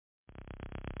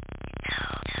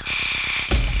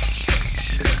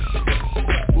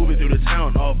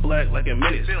black like a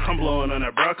minute. I'm blowing on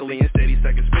that broccoli and steady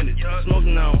stacking spinach.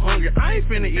 Smoking now I'm hungry, I ain't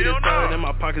finna eat a salad and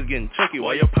my pockets getting chunky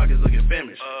while your pockets looking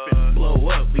famished. Blow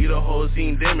up, leave the whole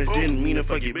scene damaged. Didn't mean to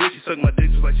fuck your bitch, she suck my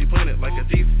dick just like she planned it. Like a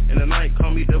thief in the night,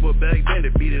 call me double bag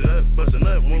bandit. Beat it up, bustin'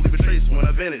 up, won't leave a trace when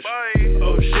I vanish.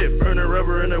 Oh shit, burning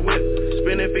rubber in the whip,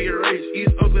 spinning figure eights,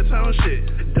 East Oakland town shit.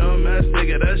 Dumbass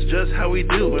nigga, that's just how we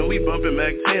do. When we bumpin'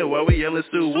 Mac 10 while we yellin'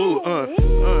 Sue Woo.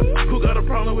 Who got a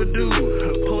problem with dude?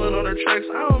 Pulling on her tracks,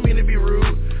 I don't mean to be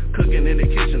rude. Cooking in the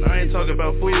kitchen, I ain't talking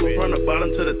about food. From the bottom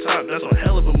to the top, that's one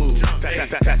hell of a move.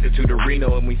 Faster to the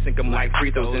Reno and we sink them like free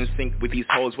throws. In sync with these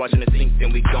hoes watching the sink,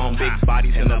 then we gone. Big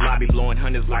bodies in the lobby, blowing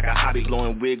hundreds like a hobby.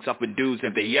 Blowing wigs off of dudes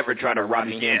if they ever try to rob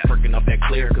me. And perking up that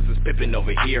clear cause it's pippin'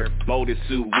 over here. Molded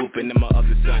suit whooping and my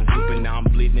other son whooping. Now I'm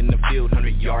bleeding in the field,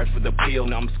 100 yards for the peel.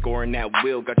 Now I'm scoring that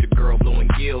wheel, got your girl blowing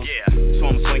gills. So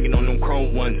I'm swinging on them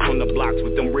chrome ones, on the blocks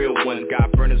with them real ones.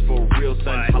 Got burners for a real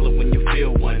son, holler when you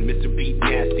feel one. Mr. Beat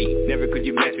nasty, never could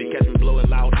you match me. Catch me blowing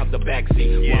loud out the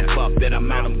backseat. One puff, then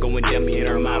I'm out, I'm going dummy in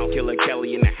her mouth. Killer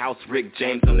Kelly in the house, Rick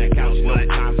James on that couch. No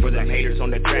time for them haters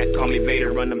on the track, call me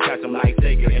Vader. Run them past them like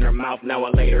Taker in her mouth, now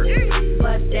or later.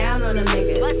 Bust down on them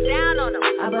niggas, bust down on them.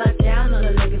 I bust down on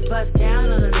them niggas, bust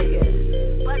down on them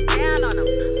niggas. Bust down on them,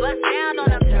 bust down on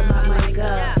them. Turn my mic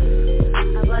up,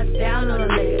 I bust down on them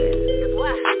niggas.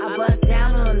 What? I bust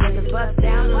down on them niggas, bust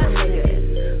down on them niggas.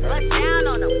 Bust down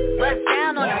on them, bust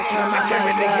down on them. I came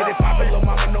in and get it poppin', little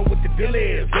mama know what the deal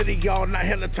is. Ready all night,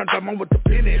 hella turned I'm on with the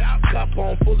business. Cup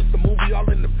on full, it's the movie all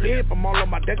in the flip. I'm all on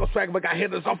my Deco swag, but got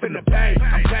hitters off in the bay.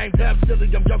 I'm banged up, silly,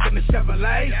 I'm jumping the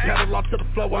Chevrolet. Pedal off to the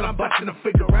floor while I'm busting the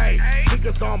figure eight.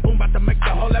 Niggas on boom, about to make the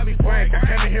whole every break. I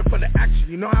came in here for the action,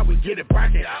 you know how we get it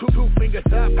bracket. Two fingers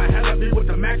up, I hella be with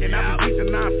the Mac. And I be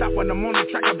beating non-stop when I'm on the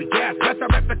track, I be gas. Plus I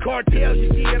rep the cartel, you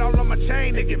see it all on my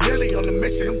chain. They get really on the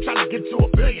mission, I'm trying to get to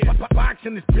 $1 billion.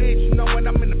 Boxing is big, you know when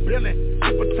I'm in the building.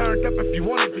 Super turned up, if you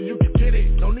want it, then you can get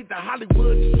it. Don't need the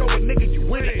Hollywood to show a nigga you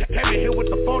with it. Came in here with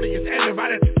the 40, it's aiming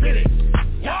right at the fitted.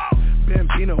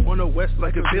 Bambino on the west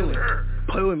like a villain.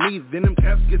 Play with me, then them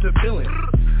caps get to feeling.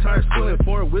 Tires spilling,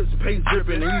 4 whips, pace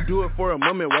dripping. And you do it for a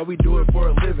moment while we do it for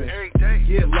a living.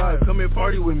 Get live, come and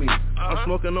party with me. I'm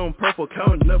smoking on purple,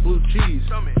 counting up blue cheese.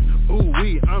 Ooh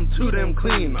wee, I'm too damn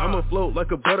clean. I'ma float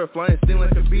like a butterfly and sting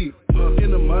like a bee.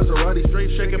 In the Maserati,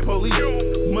 straight shaking police.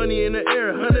 Money in the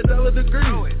air, $100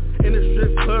 degrees. In the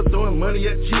strip club, throwing money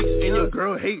at cheeks. And your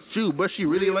girl hates you, but she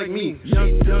really like me.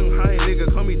 Young, high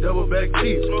nigga, call me double back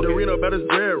teeth. The Reno about his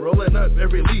bread, rolling up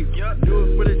every leaf. Do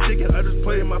it for the chicken, I just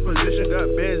play in my position.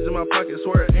 Got bands in my pocket,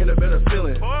 swear it ain't a better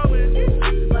feeling.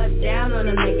 Bust down on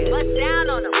them niggas, bust down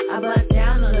on them. I bust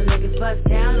down on them niggas, bust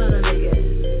down on them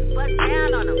niggas. Bust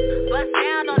down on them, bust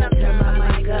down on them. Turn my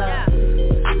mic up,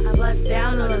 I bust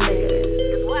down on them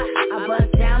niggas. What? I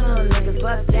bust down on them niggas,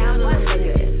 bust down on them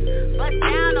niggas. Bust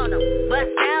down on them, bust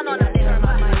down on them. Turn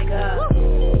my mic up.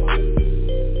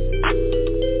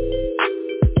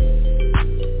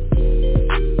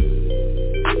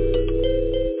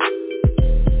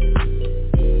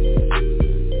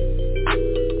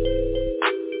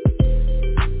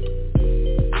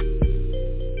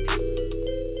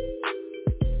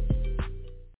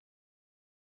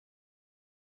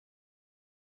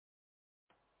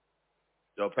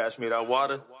 Yo, pass me that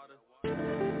water.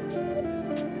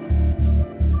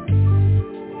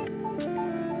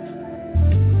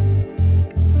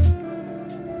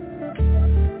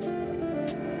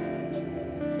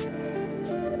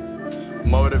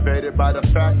 Motivated by the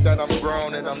fact that I'm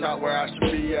grown and I'm not where I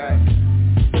should be at.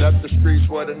 Left the streets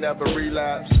where to never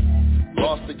relapse.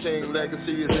 Lost the king,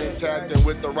 legacy is intact, and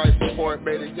with the right support,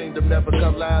 may the kingdom never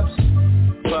collapse.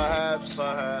 Perhaps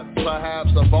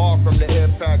evolve from the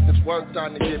impact. It's work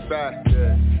time to get back.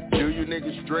 Do you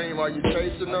niggas dream? Are you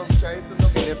chasing them?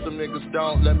 And if them niggas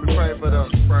don't, let me pray for them.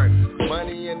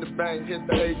 Money in the bank, hit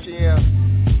the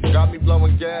ATM. Got me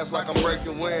blowing gas like I'm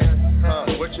breaking wind.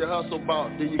 What you hustle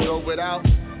about? Do you go without?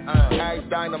 Ask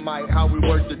Dynamite how we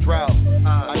work the drought.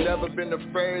 I never been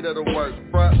afraid of the work.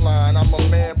 Frontline, I'm a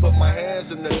man, put my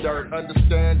hands in the dirt.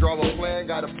 Understand, draw a plan,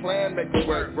 got a plan, make it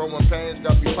work. Growing pains,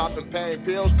 got me popping pain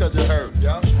pills cause it hurt.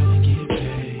 Yeah. Trying to get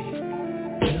paid,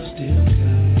 bills still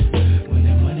come. When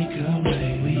that money come,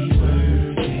 babe, we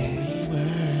working.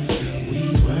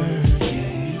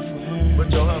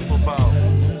 What your hustle about?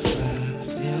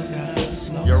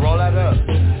 Yo, roll that up.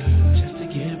 Just to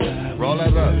get by. Roll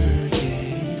that up.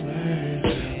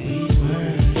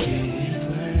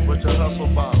 What your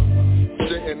hustle about?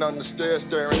 Sitting on the stairs,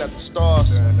 staring at the stars.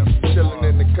 Chilling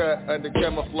in the cut under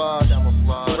camouflage.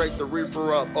 Break the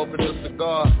reefer up, open the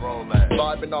cigar.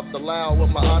 Vibing off the lounge with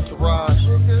my entourage.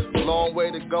 Long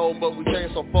way to go, but we came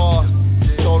so far.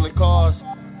 Stolen cars,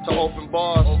 to open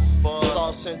bars.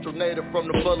 South Central native from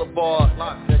the boulevard.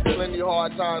 Plenty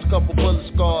hard times, couple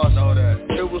bullet scars.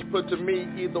 It was put to me,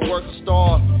 either work or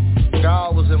starve.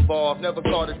 God was involved, never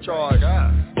caught a charge.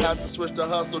 Had to switch to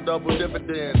hustle, double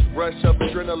dividends. Rush up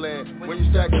adrenaline when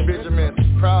you stack the Benjamins.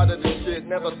 Proud of this shit,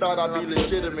 never thought I'd be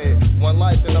legitimate. One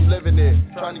life and I'm living it,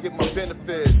 trying to get my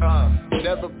benefits.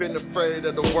 Never been afraid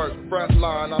of the work. Front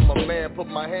line, I'm a man, put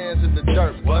my hands in the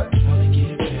dirt. What? Wanna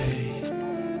get paid,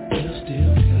 we'll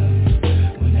still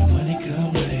come. When that money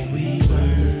come, like we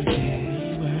work it.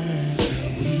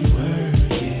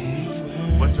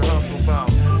 What you hustle about?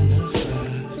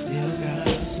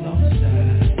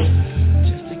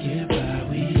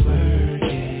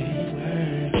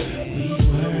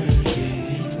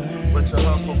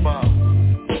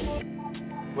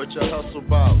 What your hustle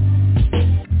about?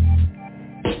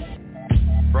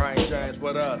 Brian James,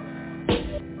 what up?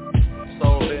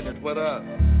 Soul Bennett, what up?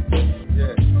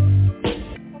 Yeah.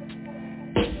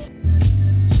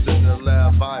 Sitting in the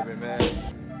lab vibing, man.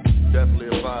 Definitely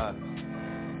a vibe.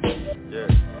 Yeah.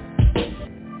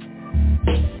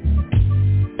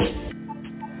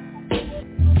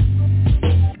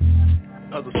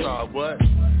 Other side, what?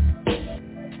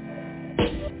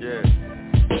 Yeah.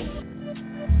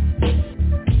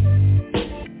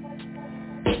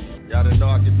 Y'all didn't know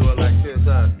I could do it like this,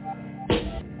 huh?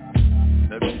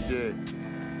 Maybe you did.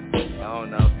 I don't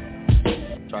know.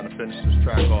 Trying to finish this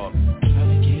track off. Trying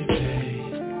to get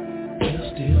paid, we'll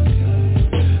still come.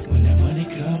 When that money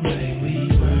come, like we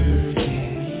work it.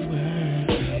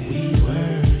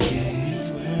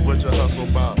 What's your hustle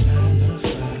about?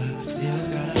 Still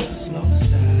got a slow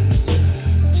style.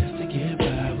 Just to get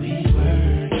by, we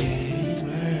work it.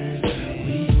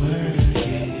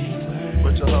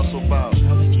 What's your hustle about?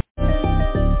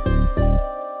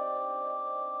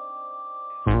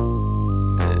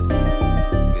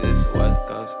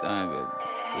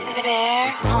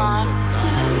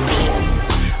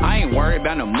 I ain't worried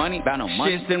about no money.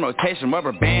 Shit's in rotation,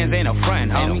 rubber bands ain't no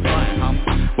front, homie.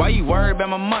 Why you worried about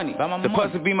my money? The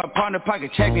pussy be my partner,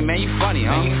 pocket check me, man, you funny,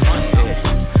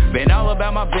 homie. Been all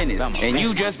about my business, and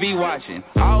you just be watching,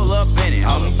 all up in it,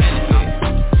 homie.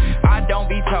 I don't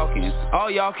be talking, all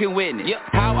y'all can witness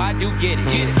how I do get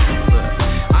it.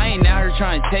 I ain't out here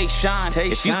trying to take shine.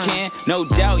 If you can, no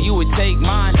doubt you would take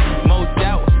mine. Most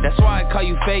doubt, that's why I call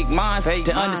you fake mine. To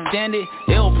understand it,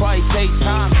 it'll probably take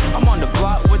time. I'm on the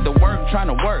block with the work, trying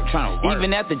to work.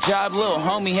 Even at the job, little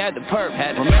homie had the perp.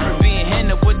 Remember being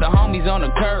henned up with the homies on the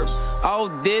curb. All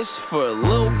this for a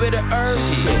little bit of herb.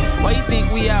 Why you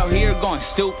think we out here going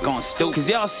stoop? Cause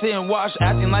y'all sit and watch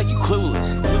acting like you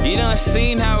clueless. You done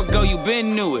seen how it go, you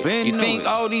been knew it. You think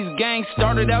all these gangs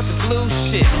started out the blue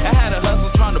shit. I had a hustle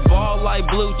trying to ball like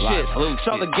blue chips.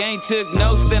 Saw the gang took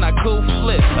notes, then I cool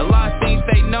flip. A lot of things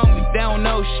they know me, they don't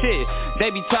know shit.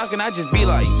 They be talking, I just be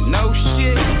like, no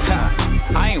shit.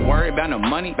 I ain't worried about no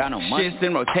money. Shit's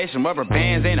in rotation, rubber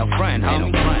bands ain't no front,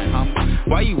 homie.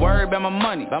 Why you worried about my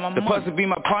money? The pussy be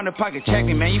my partner, pocket check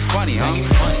me, man, you funny,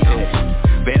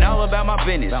 homie. Been all about my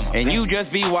business, and you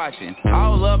just be watching,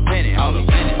 all up in it, homie.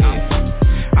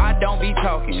 I don't be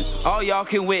talking, all y'all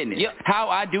can witness how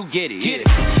I do get it.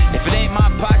 If it ain't my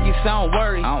pockets, I don't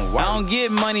worry. I don't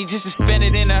get money just to spend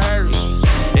it in a hurry.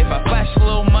 If I flash a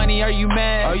little money, are you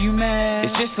mad?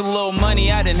 It's just a little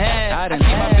money I done had. I keep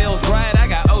my bills right, I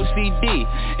got OCD.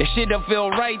 If shit don't feel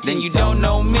right, then you don't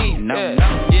know me.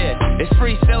 Yeah, it's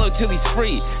free, sell it till he's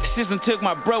free. The system took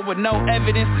my bro with no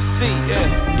evidence to see.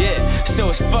 So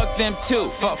it's fuck them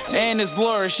too. And his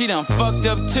lawyer, she done fucked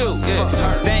up too.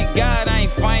 Thank God I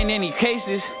ain't find any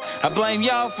cases. I blame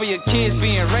y'all for your kids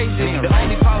being racist. The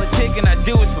only politicking I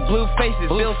do is for blue faces.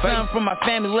 Build something for my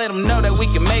family, let them know that we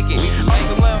can make it.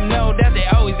 Also let them know that they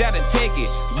always got a ticket,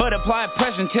 but apply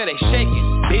pressure until they shake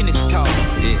it. Business talk.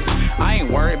 I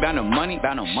ain't worried about no money.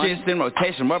 Shit's in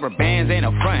rotation, rubber bands ain't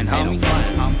no front, homie.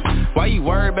 Why you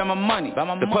worried about my money?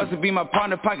 The pussy be my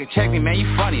partner, pocket check me, man,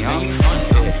 you funny,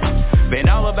 homie. Been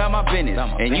all about my business,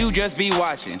 and you just be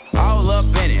watching, all up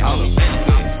in it, homie.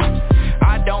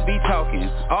 I don't be talking,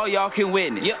 all y'all can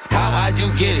witness how I do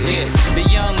get it.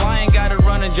 The young lion gotta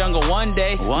run the jungle one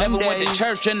day. Never went to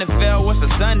church and it fell with the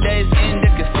Sundays. In the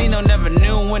casino, never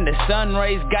knew when the sun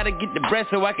rays. Gotta get the bread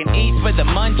so I can eat for the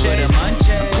munchies. I'm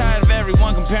tired of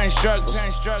everyone comparing struggles.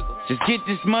 Just get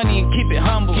this money and keep it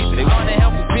humble. They wanna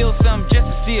help you build something just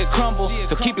to see it crumble.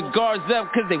 So keep your guards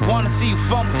up cause they wanna see you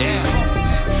fumble.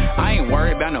 I ain't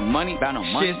worried about no money.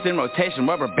 Shit's in rotation,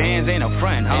 rubber bands ain't no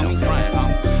front, homie.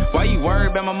 Why you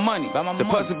worried about my money? The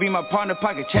pussy be my partner,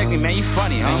 pocket check me, man, you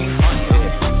funny,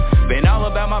 homie. Been all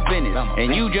about my business,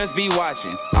 and you just be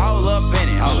watching, all up in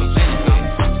it, homie.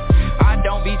 I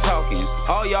don't don't be talking,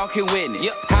 all y'all can witness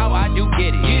how I do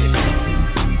get it.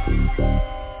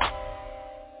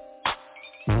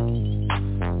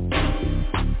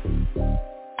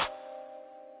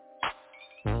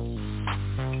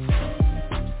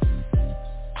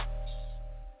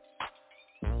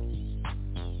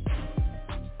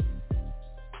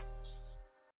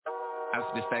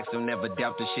 Facts, don't never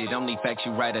doubt the shit. Only facts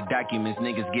you write are documents.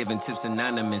 Niggas giving tips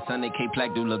anonymous. 100K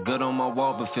plaque do look good on my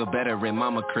wall, but feel better in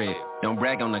mama crib. Don't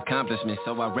brag on accomplishments,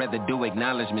 so I'd rather do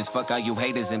acknowledgements. Fuck all you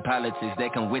haters in politics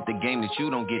that come with the game that you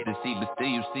don't get to see, but still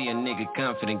you see a nigga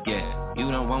confident. Yeah, you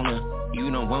don't want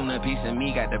a piece of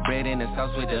me. Got the bread and the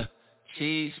sauce with the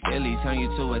cheese. Really turn you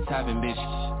to a topping, bitch.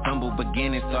 Humble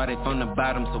beginning, started from the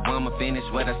bottom, so I'ma finish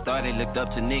what I started. Looked up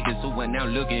to niggas who are now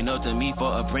looking up to me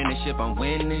for apprenticeship. I'm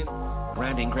winning.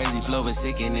 Grinding crazy, flow is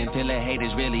sickening. Feel like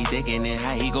haters really thickening.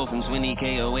 How he go from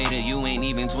 20K away to you ain't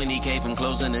even 20K from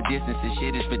closing the distance. This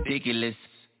shit is ridiculous.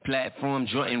 Platform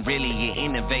Jordan really, you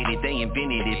innovated. They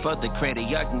invented it. Fuck the credit,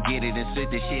 y'all can get it and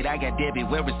split the shit. I got Debbie,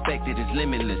 where respected is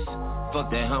limitless. Fuck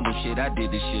that humble shit, I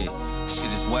did this shit.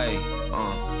 Shit is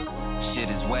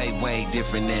way, way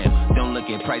different now. Don't look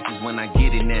at prices when I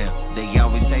get it now. They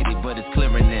always hate it, but it's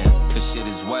clearer now. Cause shit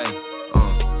is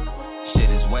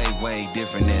way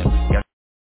different now.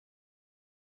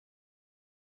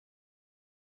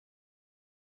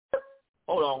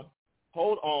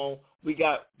 Hold on. We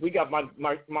got my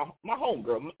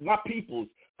homegirl, my people's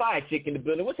Fire Chick in the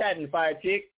building. What's happening, Fire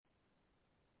Chick?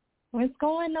 What's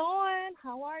going on?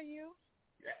 How are you?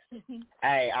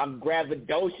 Hey, I'm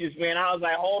gravidocious, man. I was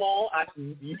like, hold on.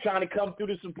 You trying to come through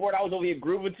the support? I was over here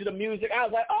grooving to the music. I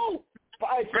was like, oh,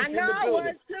 Fire Chick in the building. I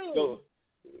was too. So,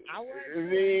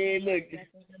 man, look,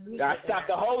 I stopped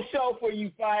the whole show for you,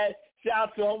 Fire. Shout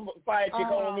out to Fire Chick.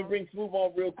 Hold on, let me bring Smooth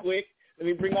on real quick. Let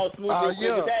me bring on Smooth real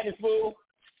quick. What's happening, Smooth?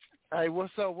 Hey,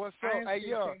 what's up? Hey,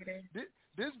 yo,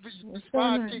 this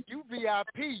Fire Chick, you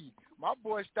VIP. My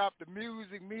boy stopped the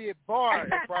music mid-bar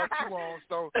and brought you on,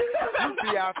 so you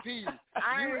VIP.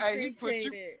 He put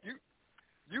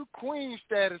you queen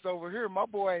status over here. My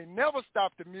boy ain't never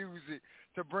stopped the music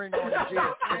to bring on the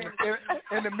guests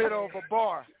in the middle of a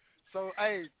bar. So,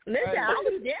 hey. Listen, I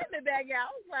was jamming back out.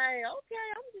 I was like, okay,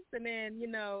 I'm just a man. You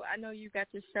know, I know you got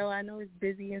your show. I know it's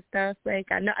busy and stuff. Like,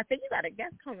 I think you got a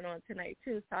guest coming on tonight,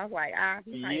 too. So I was like,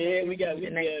 yeah, we got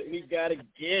a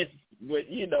guest. But,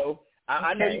 you know,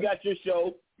 I know you got your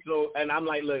show. So, and I'm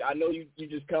like, look, I know you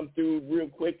just come through real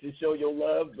quick to show your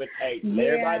love. But, hey, let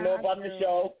everybody know about the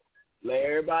show. Let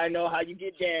everybody know how you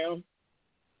get down.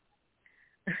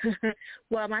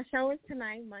 Well, my show is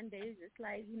tonight, Mondays, just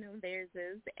like, theirs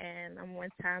is, and I'm one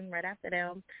time right after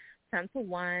them, 10 to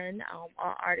 1. All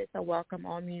artists are welcome.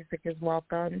 All music is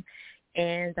welcome.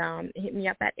 And hit me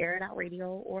up at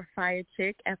Air.radio or Fire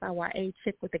Chick, FIYA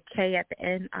Chick with a K at the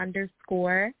end _.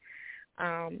 But,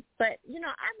 I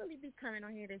really be coming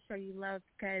on here to show you love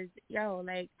because,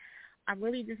 I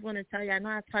really just want to tell you, I know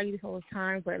I tell you this all the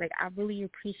time, but, I really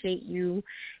appreciate you,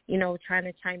 trying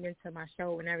to chime into my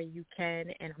show whenever you can,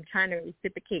 and I'm trying to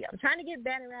reciprocate. I'm trying to get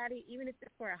better at it, even if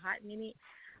it's for a hot minute.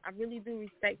 I really do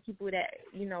respect people that,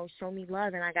 show me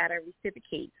love, and I got to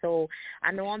reciprocate. So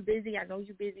I know I'm busy. I know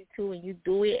you're busy, too, and you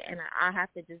do it, and I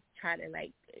have to just try to,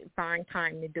 find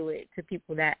time to do it to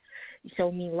people that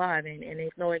show me love, and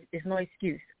there's no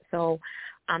excuse. So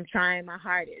I'm trying my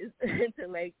hardest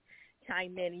to,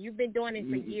 chime in. You've been doing it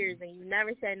for years, and you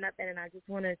never said nothing, and I just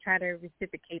want to try to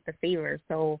reciprocate the favor.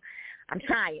 So I'm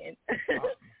trying.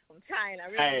 I'm trying. I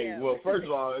really am. Well, first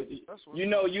of all, you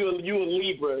a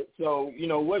Libra, so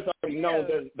what's already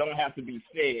known don't have to be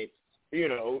said.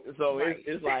 So right.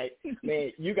 It's like,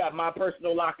 man, you got my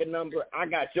personal locker number, I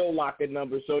got your locker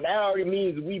number, so that already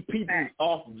means we people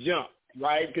off jump,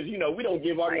 right? Because we don't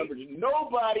give our number to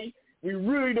nobody we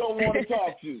really don't want to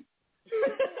talk to.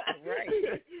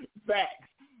 Right. Facts.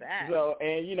 So,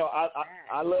 and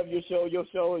I love your show. Your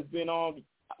show has been on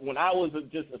when I was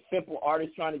just a simple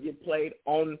artist trying to get played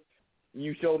on.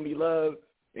 You showed me love,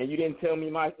 and you didn't tell me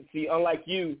unlike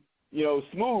you,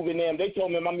 Smooth and them, they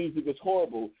told me my music was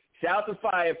horrible. Shout out to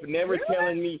Fire for never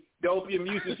telling me, dope, your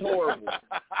music's horrible.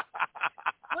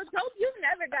 Well, Dope, you've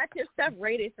never got your stuff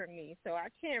rated for me, so I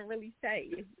can't really say.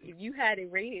 If you had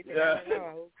it rated, then I don't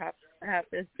know. I have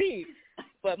to see.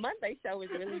 But Monday show is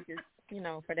really just,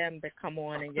 for them to come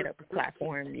on and get up a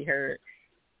platform and be heard.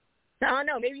 So I don't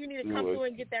know. Maybe you need to come through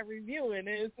and get that review, and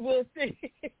we'll see.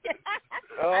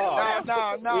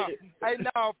 No. Hey,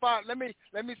 no, fine. Let me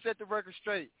set the record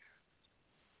straight.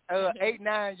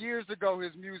 8-9 years ago,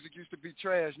 his music used to be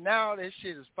trash. Now that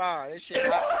shit is fire. That shit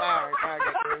hot fire.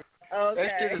 Okay.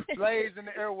 That shit is blazing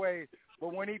the airwaves.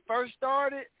 But when he first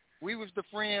started, We was the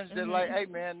friends that like, hey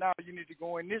man, now you need to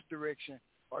go in this direction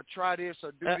or try this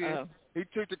or do this. He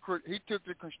took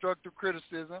the constructive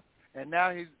criticism, and now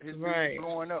his music's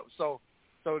blowing up. So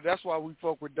that's why we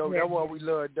fuck with Dope. That's why we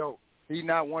love Dope. He's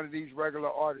not one of these regular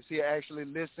artists. He actually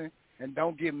listen and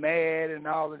don't get mad and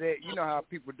all of that. You know how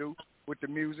people do with the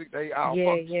music. They fuck you,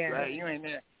 right? You ain't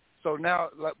there. So now,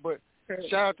 but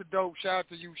shout out to Dope, shout out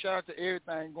to you, shout out to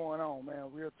everything going on,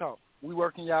 man. Real talk. We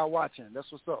working, y'all watching.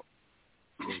 That's what's up.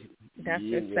 That's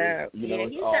what's up. He's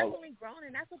definitely grown,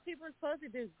 and that's what people are supposed to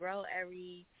do, grow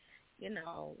every,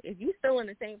 if you still in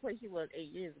the same place you was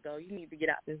 8 years ago, you need to get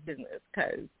out this business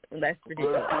because that's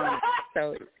ridiculous.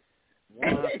 So,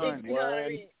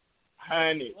 100.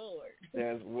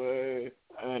 That's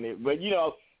 100. But,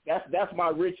 that's my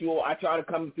ritual. I try to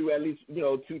come through at least,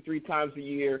 2-3 times a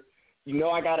year.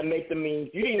 I got to make the memes.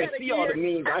 You didn't even see all the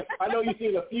memes. I know you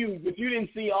seen a few, but you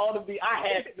didn't see all of the.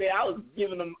 I was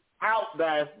giving them out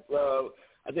that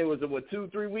I think it was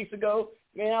 2-3 weeks ago.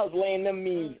 Man, I was laying them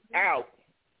memes out.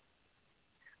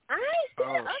 I ain't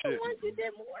seen the other ones you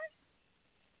did more.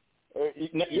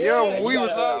 When we was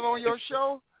live on your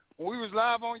show. When we was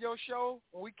live on your show,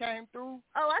 when we came through,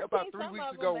 about 3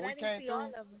 weeks ago, when we came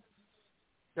through,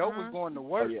 Dope was going to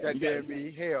work that damn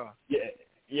me. Hell. Yeah,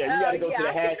 you got to go to the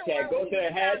hashtag. Go to the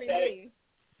hashtag.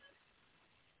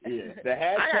 Yeah, the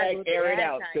hashtag air it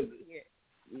out.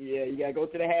 Yeah, you got to go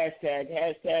to the hashtag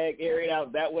air it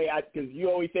out. That way, because you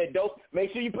always said, Dope,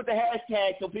 make sure you put the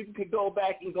hashtag so people can go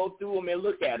back and go through them and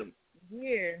look at them.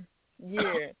 Yeah.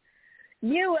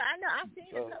 I know. I've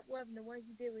seen a couple of them, the ones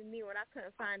you did with me when I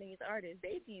couldn't find these artists.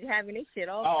 They be having this shit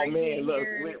all crazy. Oh, man, look.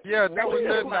 Yeah, that was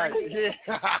that night. Yeah.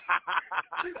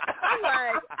 I'm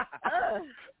like,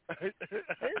 this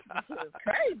is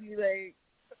crazy. Like,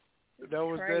 that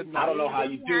was that night. I don't know how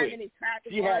you do it.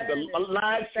 She had the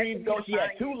live streams going. She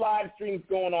had 2 live streams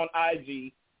going on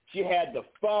IG. She had the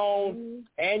phone,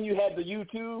 and you had the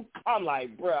YouTube. I'm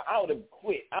like, bruh, I would have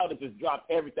quit. I would have just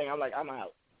dropped everything. I'm like, I'm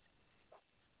out.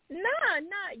 Nah,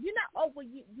 you're not. Oh, well,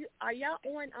 you are y'all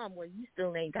on? Well, you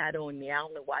still ain't got on there. I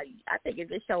don't know why. I think if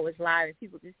this show is live and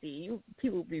people can see you,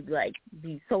 people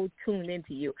be so tuned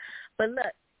into you. But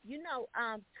look,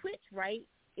 Twitch, right?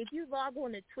 If you log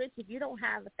on to Twitch, if you don't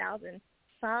have 1,000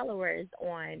 followers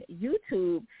on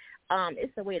YouTube,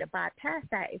 it's a way to bypass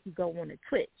that if you go on to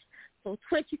Twitch. So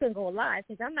Twitch, you can go live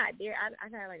because I'm not there. I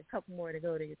got like a couple more to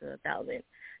go to get to 1,000.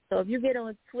 So if you get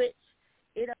on Twitch,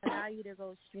 it'll allow you to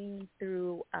go stream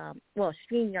through,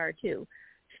 StreamYard too.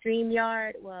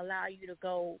 StreamYard will allow you to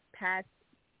go past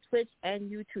Twitch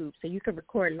and YouTube, so you can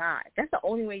record live. That's the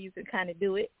only way you can kind of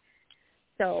do it.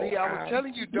 So, see, I was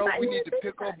telling you, Dope, we need to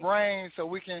pick up brains so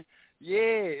we can,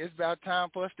 it's about time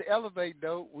for us to elevate,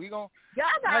 Dope. We gonna, y'all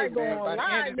gotta go on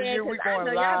live, man, we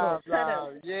going live.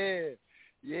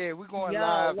 Yeah, we going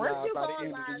live by the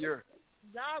end of the year.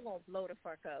 Y'all gonna blow the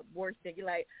fuck up. Worse than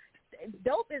like,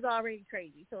 Dope is already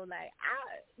crazy, so like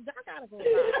y'all gotta go live.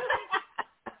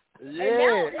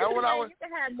 Yeah, you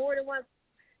can have more than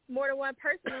one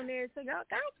person on there, so y'all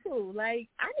got to. Like,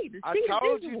 I need to see. I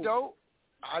told you, Dope.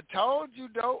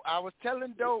 I was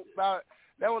telling Dope about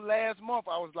that was last month.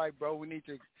 I was like, bro, we need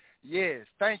to. Yes,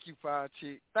 thank you, Fire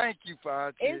Chick. Thank you,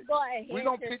 Fire Chick. It's going to we're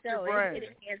gonna pick your brain. It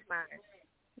enhance mine.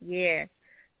 Yeah,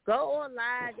 go on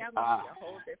live. Y'all gonna see a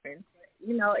whole different.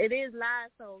 It is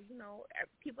live, so,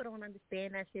 people don't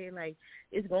understand that shit. Like,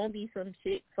 it's going to be some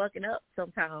shit fucking up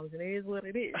sometimes, and it is what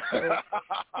it is. So,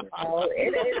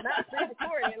 it is not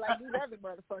pre-recorded like these other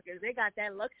motherfuckers. They got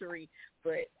that luxury,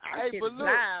 but look,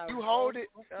 live.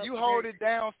 You hold it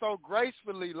down so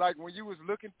gracefully. Like, when you was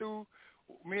looking through,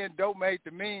 me and Dope made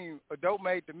the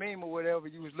meme or whatever,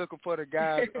 you was looking for the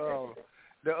guys,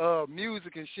 the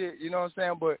music and shit, you know what I'm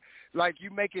saying? But, like,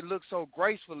 you make it look so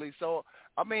gracefully. So,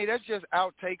 I mean, that's just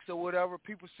outtakes or whatever.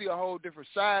 People see a whole different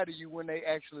side of you when they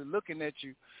actually looking at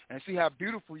you and see how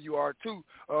beautiful you are, too.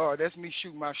 That's me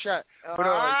shooting my shot. But,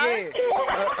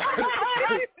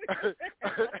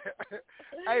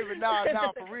 Hey, but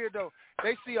now, for real, though,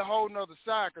 they see a whole nother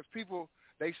side because people,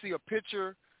 they see a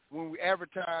picture when we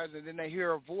advertise and then they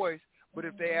hear a voice. But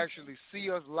if they actually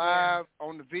see us live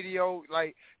on the video,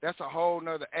 like, that's a whole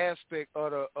nother aspect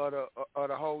of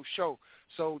the whole show.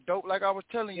 So, Dope, like I was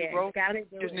telling you, bro,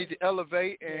 you just need to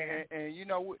elevate, and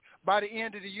by the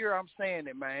end of the year, I'm saying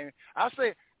it, man. I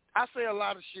say a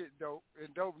lot of shit, Dope,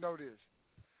 and Dope know this.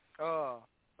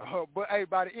 But hey,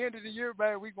 by the end of the year,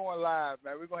 man, we going live,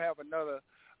 man. We're gonna have another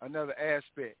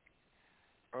aspect.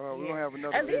 We're gonna have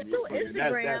another. At least do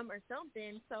Instagram or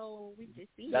something, so we can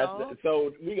see y'all.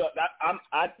 So we got.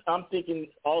 I'm thinking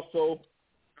also.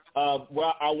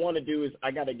 What I want to do is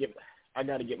I gotta get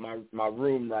my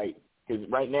room right, because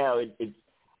right now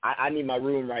I need my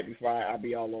room right before I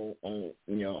be all on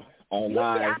on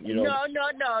live. No. We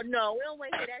don't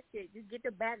wait for that shit. Just get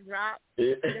the backdrop.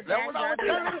 That's what I was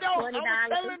telling Dope. I was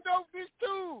telling Dope this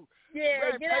too.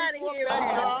 Yeah, get out of here, man.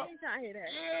 I ain't trying to hear that.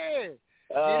 Yeah.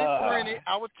 Get it printed.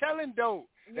 I was telling Dope.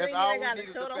 That's all we need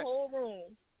to show the whole room.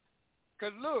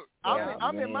 Cause look,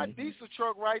 I'm in my diesel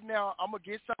truck right now. I'm gonna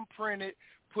get something printed,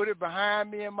 put it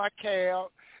behind me in my cab,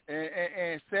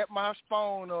 and set my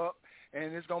phone up,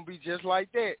 and it's gonna be just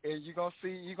like that. And you're gonna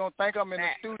think I'm in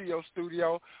the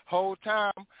studio. Whole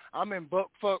time I'm in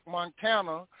Buckfuck,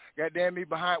 Montana. Goddamn me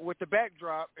behind with the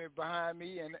backdrop and behind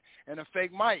me and a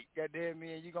fake mic. Goddamn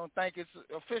me, and you're gonna think it's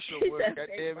official.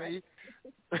 Goddamn me.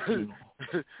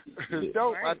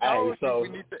 Dope. I told you we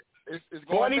need to. It's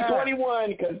going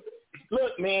 2021. Because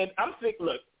look, man, I'm sick.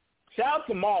 Look, shout out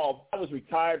to Maul. I was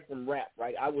retired from rap.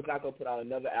 Right, I was not gonna put out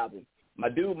another album. My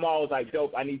dude Maul was like,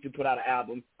 Dope, I need you to put out an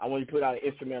album. I want you to put out an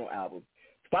instrumental album.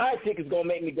 Fire Chick is going to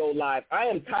make me go live. I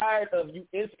am tired of you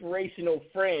inspirational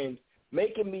friends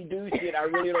making me do shit I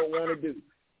really don't want to do.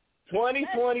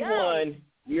 2021,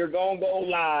 you're going to go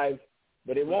live,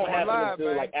 but it won't happen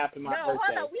until like after my birthday. No,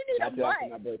 hold on. We need a month.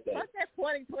 What's that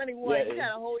 2021? Yeah, you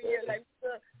got a whole year. Like,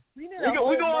 we need We're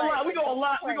going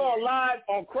live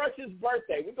on Crush's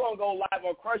birthday. We're going to go live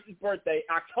on Crush's birthday,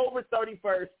 October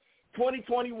 31st.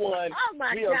 2021,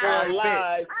 we are going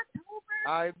live.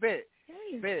 I bet.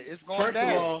 It's going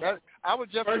down. I was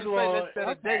just going to say let's set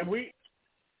a date.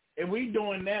 If we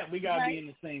doing that, we got to be in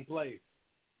the same place.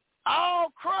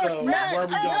 Oh, Crush. So, where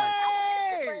we going?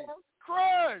 Hey,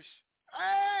 Crush.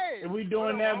 Hey. If we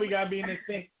doing that, we got to be in the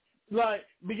same. Like,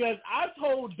 because I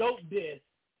told Dope this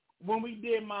when we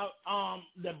did my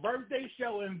the birthday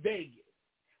show in Vegas.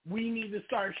 We need to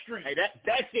start streaming. Hey,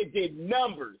 that shit did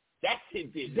numbers. That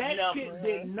shit did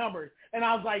numbers. And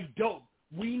I was like, Dope,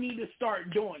 we need to start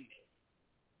doing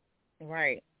this.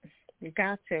 Right. You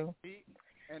got to.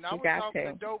 And I was talking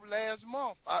to Dope last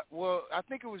month. I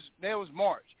think it was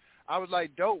March. I was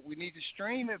like, Dope, we need to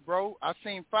stream it, bro. I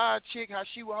seen Fire Chick, how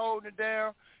she was holding it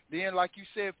down. Then, like you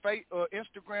said,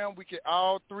 Instagram, we could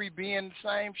all three be in the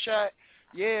same shot.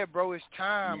 Yeah, bro, it's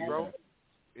time, bro.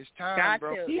 It's time,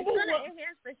 bro. People want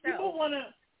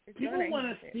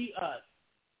to see us.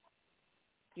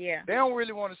 Yeah. They don't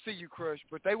really want to see you, Crush,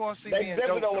 but they want to see me and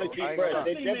Dope. They definitely don't want to see Crush.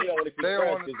 They definitely don't want to see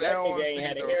Crush. That nigga ain't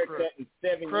had a haircut in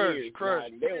 7 years. Crush.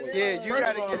 Yeah,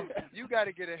 you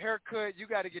gotta get a haircut. You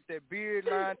gotta get that beard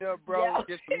lined up, bro. Yeah.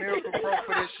 Get some Miracle Pro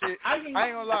for this shit. I ain't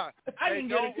gonna lie. They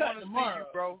don't want to see you,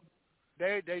 bro.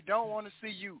 They don't want to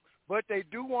see you, but they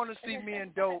do want to see me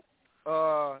and Dope.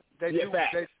 They do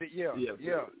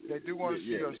want to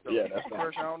see us, though. Yeah, that's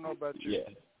Crush, I don't know about you. Yeah.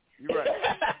 You're right.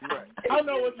 I don't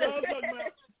know what y'all talking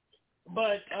about,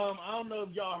 but I don't know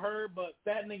if y'all heard, but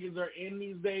fat niggas are in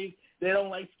these days. They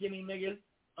don't like skinny niggas.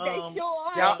 They sure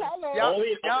are. Y'all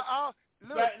always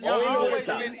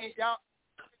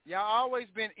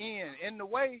been in the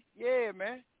way. Yeah,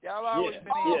 man. Y'all always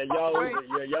been in.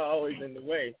 Y'all always in the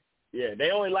way. Yeah, they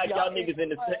only like y'all niggas in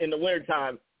the winter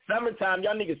time. Summertime,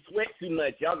 y'all niggas sweat too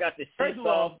much. Y'all got the shit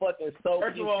all fucking soaked.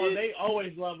 First of all, they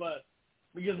always love us.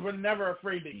 Because we're never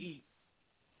afraid to eat.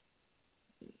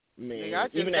 Man,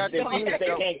 even if they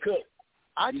can't cook.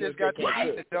 I just got to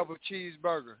eat the double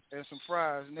cheeseburger and some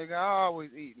fries, nigga. I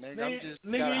always eat, nigga. Man, I'm just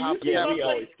nigga, we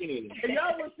always skinny. And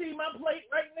y'all will see my plate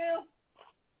right now?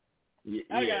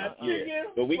 I got chicken,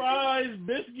 fries,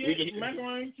 biscuits,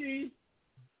 macaroni and cheese.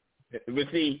 But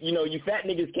see, you fat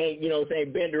niggas can't,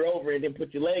 bend her over and then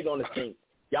put your leg on the sink.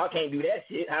 Y'all can't do that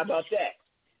shit. How about that?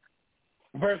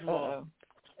 First of all.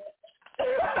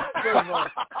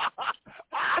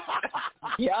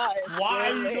 Why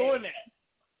are you doing that?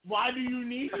 Why do you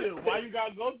need to? Why you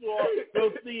gotta go through all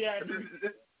those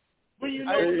theatrics? When you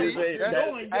know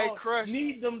y'all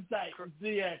need them type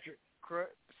theatrics.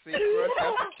 See, Crush,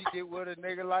 that's what she get with a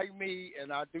nigga like me,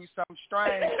 and I do something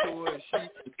strange to her,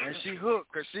 and she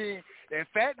hooked, cause that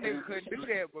fat nigga couldn't do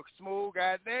that, but Smooth,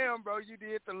 goddamn, bro, you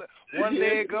did the one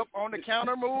leg up on the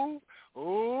counter move.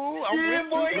 Ooh, I'm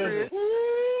with you, Chris.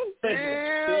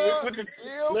 Yeah,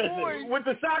 boy. With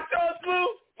the socks on,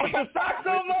 Smooth? With the socks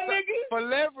on, my nigga? For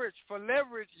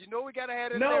leverage, you know we gotta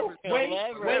have that leverage.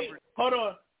 Wait, hold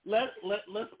on. Let's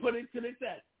put it to the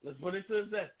test.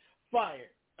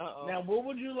 Fire. Now, what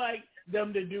would you like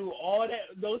them to do? All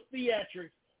those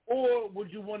theatrics, or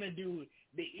would you want to do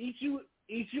they eat you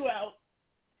out,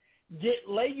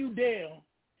 lay you down,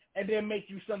 and then make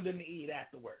you something to eat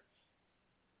afterwards?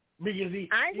 Because you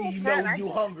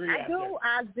hungry. I do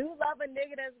love a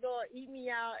nigga that's gonna eat me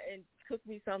out and cook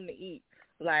me something to eat.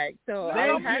 Like so,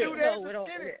 Thank I you. Don't do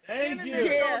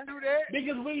that.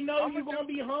 Because we know you're gonna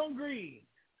be hungry.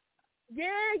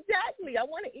 Yeah, exactly. I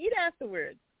want to eat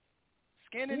afterwards.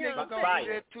 Skinny Yeah, niggas gonna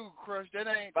do that too, Crush. That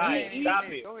ain't. Stop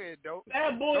it. Go ahead, dope.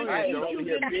 That boy beat you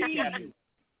then feed you.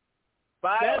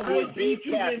 That boy beat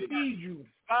you then feed you.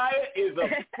 Fire is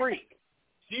a freak.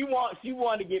 She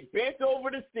want to get bent over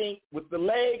the sink with the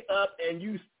leg up and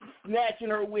you snatching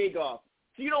her wig off.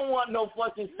 She don't want no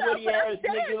fucking sweaty ass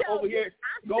nigga over here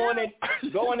going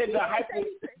into hyper.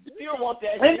 She don't want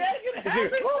that shit.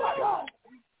 Oh my God.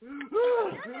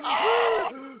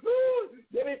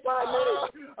 Give me 5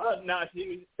 minutes. Nah,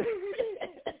 she was.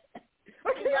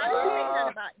 Y'all didn't say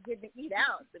nothing about getting to eat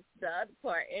out. The other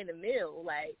part in the meal,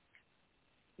 like,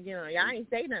 you know, y'all ain't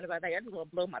say nothing about that. I just want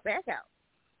to blow my back out.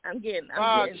 I'm getting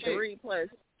 3 plus.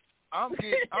 I'm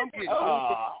getting.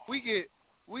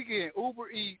 We get Uber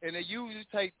Eats, and they usually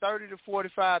take 30 to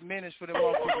 45 minutes for them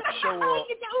motherfuckers to show up.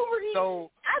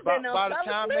 So by the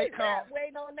time they come,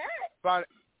 waiting on that. By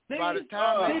the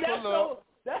time they pull up.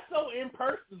 That's so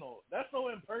impersonal.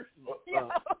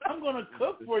 I'm gonna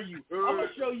cook for you. I'm gonna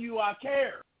show you I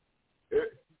care.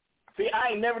 See, I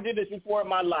ain't never did this before in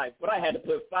my life, but I had to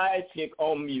put Fire Chick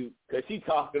on mute because she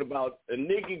talking about a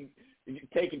nigga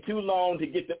taking too long to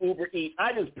get the Uber Eats.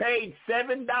 I just paid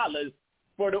 $7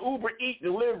 for the Uber Eats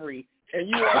delivery, and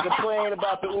you want to complain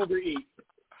about the Uber Eats.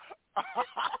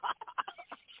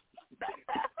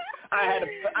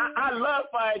 I love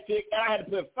Fire Chick, and I had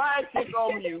to put Fire Chick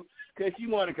on mute because she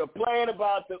want to complain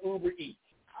about the Uber Eats.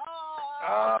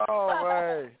 Oh,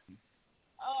 man.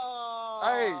 Oh.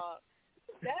 Hey.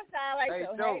 That sounds like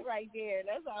some hate right there.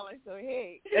 That sounds like some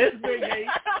hate. It's big hate.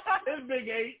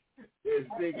 It's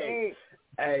big hate.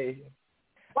 Hey.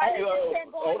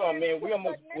 Hold on, man. We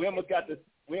almost got this.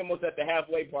 We almost at the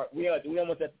halfway part. We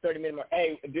almost at the 30-minute mark.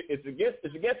 Hey, is the guest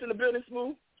in the building,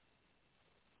 Smooth?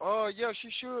 Yeah, she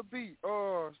should be.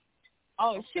 Oh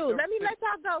shoot! Let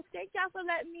y'all go. Thank y'all for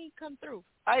letting me come through.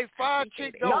 Hey, Fire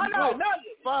Chick, though. No.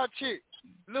 Fire Chick.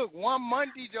 Look, one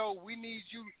Monday though, we need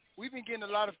you. We've been getting a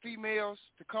lot of females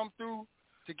to come through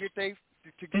to get their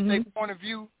point of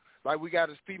view. Like we got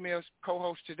a female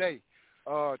co-host today,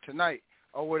 tonight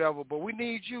or whatever. But we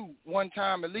need you one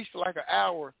time, at least for like an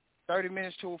hour, 30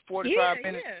 minutes to 45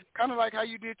 minutes, kind of like how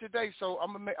you did today. So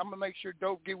I'm gonna make sure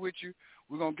Dope get with you.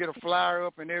 We're gonna get a flyer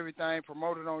up and everything,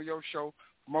 promote it on your show,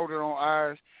 promote it on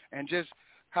ours, and just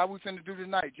how we finna do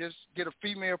tonight. Just get a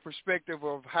female perspective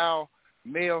of how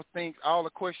male think, all the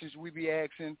questions we be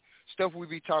asking, stuff we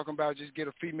be talking about, just get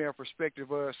a female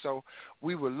perspective of us. So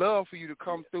we would love for you to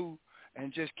come through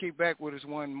and just kick back with us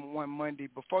one Monday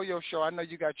before your show. I know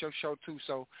you got your show too,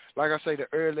 so like I say, the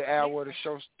early hour of the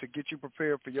show to get you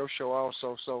prepared for your show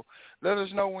also. So let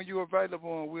us know when you're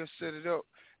available, and we'll set it up,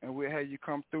 and we'll have you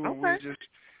come through, and we'll just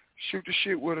shoot the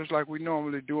shit with us like we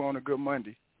normally do on a good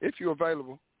Monday, if you're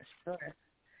available. Sure.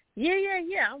 Yeah,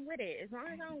 I'm with it. As long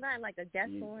as I don't got like a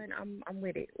guest on, I'm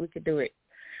with it. We could do it,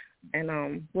 and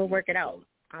we'll work it out.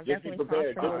 I'm just definitely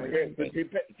be prepared.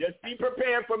 Just be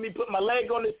prepared for me. Put my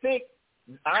leg on the sink.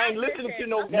 I ain't listening to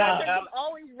no guy. I'm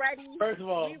always ready. First of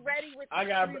all, be ready with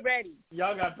be ready.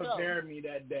 Y'all got to prepare me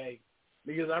that day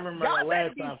because I remember the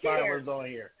last time Fire was on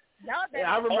here.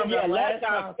 I remember the last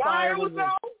time Fire was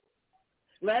on.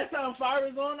 Last time Fire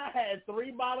was on, I had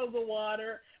 3 bottles of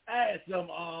water. I had some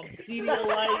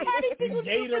Pedialyte,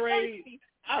 Gatorade.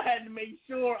 I had to make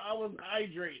sure I was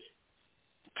hydrated.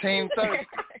 Team thirsty.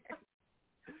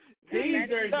 Team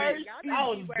thirsty. I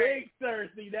was big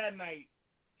thirsty that night.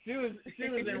 She was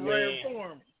in rare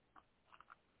form.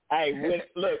 Hey, when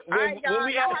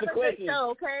we ask the question.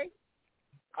 Okay.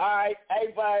 All right.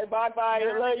 Hey, bye.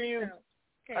 I love you.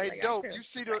 Hey, Dope. You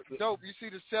see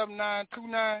the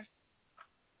 7929?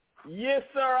 Yes,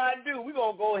 sir, I do. We're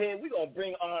going to go ahead. We're going to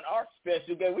bring on our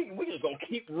special guest. We're just going to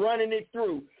keep running it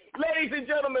through. Ladies and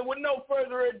gentlemen, with no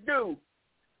further ado,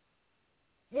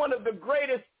 one of the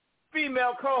greatest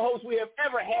female co-hosts we have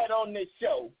ever had on this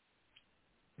show.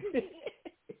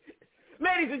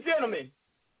 Ladies and gentlemen,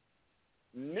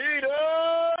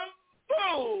 Nita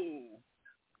Boo.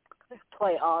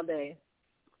 Play all day.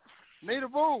 Nita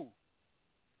Boo.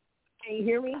 Can you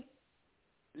hear me?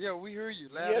 Yeah, we hear you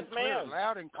loud and clear. Ma'am.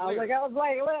 Loud and clear. I was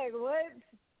like, what?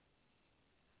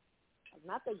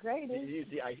 Not the greatest.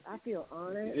 I feel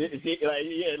honored.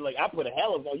 Like I put a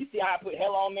hell on. You see how I put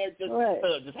hell on there?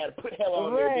 Just had to put hell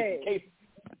on there just in case.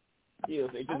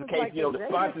 Just in case the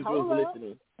sponsors was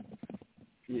listening.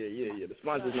 Yeah. The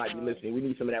sponsors might be listening. We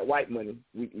need some of that white money.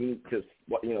 We need because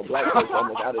black folks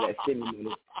almost out of that stimmy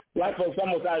money. Black folks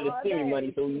almost out of the stimmy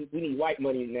money, so we need white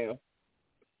money now.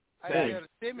 Hey, the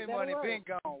stimmy money been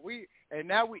gone.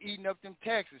 Now we eating up them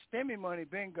taxes. Stimmy money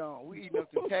been gone. We eating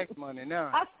up the tax money now.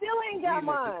 I still ain't got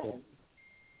mine.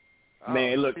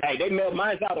 Man, look, hey, they mailed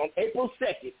mine out on April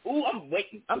 2nd. Ooh, I'm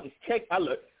waiting. I'm just checking.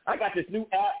 I got this new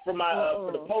app for my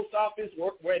for the post office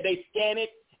where they scan it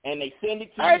and they send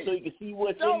it to you so you can see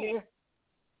what's in there.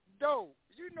 Dope.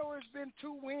 You know it's been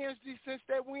 2 Wednesdays since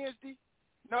that Wednesday.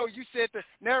 No, you said the.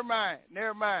 Never mind.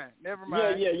 Yeah. Never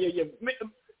mind.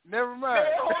 Man,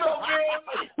 hold on,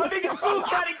 man. My nigga Fool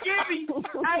trying to get me.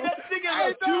 Hey, that nigga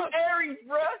is too Aries,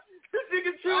 bruh. This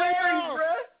nigga too Aries,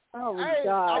 bruh. Oh, my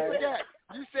God. I forgot.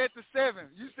 You said the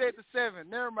 7.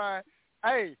 Never mind.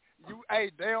 Hey,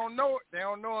 they don't know it. They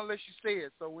don't know unless you say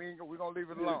it. So we're gonna leave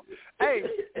it alone. Hey,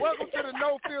 welcome to the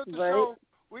No Filter Show.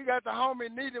 We got the homie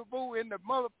Anita Boo in the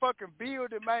motherfucking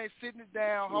building, man, sitting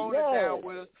down, holding it down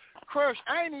with us. Crush,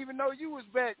 I ain't even know you was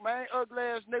back, man. Ugly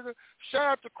ass nigga. Shout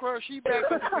out to Crush. He back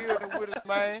in the building with us,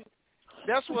 man.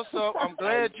 That's what's up. I'm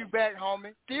glad you back,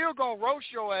 homie. Still gonna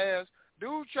roast your ass.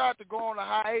 Dude tried to go on a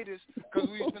hiatus because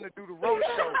we was going to do the roast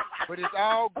show. But it's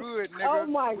all good, nigga. Oh,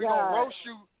 my we God. Gonna roast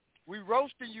you. We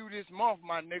roasting you this month,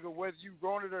 my nigga, whether you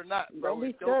want it or not, bro. Don't be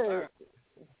it's your scared.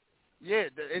 time. Yeah,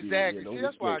 exactly. See,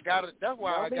 that's why I got it. That's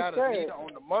why I got Anita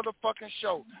on the motherfucking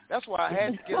show. That's why I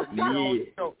had to get Anita on the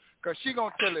show, because she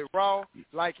going to tell it raw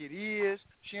like it is.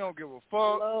 She don't give a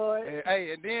fuck.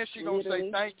 And then she going to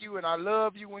say thank you and I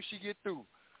love you when she get through.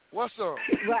 What's up?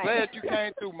 Right. Glad you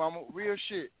came through, mama. Real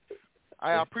shit.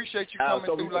 I appreciate you coming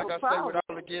through, like I say, with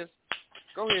all the guests.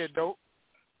 Go ahead, Dope.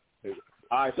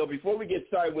 All right, so before we get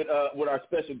started with our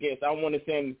special guest, I want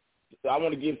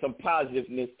to give some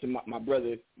positiveness to my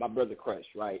brother Crush,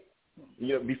 right?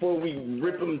 You know, before we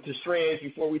rip him to shreds,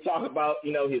 before we talk about,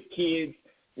 you know, his kids,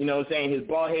 you know what I'm saying, his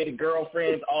bald-headed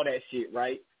girlfriends, all that shit,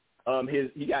 right?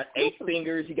 He got 8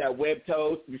 fingers, he got web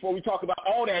toes. Before we talk about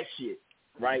all that shit,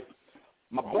 right?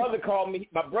 My brother called me.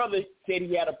 My brother said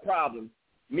he had a problem.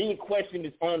 Me and Question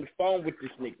is on the phone with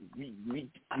this nigga.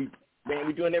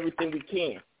 We doing everything we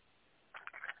can.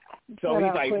 So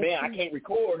he's like, man, I can't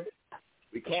record.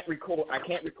 I can't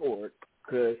record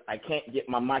because I can't get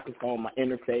my microphone, my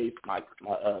interface, my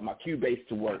Cubase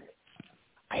to work.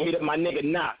 I hit up my nigga,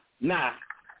 nah.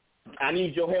 I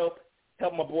need your help.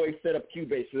 Help my boy set up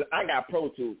Cubase. I got Pro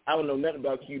Tools. I don't know nothing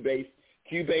about Cubase.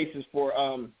 Cubase is for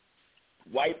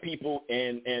white people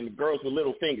and girls with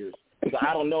little fingers. So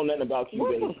I don't know nothing about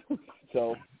Cubase.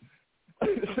 So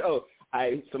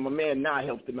my man Nah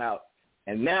helped him out.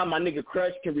 And now my nigga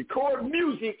Crush can record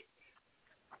music.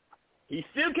 He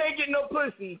still can't get no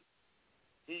pussy.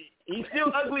 He's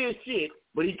still ugly as shit,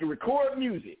 but he can record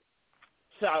music.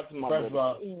 Shout out to my brother.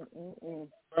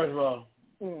 First of all,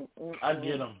 I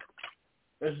get them.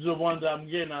 This is the ones I'm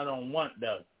getting I don't want,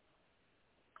 though.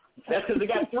 That's because they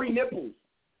got 3 nipples.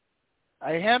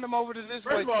 I hand them over to this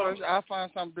way, Crush. I'll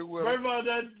find something to do with them. First of all,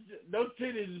 those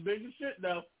titties is big as shit,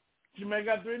 though. She may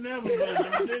got 3 nipples, but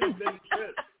them titties big as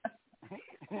shit.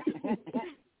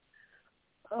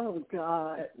 Oh,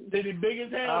 God. Titty big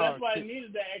as hell. That's why I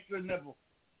needed that extra nipple.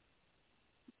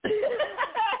 This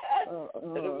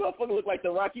motherfucker look like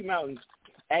the Rocky Mountains.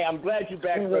 Hey, I'm glad you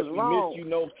back, Crush. We missed you,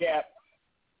 no cap.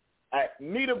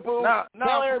 Anita Boo,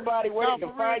 tell everybody where they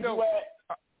can find you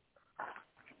at.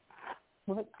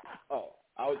 What? Oh,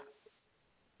 I was.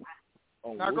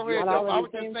 Now go ahead, though.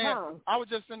 I was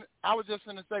just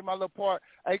gonna say my little part.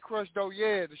 Hey, Crush, though,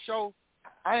 yeah, the show.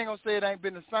 I ain't gonna say it ain't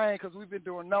been the same because we've been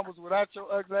doing numbers without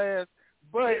your ugly ass.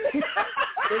 But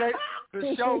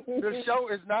the show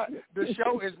is not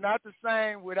the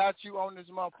same without you on this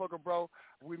motherfucker, bro.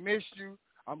 We missed you.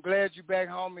 I'm glad you back,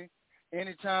 homie.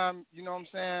 Anytime, you know what I'm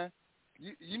saying.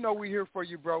 You know we here for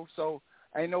you, bro. So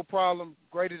ain't no problem.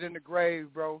 Greater than the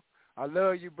grave, bro. I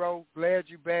love you, bro. Glad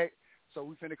you back. So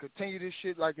we finna continue this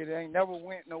shit like it ain't never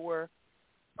went nowhere.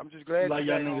 I'm just glad like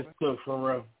you back, y'all niggas cook for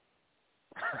real.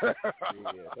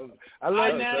 I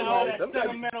love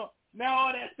Now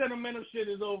all that sentimental shit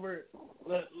is over.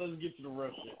 Let's get to the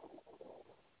real shit.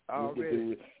 Oh,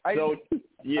 man.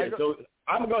 So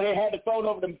I'm gonna go ahead and hand the phone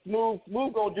over to Smooth.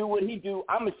 Smooth gonna do what he do.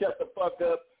 I'm gonna shut the fuck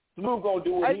up. Smooth gonna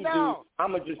do what he do.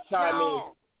 I'm gonna just chime in.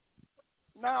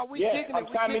 No, we kicking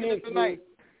it tonight.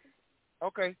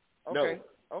 Okay.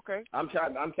 I'm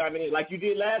chiming in like you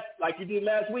did last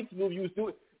week. Smooth, you was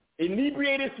doing.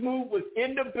 Inebriated Smooth was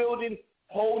in the building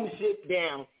holding shit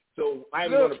down. So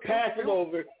I'm going to pass it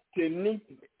over to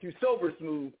Sober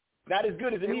Smooth. Not as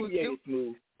good as Inebriated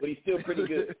Smooth, but he's still pretty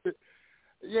good.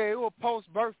 Yeah, it was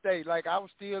post-birthday. Like, I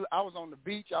was on the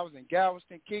beach. I was in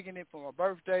Galveston kicking it for my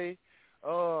birthday.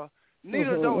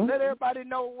 Nita, though, let everybody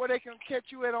know where they can catch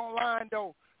you at online,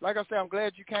 though. Like I said, I'm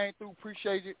glad you came through.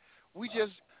 Appreciate it. We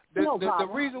just, the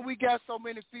reason we got so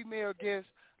many female guests,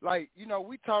 like, you know,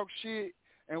 we talk shit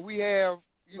and we have,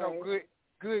 you know,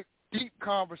 good, deep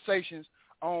conversations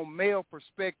on male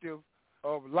perspective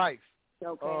of life.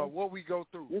 Okay. What we go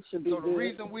through. This should be so the good.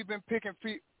 reason we've been picking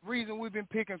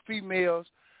females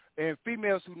and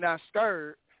females who not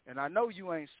scared, and I know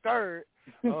you ain't scared.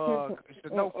 It's the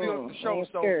No Filter show,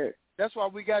 so scared. That's why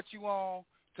we got you on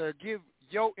to give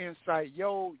your insight,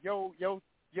 your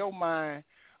mind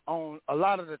on a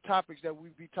lot of the topics that we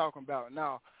be talking about.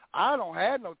 Now, I don't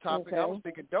have no topic. I was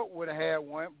thinking Dope would have had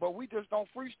one, but we just don't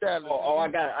freestyle it.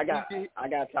 I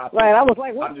got topics. Right, I was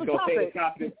like, what's I'm just the gonna topic? say the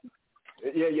topic.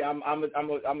 Yeah, I'm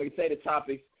gonna say the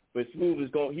topics, but Smooth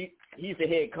is he's the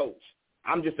head coach.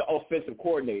 I'm just the offensive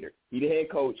coordinator. He's the head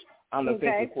coach. I'm the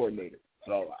offensive coordinator.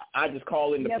 So I just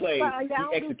call in the play.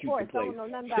 He executes the play.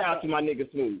 Shout out to my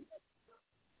nigga Smooth.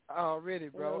 Already,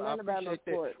 bro. I appreciate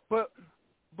that.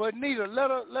 But Nita,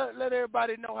 let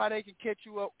everybody know how they can catch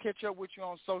up with you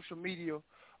on social media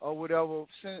or whatever.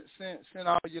 Send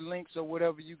all your links or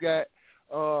whatever you got.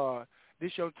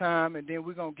 This your time, and then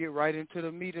we're gonna get right into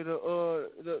the meat of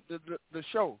the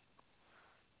show.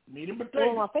 Meat and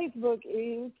potatoes. Well,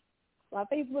 my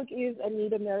Facebook is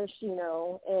Anita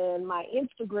Maraschino, and my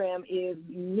Instagram is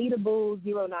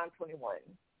NitaBoo0921.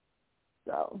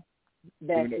 So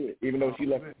that's it. Even though she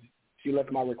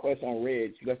left my request on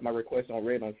red. She left my request on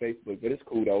red on Facebook, but it's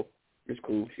cool though. It's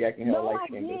cool. She acting hella light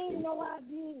skinned. No, I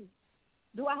didn't.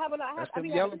 Do I have it? I have to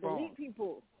delete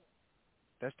people.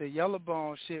 That's the yellow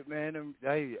bone shit, man.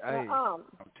 Hey, I'm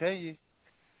telling you.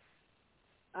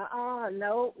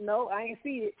 No, I ain't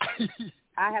see it.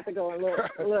 I have to go and look.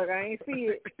 Look, I ain't see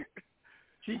it.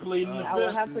 She pleading I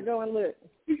will have to go and look.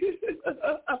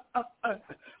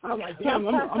 I'm like, damn,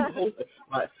 I'm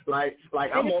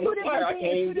I'm on the fire. I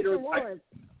can't even get her.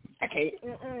 I can't.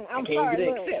 I'm sorry.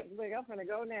 Look, I'm gonna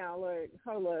go now. Look,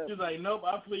 hold up. She's like, nope,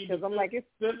 I plead because I'm like, it's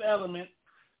this element.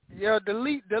 Yeah,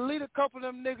 delete a couple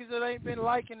of them niggas that ain't been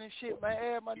liking and shit, man.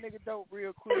 Add my nigga Dope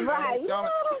real quick. Right.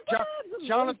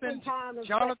 Jonathan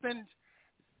Johnson.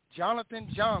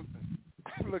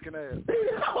 I'm looking at it.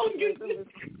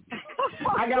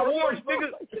 I got orange,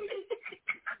 nigga.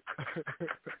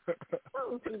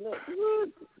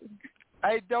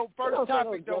 Hey, Dope, first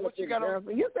topic, though. What you got on?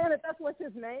 You saying that's what's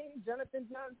his name? Jonathan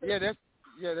Johnson?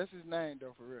 Yeah, that's his name,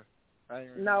 though, for real.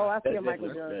 No, I see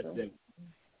Michael Johnson.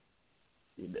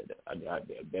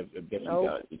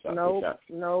 Nope,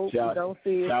 don't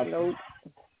see it. Nope.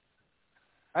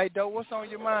 Hey, Dope, what's on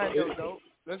your mind, Dope?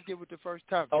 Let's get with the first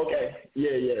topic. Okay,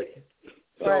 yeah.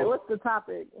 So, all right, what's the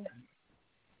topic?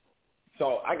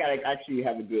 So I gotta actually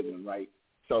have a good one, right?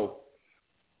 So,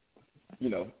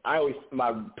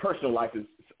 my personal life is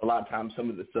a lot of times some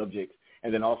of the subjects,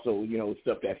 and then also,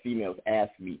 stuff that females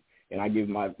ask me, and I give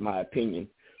my opinion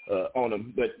on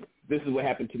them. But this is what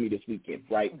happened to me this weekend,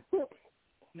 right?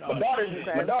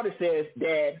 My daughter says,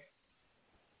 Dad,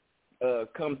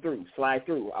 come through, slide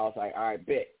through. I was like, all right,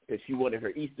 bet, because she wanted her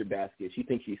Easter basket. She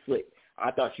thinks she's slick.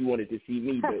 I thought she wanted to see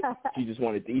me, but she just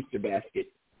wanted the Easter basket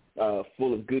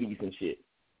full of goodies and shit.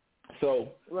 So,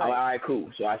 right. All right, cool.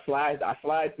 So I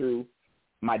slide through.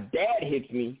 My dad hits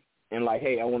me and like,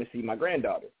 hey, I want to see my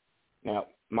granddaughter. Now,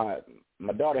 my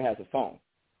daughter has a phone.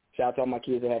 Shout out to all my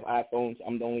kids that have iPhones.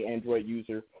 I'm the only Android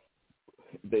user.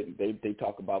 They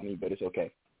talk about me, but it's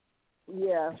okay.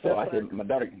 Yeah. So I said, my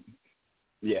daughter.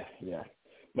 Yeah.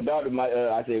 My daughter,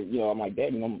 I said, I'm like,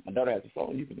 Dad, my daughter has a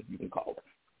phone. You can call her.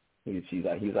 He's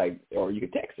like, or you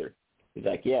can text her. He's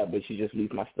like, yeah, but she just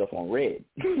leaves my stuff on red.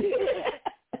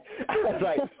 I was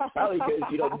like, probably because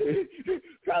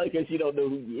you don't know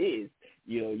who he is.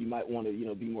 You might want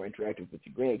to, be more interactive with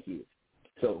your grandkids.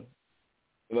 So,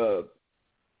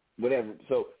 whatever.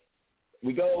 So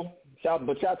we go. Shout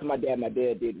out to my dad. My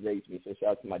dad did raise me, so shout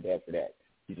out to my dad for that.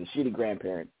 He's a shitty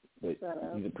grandparent, but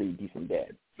he's a pretty decent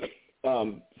dad.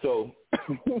 So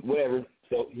whatever.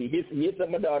 So he hits up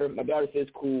my daughter. My daughter says,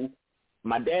 cool.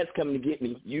 My dad's coming to get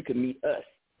me. You can meet us.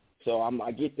 So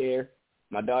I get there.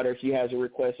 My daughter, she has a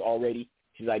request already.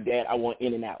 She's like, Dad, I want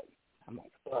In-N-Out. I'm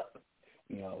like, fuck.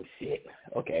 Shit.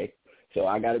 Okay. So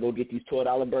I got to go get these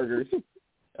 $12 burgers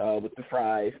with the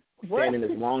fries, stand in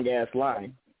this long-ass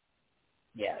line.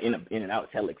 Yeah, In-N-Out is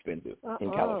hella expensive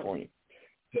in California.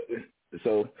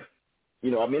 So,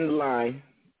 I'm in the line,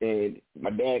 and my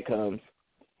dad comes,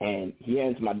 and he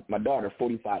hands my daughter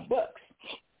 $45.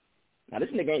 Now, this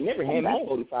nigga ain't never handed me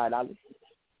 $45.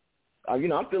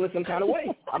 I'm feeling some kind of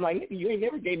way. I'm like, nigga, you ain't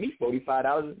never gave me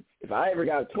 $45. If I ever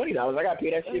got $20, I got to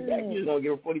pay that shit back. You just going to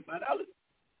give her $45.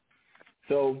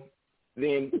 So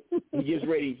then he gets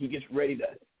ready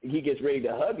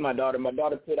to hug my daughter. My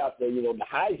daughter put out the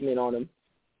Heisman on him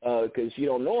because she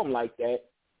don't know him like that.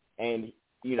 And,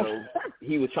 he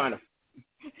was trying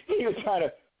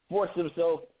to force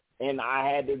himself And I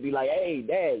had to be like, hey,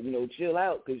 Dad, chill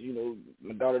out, because,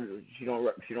 my daughter, she don't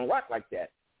rock like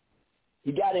that.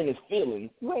 He got in his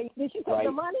feelings. Wait, did she take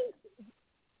the money?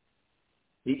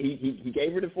 He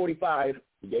gave her the 45.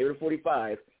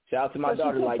 Shout out to my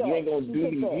daughter. Like, you ain't gonna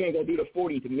do the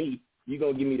 40 to me. You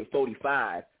gonna give me the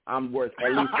 45. I'm worth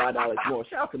at least $5 more.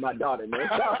 Shout out to my daughter, man.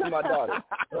 Shout out to my daughter.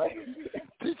 Right?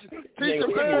 Teach him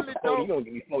early, though. You gonna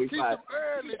give me 45.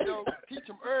 Teach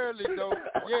him early, though.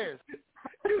 Yes.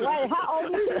 Wait, how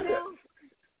old is she now?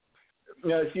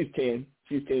 No, she's 10.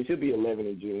 She's 10. She'll be 11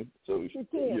 in June. So she's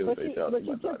 10, but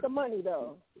she took the money,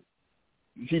 though.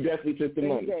 She definitely took the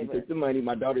money. She took the money.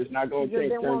 My daughter's not gonna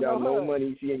turn down no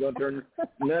money. She ain't gonna turn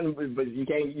none. But you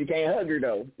can't hug her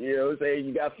though. You know what I'm saying?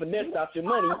 You got finessed out your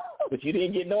money, but you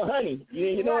didn't get no honey. You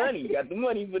didn't get no honey. You got the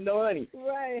money, but no honey.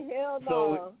 Right? Hell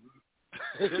no.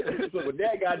 So with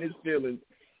Dad got his feelings,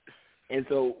 and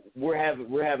so we're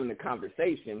having a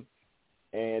conversation,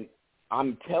 and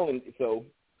I'm telling. So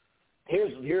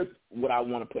here's what I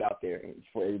want to put out there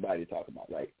for everybody to talk about,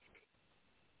 right?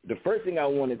 The first thing I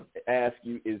want to ask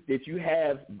you is, did you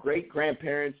have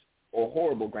great-grandparents or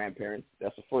horrible grandparents?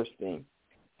 That's the first thing.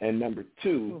 And number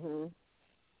two,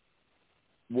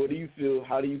 how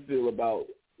do you feel about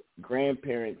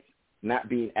grandparents not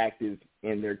being active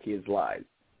in their kids' lives?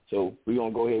 So we're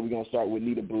going to go ahead. We're going to start with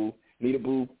Nita Boo. Nita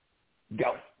Boo,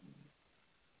 go.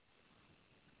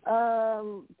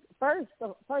 First,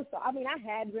 I mean, I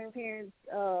had grandparents,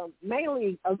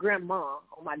 mainly a grandma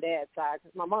on my dad's side,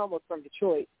 because my mom was from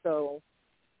Detroit. So,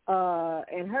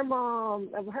 and her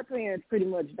parents pretty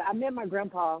much, I met my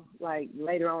grandpa, like,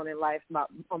 later on in life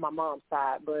on my mom's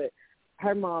side, but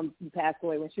her mom passed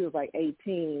away when she was, like,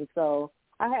 18. So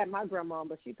I had my grandma,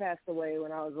 but she passed away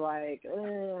when I was, like,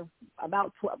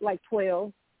 about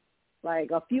 12. Like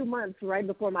a few months right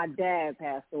before my dad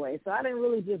passed away. So I didn't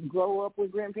really just grow up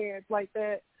with grandparents like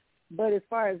that. But as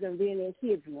far as them being in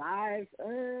kids' lives,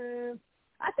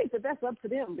 I think that's up to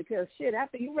them, because, shit,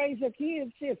 after you raise your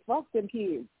kids, shit, fuck them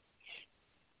kids.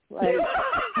 Like,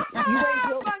 you raise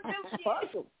your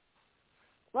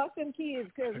fuck them kids,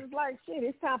 because it's like, shit,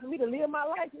 it's time for me to live my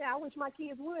life now. I wish my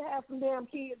kids would have some damn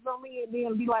kids on me and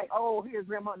then be like, oh, here's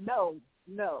grandma. No.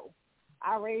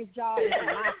 I raised y'all in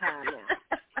my time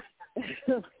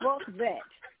now. Fuck that.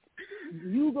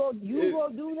 You go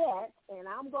do that, and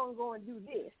I'm gonna go and do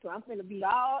this. So I'm gonna be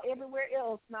everywhere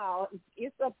else now.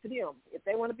 It's up to them. If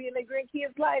they want to be in their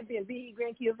grandkids' life, then be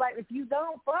grandkids' life. If you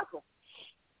don't, fuck them.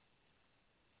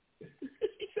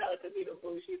 Shout out to me,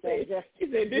 she said,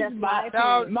 "This is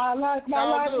my life."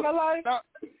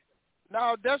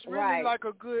 Now that's really like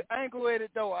a good angle at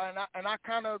it, though, and I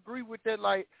kind of agree with that.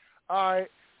 Like, all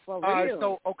right,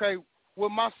 so okay,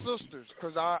 with my sisters,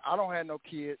 because I don't have no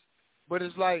kids, but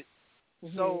it's like.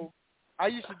 So I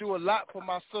used to do a lot for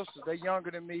my sisters. They're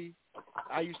younger than me.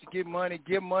 I used to give money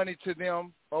to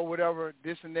them or whatever,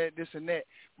 this and that.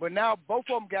 But now both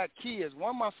of them got kids.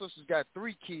 One of my sisters got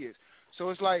 3 kids. So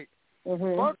it's like,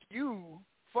 fuck you,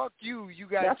 you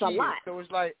got That's kids. A lot. So it's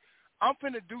like, I'm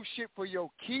finna do shit for your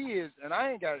kids, and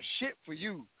I ain't got shit for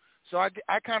you. So I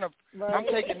kind of, I'm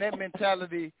taking that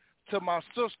mentality to my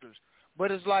sisters.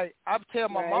 But it's like, I tell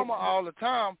my mama all the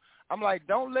time, I'm like,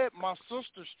 don't let my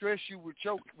sister stress you with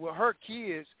her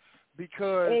kids,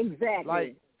 because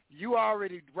like you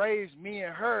already raised me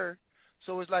and her,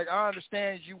 so it's like I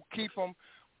understand you keep them,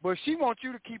 but she wants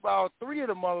you to keep all 3 of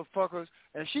the motherfuckers,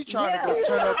 and she trying to go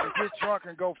turn up and get drunk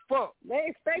and go fuck. They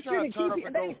expect you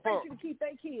to keep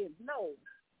their kids. No.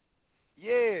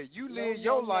 Yeah, you live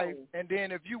your life, and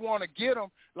then if you want to get them,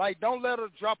 like don't let her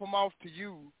drop them off to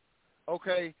you.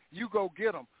 Okay, you go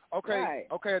get them. Okay,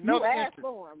 another instance.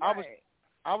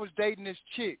 I was dating this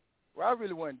chick. Well, I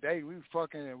really wasn't dating. We was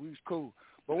fucking and we was cool.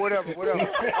 But whatever. All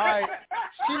right,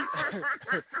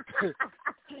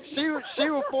 she was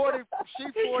 40. She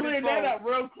 44. Putting that up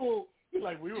real cool.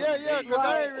 Like we were dating. Because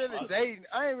I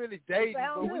ain't really dating.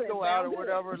 But we go out or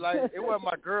whatever. Like it wasn't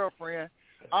my girlfriend.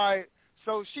 All right,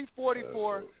 so she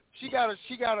 44. She got a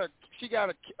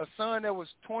son that was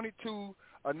 22.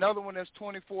 Another one that's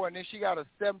 24, and then she got a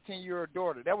 17-year-old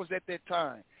daughter. That was at that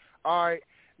time. All right.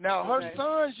 Now, her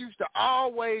sons used to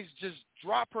always just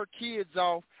drop her kids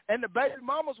off, and the baby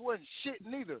mamas wasn't shit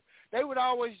neither. They would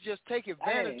always just take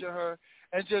advantage of her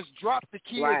and just drop the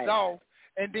kids off,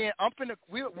 and then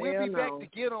we'll be back to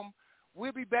get them.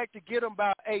 We'll be back to get them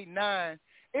about 8, 9.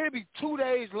 It'll be 2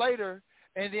 days later,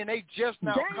 and then they just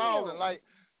now calling like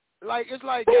it's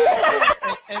like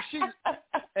and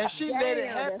she let it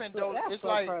happen though. It's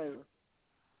like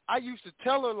I used to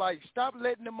tell her like, stop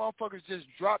letting them motherfuckers just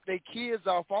drop their kids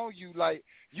off on you. Like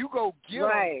you go get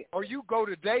them, or you go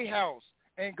to their house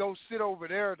and go sit over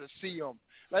there to see them.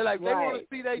 Like they want to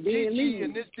see their GG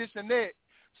and this and that.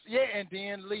 Yeah, and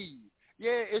then leave.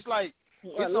 Yeah, it's like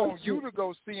it's on you to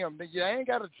go see them. You ain't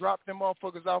got to drop them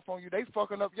motherfuckers off on you. They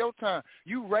fucking up your time.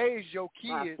 You raise your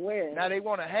kids. Now they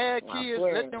want to have kids.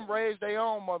 Let them raise their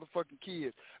own motherfucking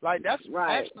kids. Like that's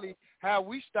actually how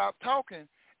we stopped talking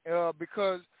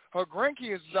because her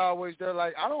grandkids is always there.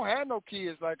 Like I don't have no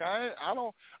kids. Like I'm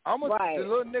a the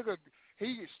little nigga.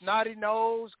 He snotty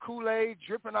nose, Kool-Aid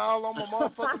dripping all on my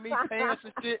motherfucking me pants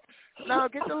and shit. Now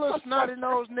get the little snotty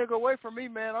nose nigga away from me,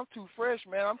 man. I'm too fresh,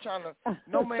 man. I'm trying to,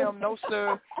 no ma'am, no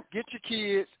sir. Get your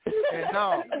kids and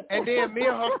no. And then me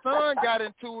and her son got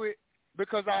into it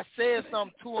because I said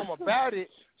something to him about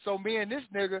it. So me and this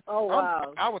nigga,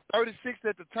 I was 36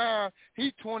 at the time.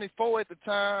 He 24 at the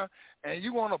time, and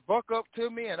you want to buck up to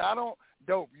me, and I don't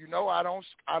dope. You know I don't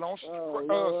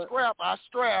scrap. I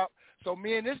strap. So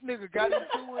me and this nigga got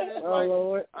into it. It's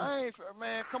Lord. I ain't,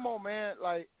 man, come on, man.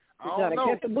 Like, I you don't know.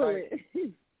 Catch the bullet.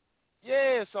 Like,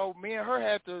 yeah, so me and her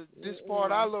had to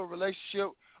discard our little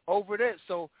relationship over that.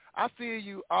 So I feel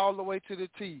you all the way to the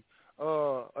T,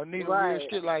 Anita. Real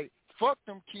shit. Like, fuck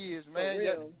them kids, man.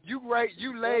 You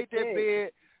laid that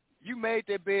bed. You made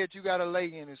that bed. You got to lay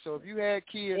in it. So if you had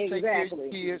kids, take care of your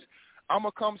kids. I'm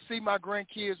going to come see my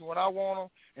grandkids when I want them.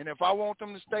 And if I want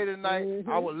them to stay tonight,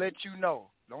 I will let you know.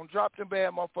 Don't drop them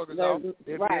bad motherfuckers off.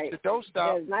 If the door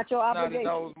stop, it's not your obligation.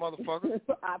 Those motherfuckers.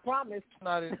 I promise.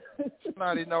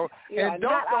 Snotty nose. Yeah, and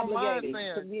Dope don't mind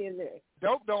saying. To be in there.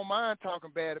 Dope don't mind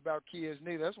talking bad about kids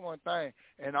neither. That's one thing.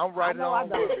 And I'm right on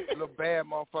with a little bad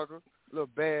motherfucker, little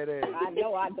bad ass. I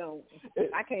know I don't.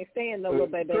 I can't stand no little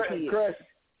baby kids.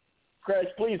 Crush,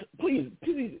 please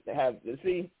have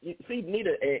see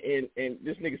Nita and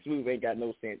this nigga Smooth ain't got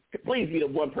no sense. Please be the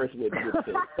one person with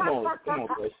sense. Come on,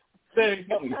 Crush.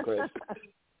 Help me, Crush.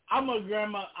 I'm a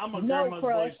grandma's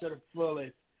boy to the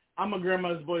fullest. I'm a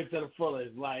grandma's boy to the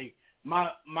fullest. Like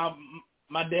my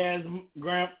dad's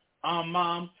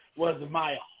mom was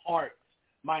my heart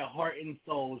and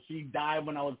soul. She died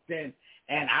when I was 10,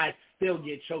 and I still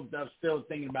get choked up still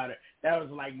thinking about it. That was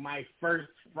like my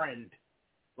first friend.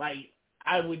 Like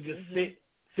I would just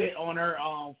sit on her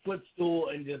footstool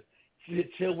and just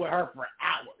chill with her for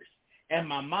hours. And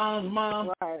my mom's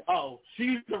mom,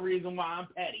 she's the reason why I'm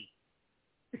petty.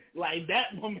 Like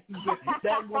that woman's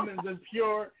a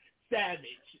pure savage.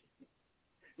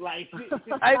 Like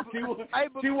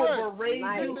she will berate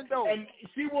you and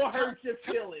she will hurt your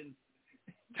feelings.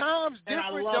 Time's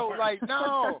different though. Like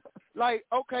no, like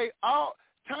okay, all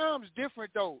time's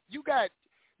different though. You got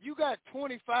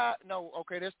 25. No,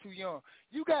 okay, that's too young.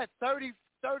 You got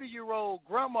 30-year-old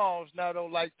grandmas now though.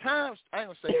 Like times, I ain't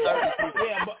gonna say 30.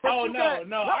 Yeah, but I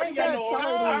ain't got no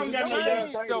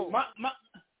young.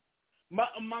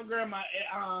 My grandma,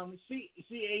 she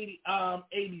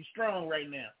 80 strong right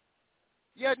now.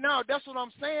 Yeah, no, that's what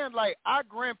I'm saying. Like our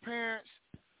grandparents,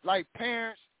 like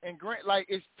parents and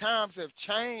it's times have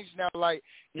changed now. Like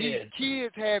these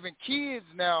kids having kids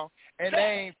now, and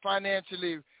they ain't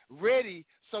financially ready.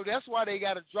 So that's why they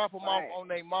got to drop them off on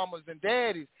their mamas and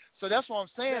daddies. So that's what I'm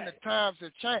saying. The times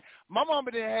have changed. My mama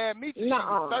didn't have me till she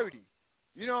was 30.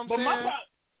 You know what I'm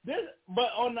saying?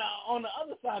 But on the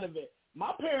other side of it,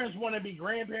 my parents want to be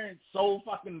grandparents so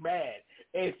fucking bad.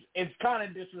 It's kind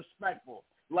of disrespectful.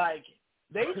 Like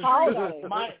they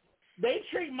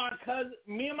treat my cousin.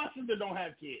 Me and my sister don't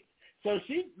have kids, so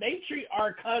they treat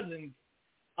our cousins'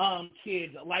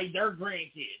 kids like their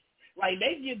grandkids. Like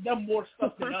they give them more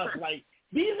stuff than us. Like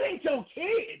these ain't your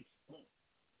kids.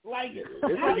 Like it's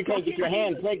because you can't get your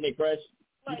hand pregnant, Crush.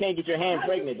 You can't get your hand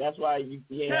pregnant. That's why you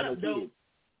ain't have no kids.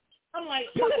 I'm like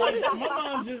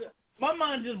my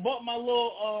mom just bought my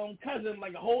little cousin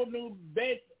like a whole new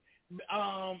bedroom.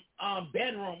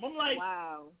 I'm like,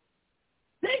 wow.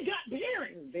 They got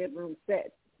parents. Bedroom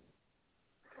set.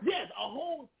 Yes,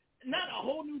 not a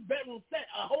whole new bedroom set,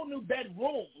 a whole new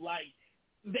bedroom. Like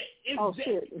the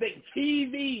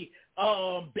TV,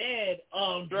 bed,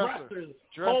 dressers,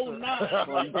 whole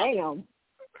nine. Damn.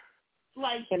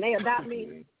 Like, can they adopt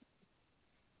me?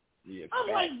 Yeah,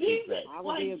 I'm like,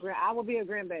 I will be a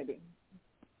grandbaby.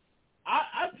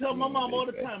 I tell my mom all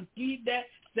the time, keep that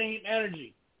same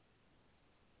energy.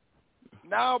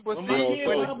 No, but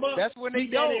that's when they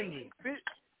go. Bitch,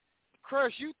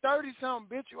 Crush, you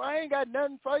 30-something, bitch. I ain't got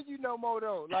nothing for you no more,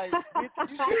 though. Like, bitch,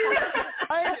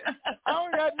 I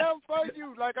don't got nothing for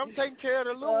you. Like, I'm taking care of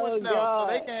the little ones now,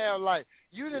 so they can have life.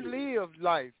 You done lived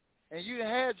life, and you done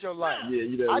had your life. Yeah,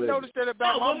 you done I noticed that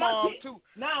about my mom, too.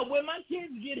 Now, when my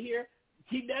kids get here,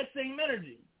 keep that same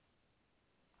energy.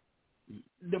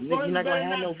 The you're not going to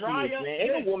have no kids, man.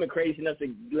 Ain't no woman crazy enough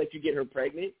to let you get her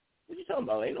pregnant. What you talking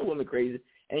about? Ain't no woman crazy.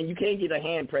 And you can't get a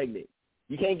hand pregnant.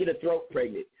 You can't get a throat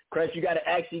pregnant. Crush, you got to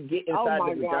actually get inside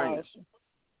the vagina.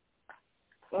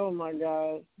 Oh, my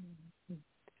God.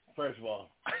 First of all.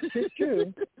 It's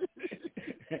true.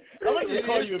 I'm going to just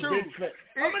call you a big face.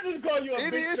 I'm going to just call you a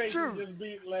big face and just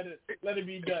let it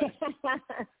be done.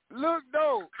 Look,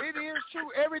 though, it is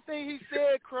true. Everything he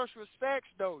said, Crush, was facts,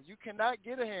 though. You cannot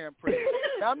get a hand pregnant.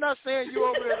 Now, I'm not saying you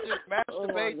over there just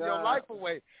masturbating your life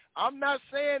away. I'm not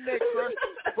saying that, Crush,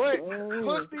 but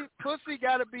pussy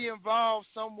got to be involved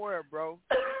somewhere, bro.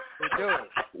 It does.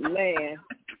 Man.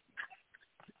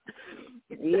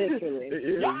 Literally.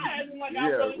 Y'all acting like I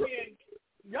really can't.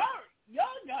 Y'all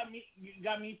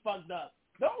got me fucked up.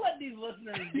 Don't let these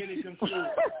listeners get it confused.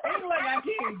 Ain't like I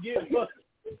can't get pussy.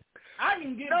 I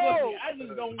can get pussy. I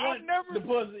just don't want the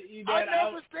pussy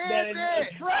that is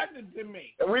attracted to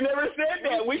me. We never said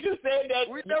that. We just said that.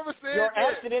 We never said your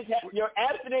that. Your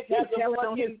abstinence has a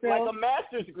fucking like a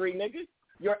master's degree, nigga.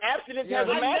 Your abstinence has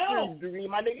a master's degree,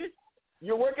 my nigga.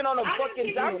 You're working on a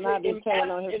fucking doctorate in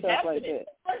abstinence.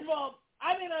 First of all,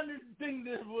 I didn't think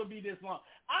this would be this long.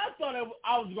 I thought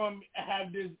I was going to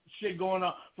have this shit going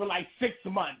on for like 6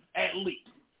 months at least.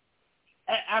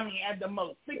 At the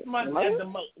most. 6 months at the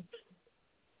most.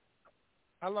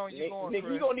 How long you going, Chris?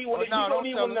 You're going to need one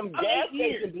of them gas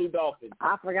station Blue Dolphins.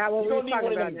 I forgot what we were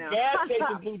talking about now. Gas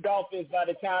station Blue Dolphins by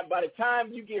the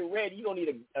time you get ready, you're going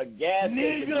to need a gas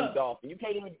station Blue Dolphin. You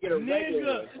can't even get a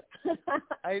regular one.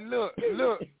 Hey, look.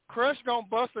 Crush going to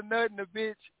bust a nut in the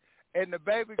bitch, and the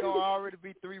baby going to already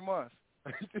be 3 months.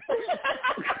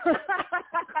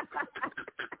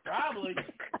 Probably.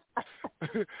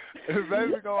 The baby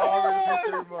going to already be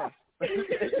 3 months.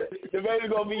 The baby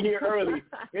gonna be here early.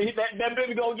 That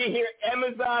baby gonna get here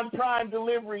Amazon Prime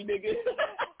delivery, nigga.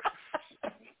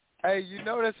 Hey, you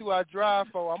know that's who I drive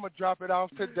for. I'm gonna drop it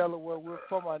off to Delaware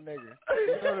for my nigga.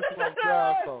 You know that's who I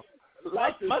drive for.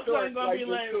 My son gonna be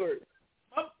like,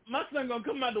 my son gonna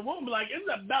come out the womb like it's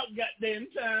about goddamn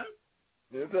time.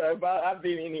 It's about. I've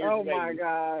been in here. Oh my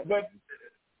God. But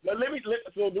so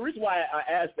the reason why I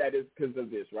asked that is because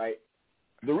of this, right?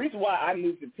 The reason why I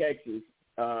moved to Texas.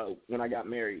 When I got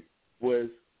married was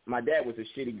my dad was a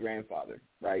shitty grandfather,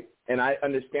 right? And I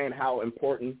understand how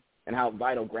important and how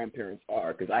vital grandparents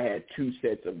are because I had 2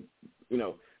 sets of,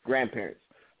 grandparents.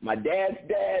 My dad's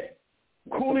dad,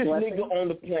 coolest nigga on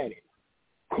the planet.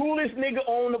 Coolest nigga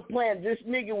on the planet. This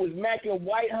nigga was macking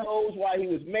white hoes while he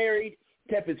was married,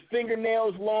 kept his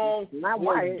fingernails long,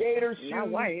 wore gator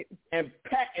shoes, and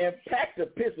packed a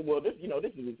pistol. Well, this was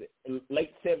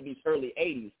late 70s, early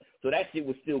 80s, so that shit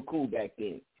was still cool back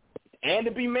then. And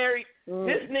to be married,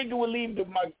 this nigga would leave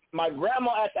my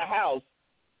grandma at the house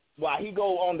while he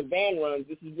go on the van runs.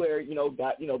 This is where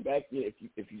back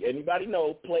if anybody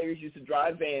know, players used to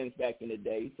drive vans back in the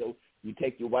day. So you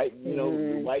take your white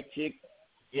your white chick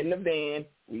in the van,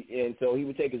 and so he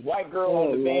would take his white girl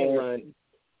on the van run.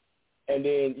 And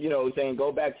then, saying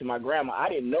go back to my grandma. I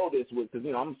didn't know this was because,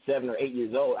 I'm 7 or 8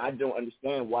 years old. I don't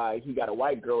understand why he got a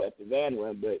white girl at the van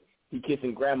run, but he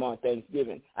kissing grandma on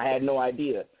Thanksgiving. I had no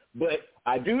idea. But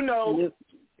I do know.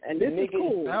 And this is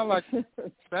cool. Sound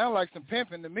like some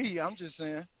pimping to me. I'm just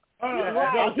saying.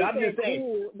 I'm just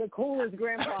saying. The coolest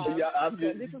grandpa.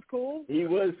 This is cool. He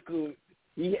was cool.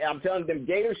 I'm telling them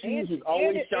gator shoes was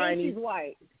always shiny. And she's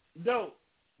white. Dope.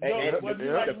 And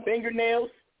the fingernails.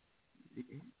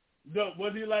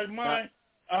 Was he like mine?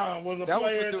 Was a that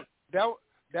player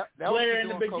player in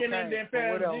the beginning, then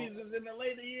found Jesus in the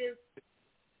later years?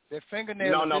 That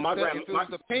fingernail. No, my grandma. If it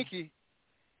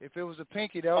was a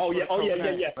pinky, that was Oh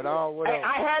yeah. But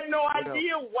I had no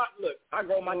idea what. Look, I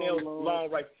grow my nails long,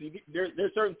 right? See,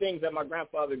 there's certain things that my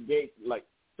grandfather gave. Like,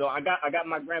 so I got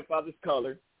my grandfather's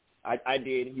color. I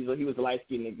did. He was a light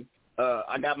skinned nigga.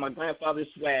 I got my grandfather's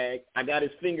swag. I got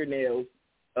his fingernails.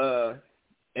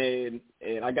 And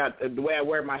I got the way I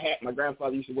wear my hat. My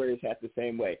grandfather used to wear his hat the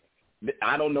same way.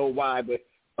 I don't know why, but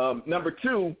number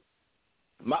 2,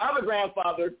 my other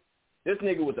grandfather, this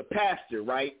nigga was a pastor,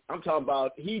 right? I'm talking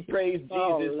about he praised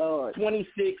Jesus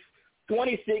 26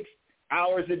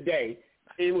 hours a day.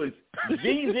 It was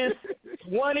Jesus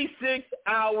 26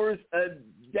 hours a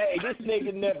day. This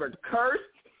nigga never cursed.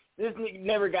 This nigga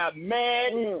never got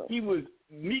mad. He was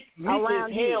meek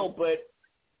as hell, but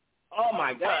oh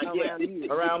my God!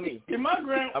 Around me. See, my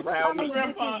grandpa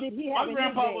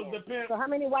was the pimp. So how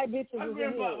many white bitches? My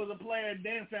grandpa was a player at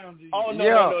Dan Found Jesus. Oh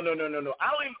no!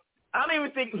 I don't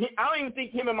even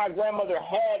think him and my grandmother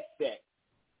had sex.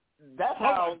 That's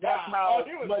how much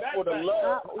for the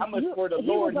love. How much for the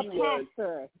Lord he was.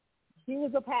 He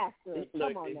was a pastor.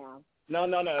 Come on now. No.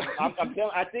 I'm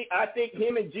telling. I think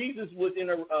him and Jesus was in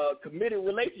a committed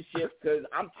relationship because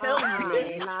I'm telling you,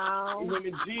 man. No, him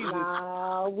and Jesus.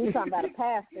 No, we talking about a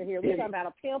pastor here. We talking about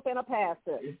a pimp and a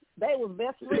pastor. They was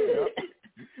best friends.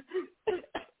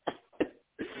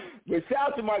 But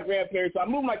shout out to my grandparents. I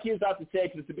moved my kids out to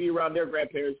Texas to be around their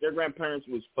grandparents. Their grandparents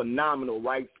was phenomenal,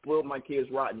 right? Spoiled my kids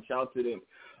rotten. Shout out to them.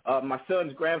 My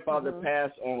son's grandfather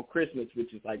passed on Christmas,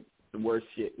 which is like the worst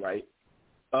shit, right?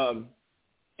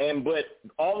 But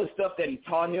all the stuff that he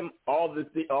taught him, all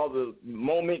the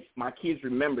moments, my kids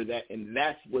remember that, and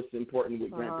that's what's important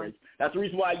with grandparents. That's the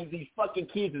reason why these fucking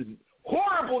kids is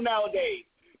horrible nowadays.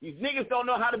 These niggas don't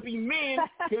know how to be men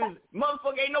because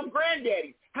motherfucker ain't no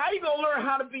granddaddy. How you gonna learn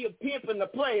how to be a pimp and a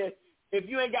player if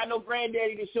you ain't got no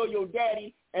granddaddy to show your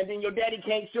daddy, and then your daddy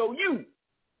can't show you?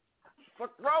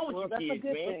 What's wrong with you kids,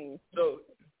 man? Thing.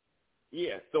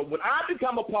 So when I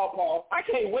become a pawpaw, I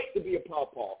can't wait to be a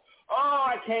pawpaw. Oh,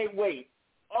 I can't wait.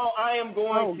 Oh, I am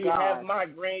going to have my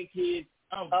grandkids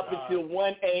up until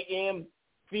 1 a.m.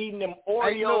 feeding them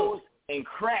Oreos and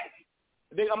crack.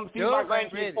 I'm going to feed my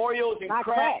grandkids Oreos and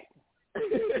crack.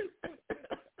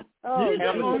 And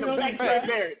I'm going to back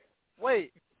grandparents.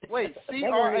 Wait,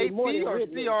 C-R-A-P or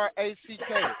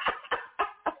C-R-A-C-K?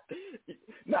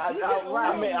 I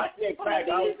said crack. I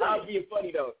was being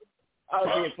funny, though. I was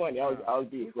being funny. I was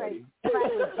being funny.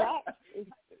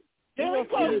 Can we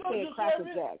call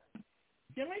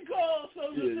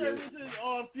social services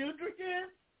on future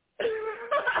kids?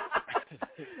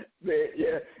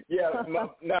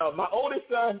 My oldest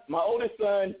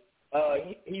son,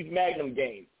 he's Magnum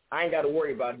game. I ain't got to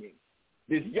worry about him.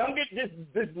 This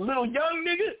little young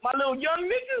nigga,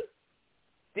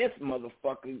 this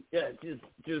motherfucker,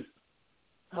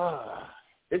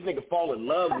 this nigga fall in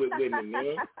love with women,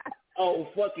 man. Oh,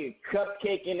 fucking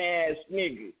cupcaking ass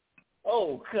nigga.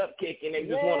 Oh, cupcaking, they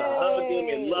just want to hug him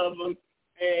and love him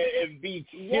and be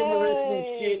chivalrous and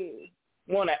shit.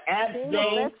 Want to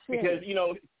abstain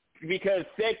because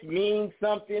sex means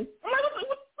something. I'm like,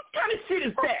 what kind of shit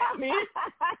is that, man?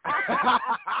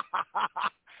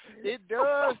 It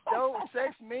does, though.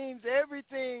 Sex means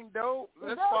everything, though.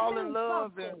 Let's fall in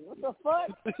love. What the fuck?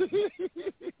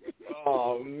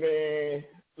 Oh, man.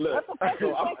 Look, sex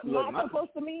not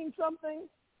supposed to mean something?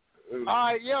 All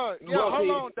right, hold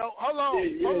on, though.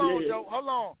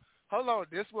 Hold on.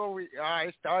 This where we, all right,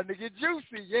 it's starting to get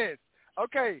juicy, yes.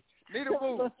 Okay, Nita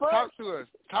Boo, talk to us.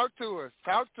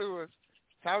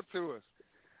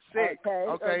 Sex,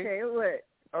 okay, what?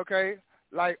 Okay,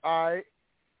 like, all right,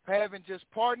 having just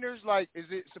partners, like, is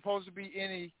it supposed to be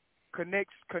any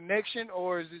connection,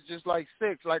 or is it just like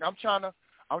sex? Like, I'm trying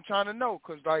to know,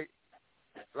 cause like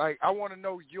I want to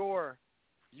know your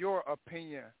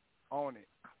opinion on it.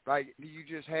 Like, do you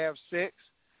just have sex,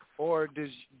 or do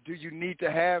you need to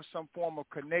have some form of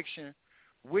connection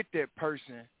with that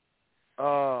person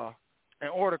in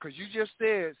order? Because you just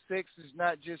said sex is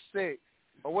not just sex.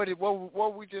 Or what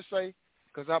we just say?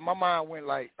 Because my mind went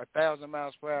like 1,000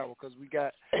 miles per hour because we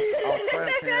got our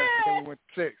grandparents and we went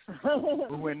to sex.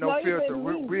 We went no filter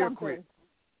real quick.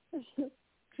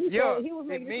 Yeah,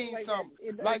 it means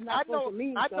something. Like I know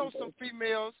some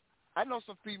females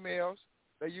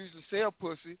that usually sell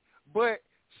pussy, but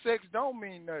sex don't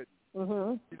mean nothing.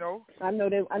 Mm-hmm. You know? I know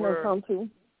some too.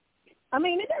 I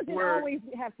mean, it doesn't always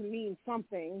have to mean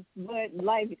something, but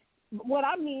like what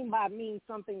I mean by mean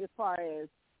something as far as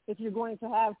if you're going to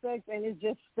have sex and it's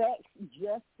just sex,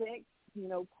 you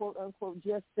know, quote unquote,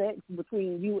 just sex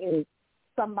between you and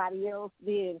somebody else,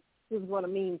 then it's going to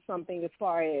mean something as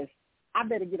far as I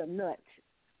better get a nut.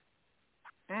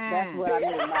 That's what I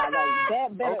mean by like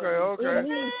that. Better, okay. It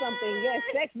means something. Yes,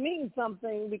 sex means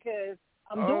something because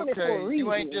I'm doing it for a reason.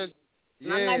 You ain't just.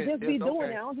 Yeah, I'm not just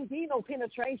doing it. I don't just need no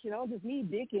penetration. I don't just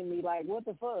need dick in me. Like, what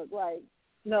the fuck? Like,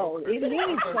 no, it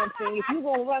means something. If you're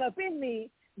going to run up in me,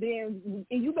 then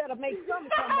you better make something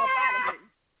come up out of me.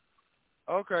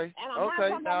 Okay. And I'm not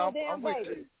talking about no damn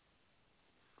baby.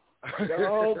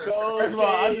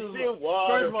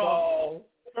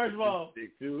 First of all,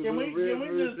 can we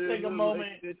just take a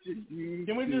moment?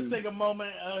 Can we just take a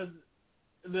moment of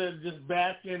the just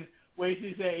basking where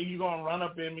she said, "You gonna run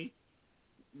up in me"?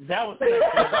 That was sexy.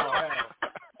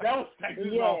 That was sexy.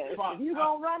 Yes, if you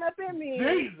gonna run up in me,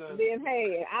 then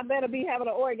hey, I better be having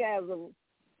an orgasm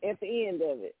at the end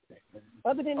of it.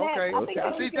 Other than that, I think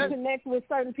you can connect with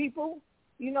certain people.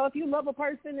 You know, if you love a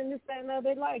person and this, that, and the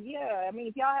other, like, yeah. I mean,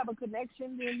 if y'all have a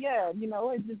connection, then yeah, you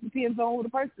know, it just depends on who the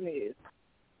person is.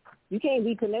 You can't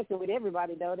be connected with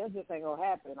everybody, though. That just ain't gonna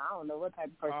happen. I don't know what type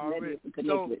of person that is to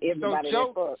connect with everybody.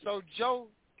 So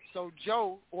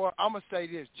Joe, or I'm gonna say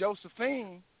this,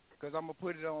 Josephine because I'm going to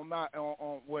put it on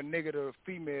what nigga to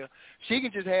female. She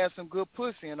can just have some good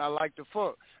pussy, and I like to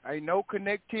fuck. Ain't no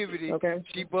connectivity. Okay.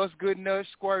 She bust good nuts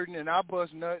squirting, and I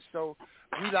bust nuts, so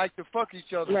we like to fuck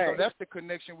each other. Right. So that's the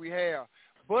connection we have.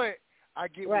 But I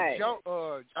get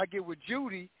with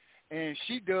Judy, and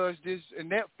she does this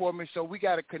and that for me, so we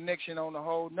got a connection on a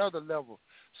whole nother level.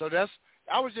 So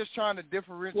I was just trying to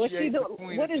differentiate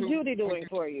between What the is two. Judy doing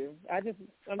for you? I'm just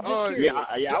curious.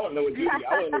 Yeah, I don't know what Judy.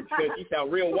 I want to she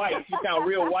sound real white. She sound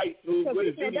real white. What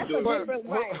is Judy doing?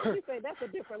 She said that's a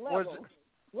different level.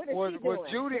 What is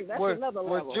she doing? That's another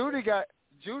level. Judy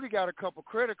got a couple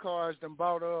credit cards and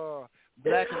bought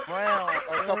Black and Brown,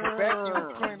 a couple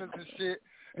vacuum cleaners and shit.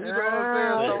 You know what I'm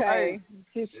saying? So, okay.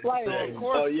 She's splurging. of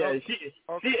course, she is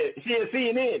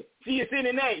CNN. She is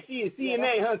CNA. She is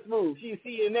CNA. Her smooth. She is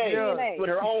CNA with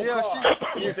her own car.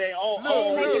 She ain't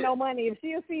making no money. If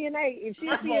she is CNA,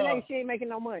 she ain't making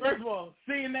no money. First of all,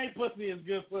 CNA pussy is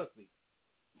good pussy.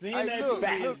 CNA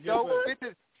pussy is good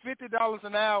pussy. $50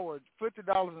 an hour, pussy,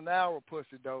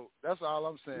 though. That's all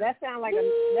I'm saying. That sounds like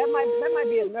that might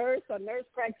be a nurse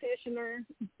practitioner.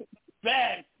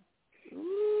 Facts.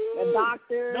 A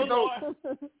doctor.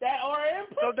 That RM.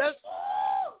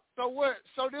 So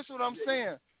this is what I'm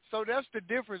saying. So that's the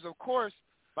difference. Of course,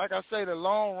 like I say, the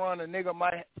long run, a nigga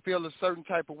might feel a certain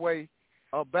type of way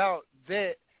about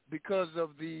that because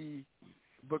of the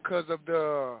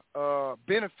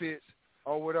benefits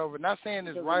or whatever. Not saying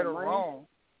it's right or wrong,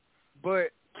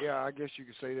 but yeah, I guess you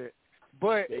could say that.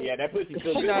 But that pussy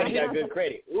feels good when he got good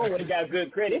credit. Ooh, when he got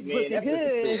good credit, man, that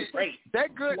pussy feels great.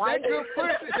 That good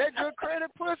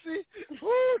credit pussy.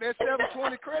 Woo, that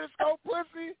 720 credit score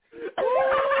pussy.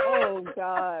 Oh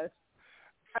gosh.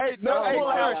 Hey,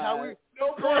 Crush, how we?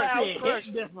 Crush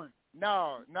different.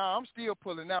 No, I'm still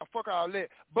pulling out. Fuck all that.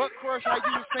 But Crush, how you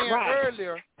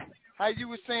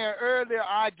were saying earlier,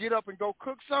 I get up and go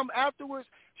cook something afterwards.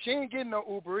 She ain't getting no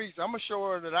Uber Eats. I'm gonna show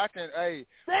her that I can. Hey,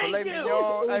 filet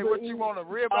mignon. Hey, what you want, a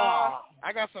ribeye?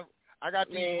 I got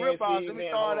these ribeyes. Let me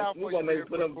throw it out for you.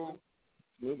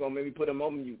 We're gonna maybe put him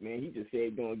on mute, man. He just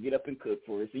said gonna get up and cook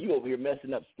for us. So you over here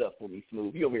messing up stuff for me,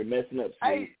 Smooth. You over here messing up stuff.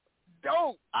 Hey,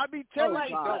 dope. I be telling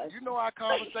you, dope. You know our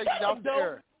conversations out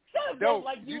there. Dope.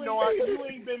 Like you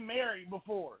ain't been married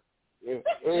before. Yeah,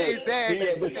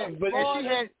 exactly. But she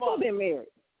had been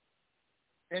married.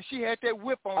 And she had that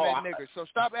whip on that nigga, so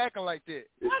stop acting like that.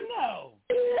 I know.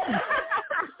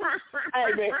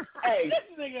 Hey, man. Hey,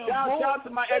 shout out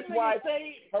to my ex-wife.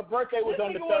 Her birthday was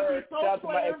on the 3rd. Shout out to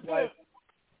my ex-wife.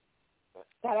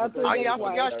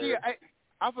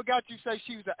 I forgot you say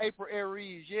she was an April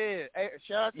Aries. Yeah.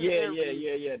 Shout out to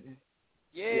Aries.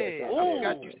 Yeah. I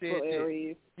forgot you said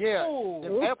that. Yeah.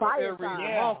 Them April Aries,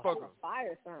 motherfucker.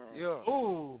 Fire sign. Yeah.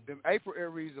 Ooh. Them April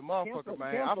Aries, a motherfucker,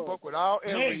 man. I fuck with all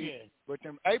Aries. But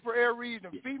them April Aries,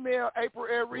 them female April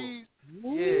Aries,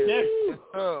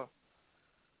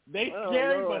 they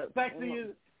scary but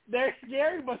sexy they're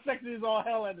scary but sexy as all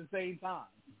hell at the same time.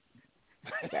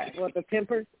 What, the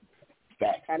tempers?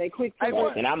 Facts. Are they quick?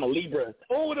 And I'm a Libra.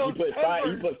 Oh, you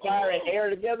put fire and air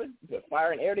together.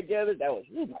 That was,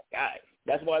 oh my God.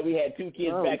 That's why we had 2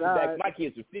 kids back to back. My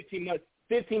kids were 15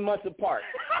 months apart.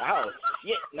 Oh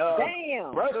shit, no.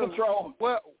 Damn. Birth control.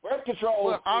 Well,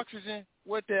 oxygen.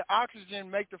 What that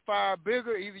oxygen make the fire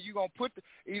bigger? Either she gonna put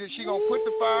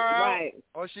the fire out,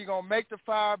 or she gonna make the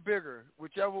fire bigger.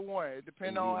 Whichever one. It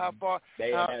depends on how far.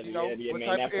 What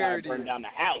type of air it is. Burn down the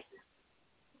house.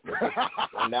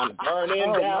 Burn down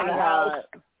the house.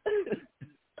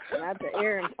 Not the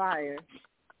air and fire.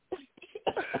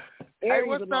 Hey,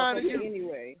 what sign are you?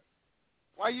 Anyway.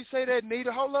 Why you say that,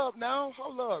 Anita? Hold up now,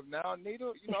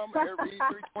 Anita. You know I'm an Aries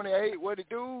 328. What it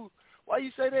do? Why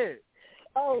you say that?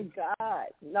 Oh God,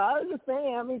 no! I was just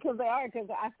saying. I mean, because I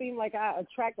seem like I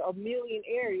attract a million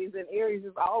Aries, and Aries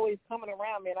is always coming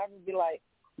around me, and I just be like,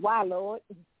 "Why, Lord?"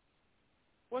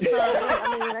 What sign?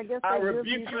 I mean, I guess I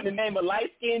rebuke you in the name of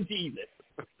light skinned Jesus.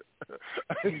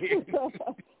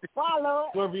 Why,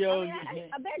 Lord? Scorpio.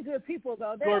 They're good people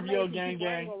though. Scorpio gang.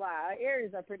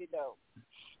 Aries are pretty dope.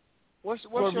 What's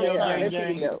Scorpio your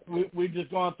gang? We just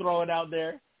gonna throw it out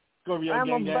there. Scorpio I'm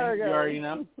gang. a Virgo. You already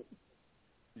know.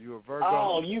 You a Virgo?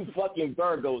 Oh, you fucking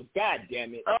Virgos! God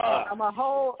damn it! I'm a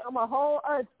whole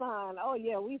Earth sign. Oh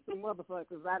yeah, we some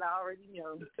motherfuckers. I already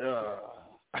know.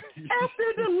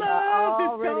 After the love, I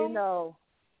already know.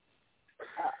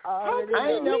 I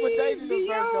ain't never dated a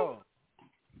Virgo.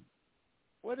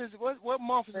 What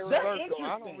month is Virgo?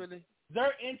 I don't really.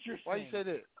 They're interesting. Why you say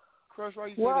that? Crush, why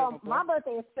you say that? Well, my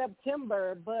birthday is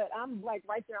September, but I'm like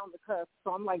right there on the cusp,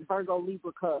 so I'm like Virgo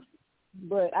Libra cusp.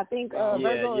 But I think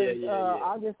Virgo is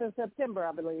August and September,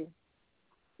 I believe.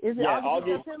 Is it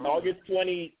August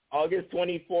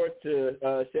 24th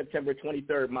to September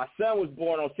 23rd. My son was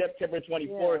born on September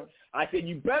 24th. Yeah. I said,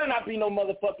 you better not be no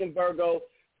motherfucking Virgo.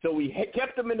 So we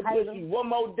kept him in the pussy one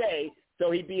more day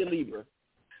so he'd be a Libra.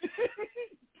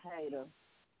 Hater,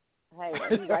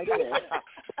 you right there.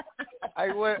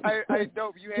 Hey,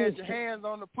 dope. You had your hands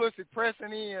on the pussy,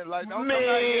 pressing in like, don't man, come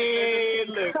out yet.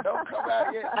 Look, don't come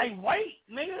out yet. Hey, wait,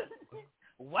 nigga,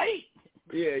 wait.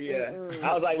 Yeah.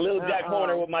 I was like Little Jack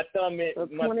Horner with my thumb in the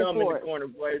corner,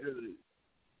 boy.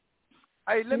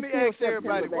 Hey, let me ask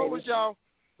everybody, what was y'all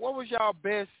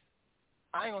best?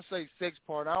 I ain't gonna say sex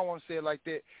part. I don't want to say it like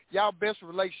that. Y'all best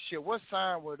relationship. What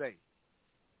sign were they?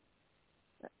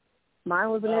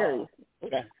 Mine was an Aries.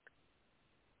 Okay.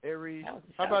 Aries.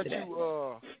 How about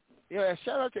you? Yeah,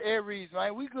 shout out to Aries,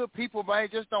 man. We good people, man.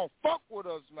 Just don't fuck with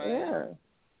us, man.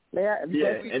 Yeah.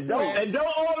 And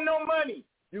don't owe them no money.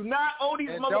 Do not owe these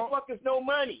motherfuckers no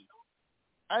money.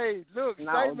 Hey, look,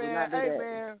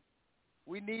 man.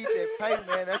 We need that pay,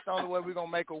 man. That's the only way we're gonna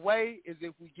make a way is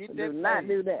if we get that. Do not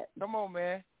do that. Come on,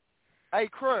 man. Hey,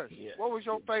 Crush, what was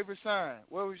your favorite sign?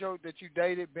 What was that you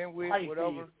dated, been with, Pisces.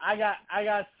 whatever? I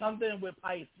got something with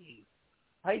Pisces.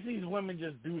 Pisces women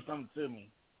just do something to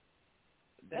me.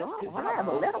 That's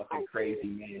fucking crazy,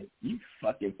 man. You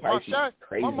fucking Pisces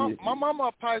crazy. My mama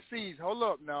a Pisces. Hold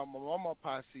up now. My mama a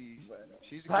Pisces.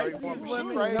 She's a great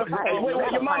woman. Wait,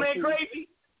 your mama ain't crazy?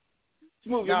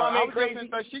 Smooth, your mama ain't crazy?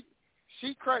 She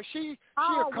a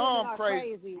calm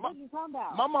crazy. What you talking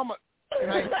about? My mama,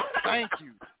 thank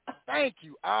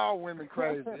you. All women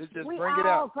crazy. It's just bring it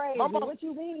out. Crazy. What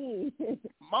you mean?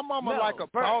 My mama like a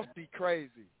bossy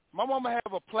crazy. My mama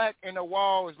have a plaque in the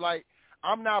wall. It's like,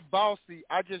 I'm not bossy.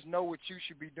 I just know what you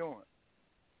should be doing.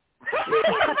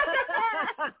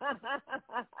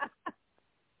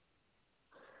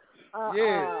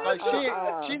 Like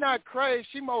she not crazy.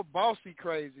 She more bossy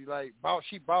crazy. Like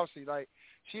she bossy. Like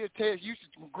she'll tell you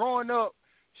growing up.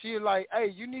 She's like, hey,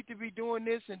 you need to be doing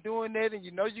this and doing that, and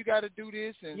you know you got to do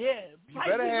this, and you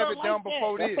better have it done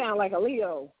before this. That sound like a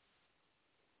Leo.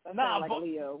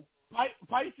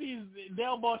 Pisces,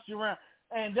 they'll boss you around,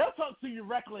 and they'll talk to you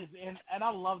reckless, and I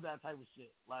love that type of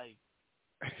shit. Like,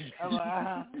 I'm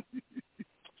like,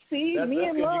 See, me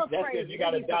and love crazy. You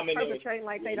got to dominate. Perpetrating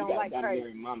like they don't like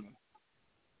crazy. Mama.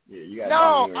 Yeah, you got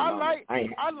no, I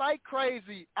like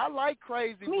crazy. I like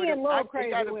crazy. Me and love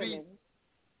crazy women.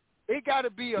 It got to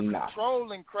be a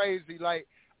controlling crazy. Like,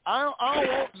 I don't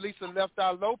want Lisa Left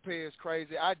Eye Lopez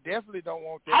crazy. I definitely don't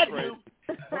want that crazy.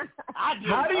 I do.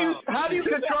 How do you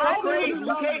control crazy?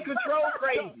 You can't control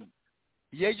crazy.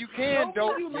 Yeah, you can,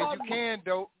 dope. Yeah, you can,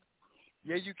 dope.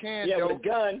 Yeah, you can, dope. With a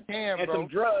gun and some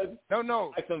drugs.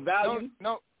 No. Like some value.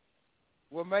 No.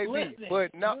 Well, maybe. Listen,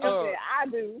 but no. I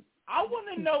do. I want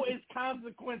to know its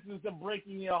consequences of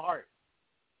breaking your heart,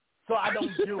 so I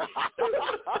don't do it.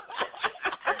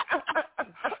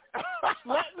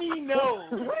 Let me know.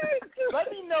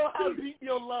 Let me know how deep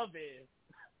your love is.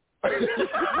 What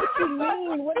you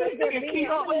mean? What does that mean?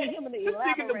 I want him to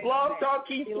elaborate. The blog talk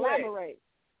keeps elaborate.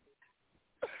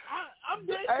 I'm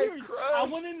dead serious. I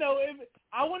want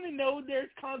to know there's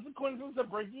consequences of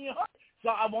breaking your heart, so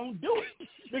I won't do it.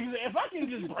 Because if I can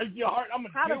just break your heart, I'm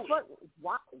gonna do it.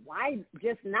 Why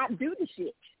just not do the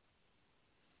shit?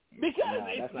 Because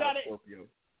it's got it.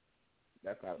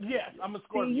 Yes, I'm a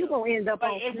Scorpio. See, you're going to end up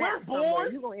on if Snap. We're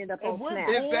born, you're going to end up on Snap.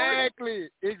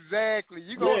 Exactly.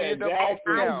 You're going to end up on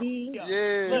Snap. Yeah.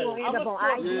 You're going to end up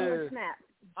on IG or Snap.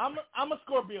 I'm a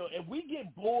Scorpio. If we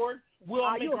get bored,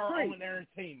 we'll make our own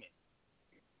entertainment.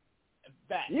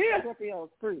 Yeah.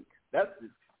 Scorpio's freak. That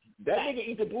nigga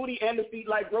eats the booty and the feet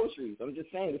like groceries. I'm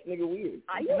just saying, this nigga weird.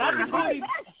 Not the booty.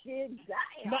 That shit,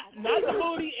 not the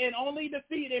booty and only the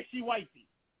feet if she wifey.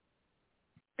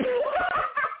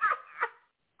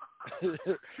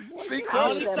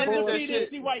 Only the feet if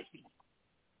she wifey.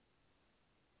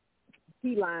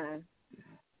 He lying.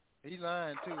 He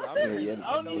lying too.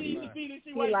 Only the feet if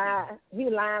she wifey. He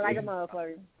lying like a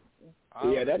motherfucker.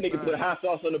 Yeah, that nigga put hot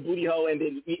sauce on the booty hole and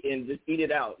then just eat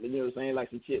it out. You know what I'm saying? Like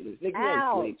some chitlins. Nigga,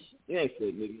 you ain't slick. You ain't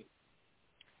slick, nigga.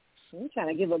 I'm trying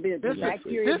to give a bit of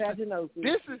bacteria vaginosis.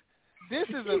 This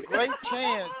is a great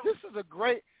chance. This is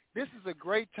a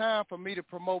great time for me to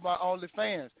promote my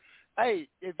OnlyFans. Hey,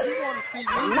 if you want to see me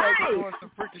doing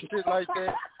some freaky shit like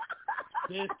that,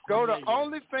 go to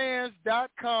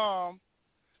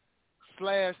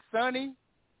onlyfans.com/Sunny,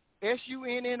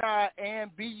 SUNNI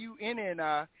and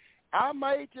BUNNI. I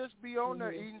may just be on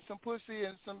there eating some pussy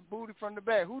and some booty from the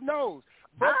back. Who knows?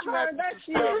 But you have to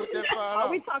subscribe with that $5. Are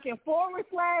we talking / or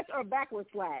backward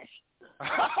 /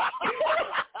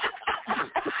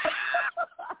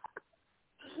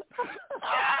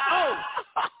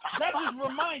 just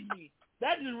reminds me.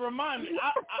 That just reminds me.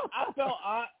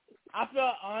 I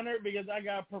felt honored because I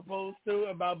got proposed to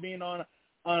about being on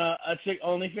a chick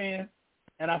OnlyFans,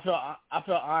 and I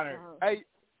felt honored. Hey,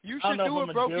 you should do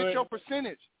it, bro. Get your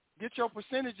percentage. Get your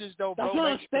percentages, though, bro. That's what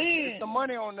I'm saying. It's the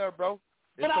money on there, bro.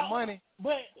 It's the money.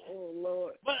 But oh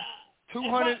Lord. But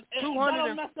 200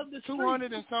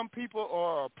 and some people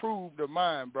are approved of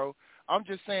mine, bro. I'm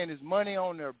just saying, there's money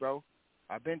on there, bro.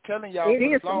 I've been telling y'all. It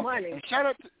is some money. And shout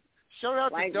out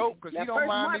to Dope because he don't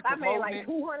mind me promoting I made like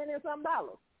 $200 and some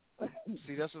dollars.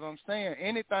 See, that's what I'm saying.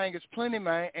 Anything is plenty,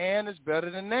 man, and it's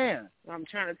better than that. I'm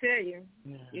trying to tell you,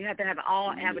 you have to have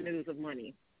all avenues of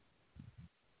money.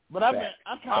 But I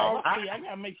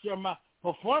gotta make sure my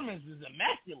performance is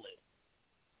immaculate.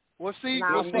 Well, see,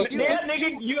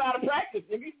 nigga, you gotta practice,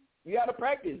 nigga. You gotta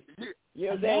practice. You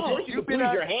know what I'm saying? You can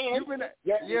your hand.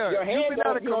 Your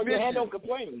hand don't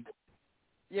complain.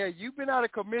 Yeah, you've been out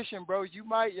of commission, bro.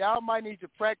 Y'all might need to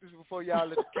practice before y'all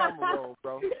let the camera roll,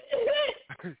 bro.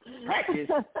 Practice.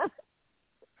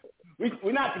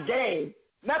 We're not the game.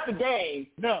 Not the game.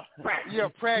 No. Practice. Yeah,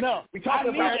 practice. No. We talk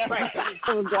about practice.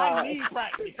 I need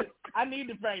practice. I need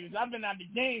to practice. I've been out the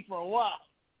game for a while.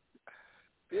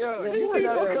 Yeah.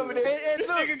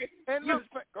 And look,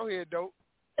 go ahead, Dope.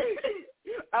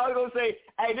 I was gonna say,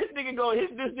 hey, this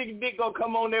nigga dick gonna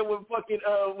come on there with fucking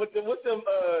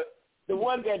the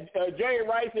one that Jerry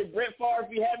Rice and Brett Favre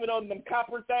be having on them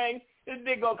copper things. This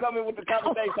nigga gonna come in with the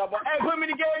copper things. Talking about, hey, put me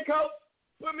in the game, coach.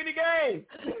 Put me in the game.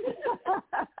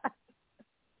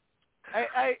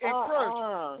 Hey,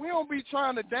 Crush, we don't be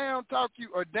trying to down talk you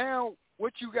or down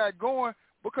what you got going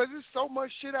because there's so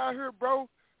much shit out here, bro.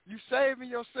 You saving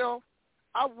yourself.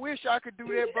 I wish I could do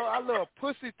that, bro. I love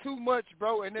pussy too much,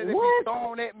 bro, and then it be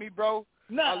thrown at me, bro.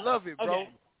 No. I love it, bro. Okay.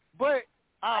 But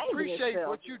I appreciate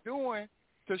what you're doing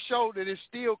to show that it's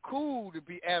still cool to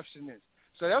be abstinent.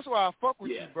 So that's why I fuck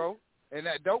with you, bro. And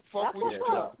that Dope fuck with you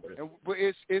too. But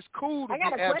it's cool to be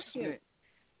abstinent.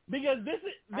 Because this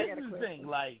is the thing,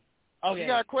 like, okay. She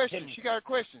got a question.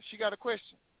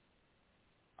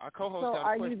 Our co-host so got a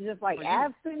are question. you just like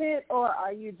abstinent, or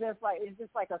are you just like, it's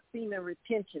just like a semen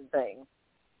retention thing?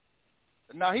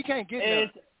 No, he can't get it.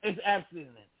 It's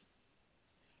abstinence.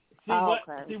 See what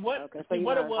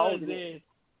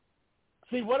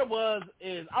it was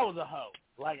is I was a hoe.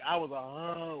 Like I was a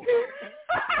hoe.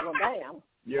 Well, damn.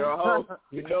 You're a hoe.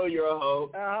 You know you're a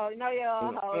hoe. Oh, you know you're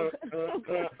a hoe.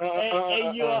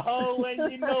 And you're a hoe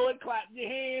and you know it. Clap your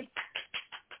hands.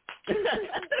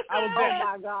 I was there. Oh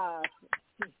my God.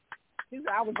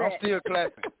 I'm still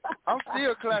clapping. I'm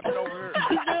still clapping over here.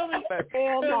 You feel me?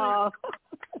 Hell no.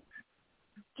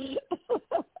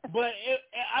 But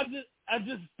I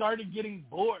just started getting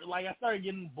bored. Like I started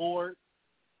getting bored.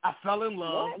 I fell in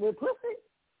love. What? With pussy?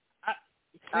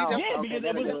 Because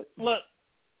it was look.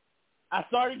 I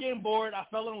started getting bored. I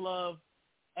fell in love,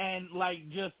 and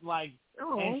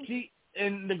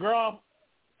and the girl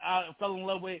I fell in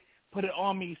love with put it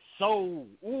on me so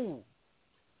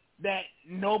that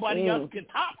nobody else could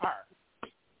top her.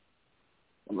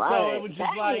 Right. So it was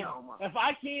just like, if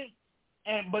I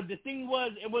can't, but the thing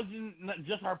was, it wasn't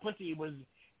just her pussy.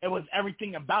 It was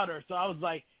everything about her. So I was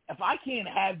like, if I can't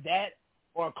have that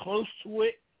or close to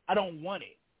it, I don't want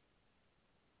it.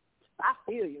 I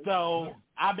feel you. So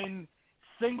I've been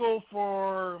single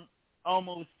for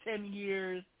almost 10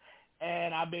 years,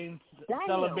 and I've been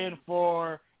celibate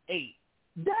for 8.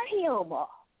 Damn.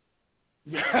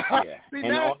 See,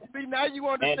 now you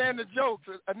understand the jokes,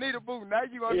 Anita Boo. Now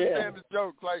you understand the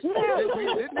jokes. Like this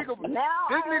nigga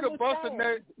bust a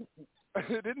nut.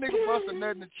 This nigga bust a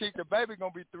nut in the cheek. The baby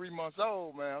gonna be 3 months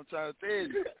old, man. I'm trying to tell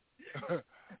you.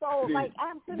 So, like,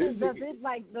 abstinence, does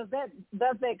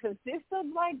that consist of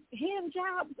like hand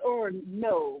jobs or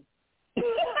no?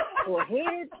 Or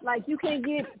head? Like,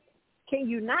 can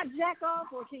you not jack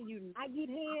off or can you not get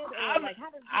head? Or like,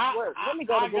 how does this work? Let me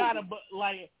go to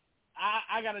Google.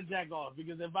 I gotta jack off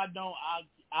because if I don't,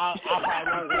 I'll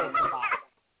probably won't go.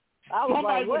 I was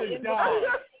like, what in the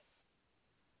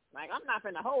like, I'm not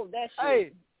gonna hold that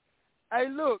shit. Hey,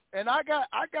 look, and I got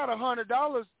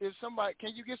 $100 if somebody,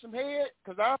 can you get some head?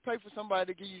 Because I'll pay for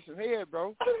somebody to give you some head,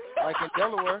 bro. Like in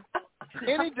Delaware.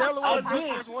 Any Delaware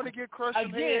listeners want to get crushed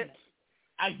some head?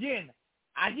 Again,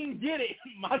 I can get it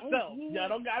myself. Y'all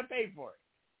don't gotta pay for it.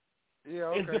 Yeah,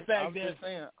 okay. It's the fact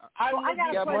that I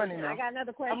got a question. I got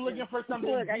another question. I'm looking for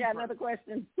something. Look, I got another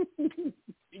question.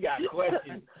 You got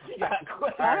questions.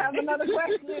 I have another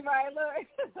question, right? Look,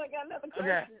 I got another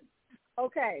question.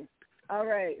 Okay. All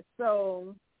right.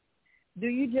 So, do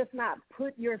you just not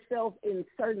put yourself in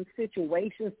certain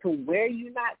situations to where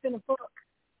you're not finna fuck?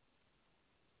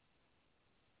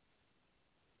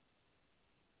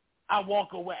 I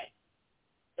walk away.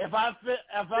 If I feel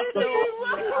that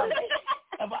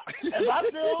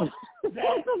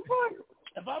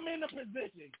if I'm in a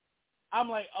position, I'm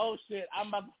like, oh shit, I'm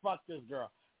about to fuck this girl,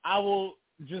 I will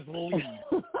just leave.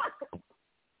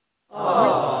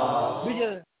 Oh.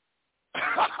 Because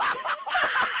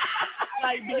it's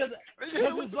like,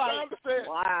 wow.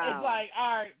 It's like,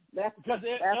 all right, because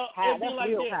it'd be like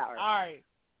this. Power. All right,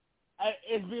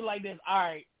 it'd be like this. All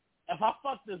right, if I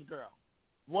fuck this girl,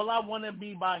 will I want to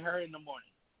be by her in the morning?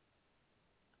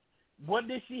 What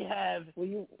does she have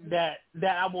that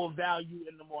I will value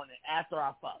in the morning after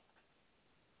I fuck?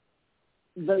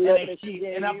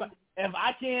 If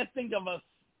I can't think of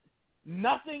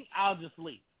nothing, I'll just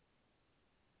leave.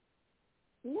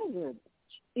 Nigga,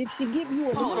 if she give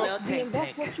you a look, then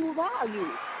that's what you value.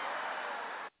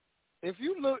 If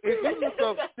you look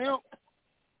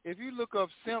up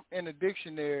simp in the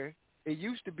dictionary, it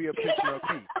used to be a picture of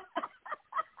me.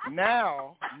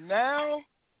 Now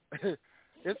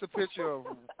it's a picture of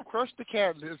Crush the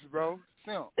Catalyst, bro.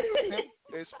 Simp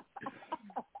is,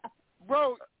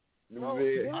 bro.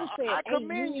 I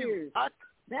commend you.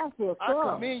 That's what's I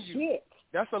commend you. Shit.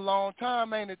 That's a long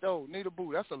time, ain't it, though? Nita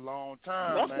Boo, that's a long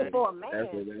time, that's man. That's for a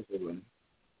man.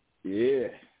 Yeah.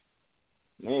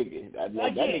 Nigga, that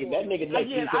nigga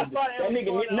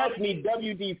nuts me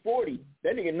WD-40.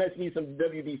 That nigga nuts me some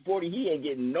WD-40. He ain't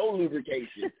getting no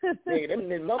lubrication. Nigga, them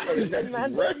motherfuckers nuts me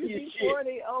rusty as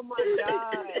shit. Oh my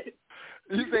God.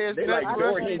 You say it's like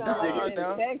door hinges.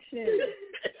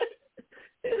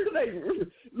 It's like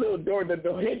little door, the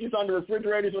hinges on the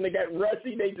refrigerators when they got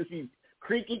rusty, they just be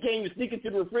creaky. Can't even sneak into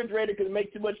the refrigerator because it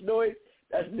makes too much noise.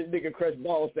 That's the nigga Crush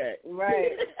ball sack.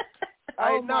 Right.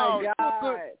 Oh my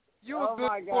God. You a good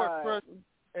sport, Crush.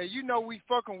 And you know we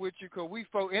fucking with you because we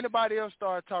folk. Anybody else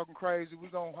start talking crazy, we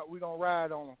gonna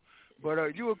ride on them.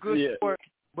 But you a good sport.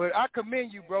 But I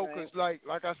commend you, bro, because like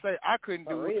I say, I couldn't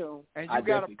do it, and you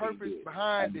got a purpose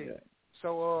behind it.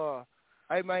 So,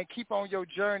 hey man, keep on your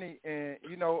journey, and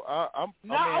you know I'm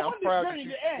proud that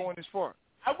you're going this far.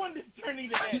 I want this journey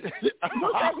to end. You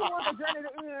want the journey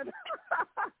to end.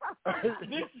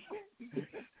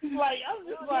 Like I'm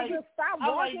just like, stop I'm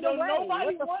like, walking don't away. nobody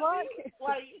What the want fuck? me?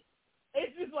 Like,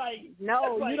 it's just like,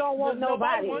 no, you like, don't want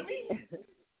nobody. Want me?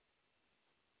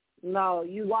 No,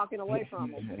 you walking away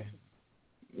from them.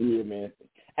 Yeah, man.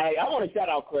 Hey, I want to shout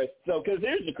out Chris. So, because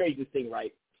here's the craziest thing,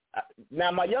 right?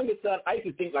 Now, my youngest son, I used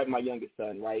to think like my youngest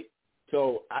son, right?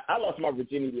 So, I lost my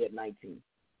virginity at 19,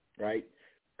 right?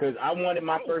 Because I wanted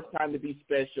my first time to be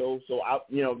special. So,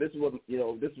 this is what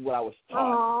I was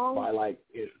taught by like.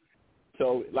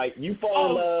 So, like, you fall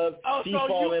in love, she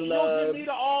fall in love. You'll give me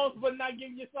the alls, but not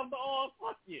give yourself the alls.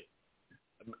 Fuck you.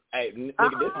 Hey, nigga,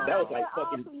 that was like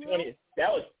fucking 20.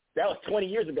 That was 20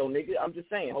 years ago, nigga. I'm just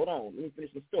saying. Hold on. Let me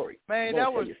finish the story. Man,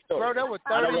 that was 30.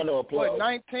 What,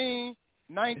 19,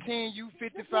 you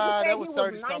 55. That was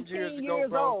 30-some years ago,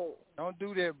 bro. Old. Don't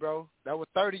do that, bro. That was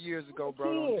 30 years ago,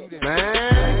 bro. Don't do that.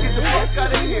 Man, get the fuck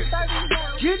out of here.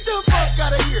 Get the fuck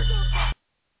out of here.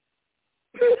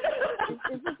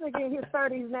 Is this nigga in his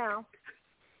 30s now?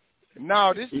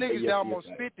 No, this nigga's almost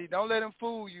 50. Don't let him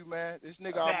fool you, man. This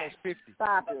nigga almost 50.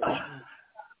 Stop it.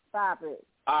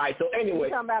 All right, so anyway,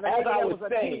 as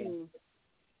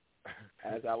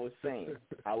I was saying,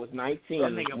 I was 19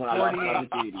 when I lost my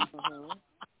virginity.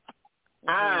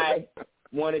 I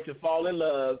wanted to fall in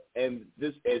love, and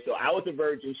so I was a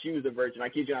virgin, she was a virgin. I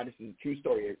kid you not, this is a true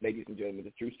story, ladies and gentlemen,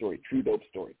 it's a true story, true dope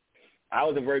story. I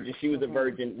was a virgin, she was a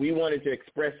virgin. We wanted to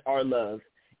express our love,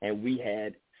 and we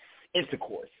had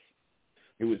intercourse.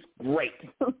 It was great,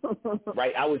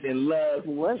 right? I was in love.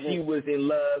 She was in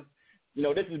love. You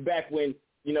know, this is back when,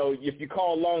 you know, if you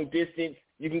call long distance,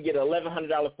 you can get an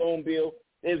 $1,100 phone bill.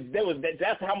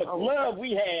 That's how much love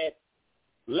we had.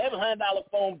 $1,100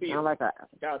 phone bill.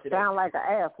 Sound like an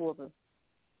ass whooping.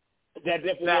 That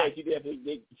definitely was. She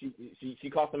definitely she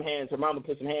caught some hands. Her mama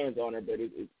put some hands on her, but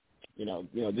it you know,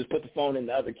 just put the phone in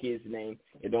the other kid's name.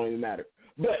 It don't even matter.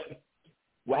 But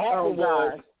what happened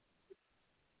was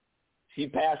she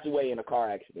passed away in a car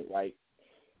accident, right?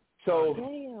 So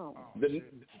that's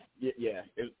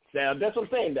what I'm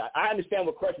saying. I understand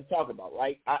what Crush is talking about,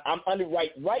 right?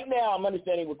 Right now. I'm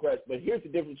understanding what Crush, but here's the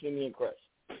difference between me and Crush.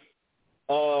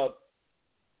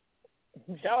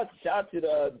 Shout out to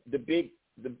the big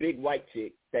white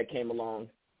chick that came along.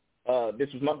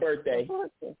 This was my birthday.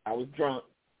 I was drunk.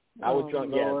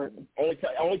 Lord. Yeah.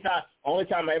 Only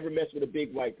time I ever messed with a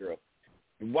big white girl.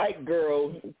 The white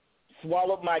girl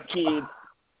swallowed my kids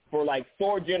for like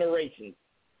 4 generations.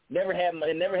 Never had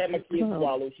my kids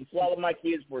swallowed. She swallowed my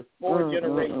kids for 4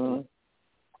 generations.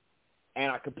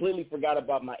 And I completely forgot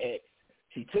about my ex.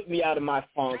 She took me out of my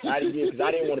funk. I didn't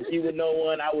want to be with no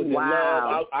one. I was in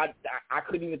love. I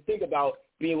couldn't even think about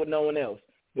being with no one else.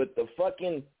 But the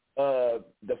fucking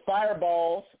the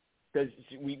Fireballs, because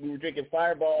we were drinking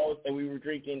Fireballs and we were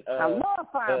drinking I love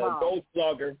Fireballs.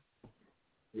 Goldschlager.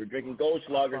 We were drinking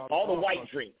Goldschlager. All the white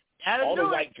drinks. All the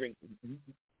white drinks.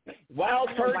 Wild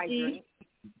Turkey,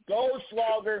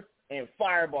 Goldschlager, and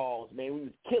Fireballs. Man, we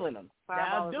was killing them.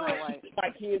 Fireballs now, I do it. My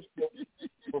kids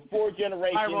for 4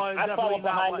 generations. I followed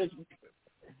behind this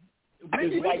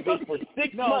white bitch for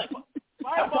 6 months.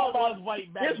 Fireball was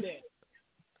white back then.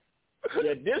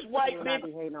 Yeah, this white bitch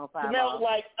smells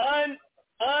like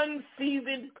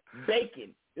unseasoned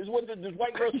bacon. This is what this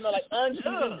white girl smells like,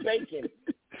 unseasoned bacon.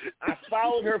 I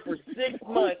followed her for 6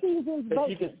 months so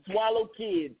she could swallow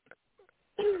kids.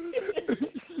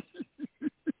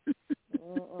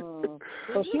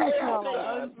 So she was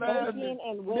smelling bacon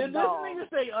and wet dog. Did this nigga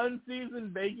say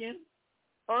unseasoned bacon?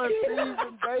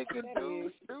 Unseasoned bacon,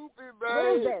 dude. Stupid, man.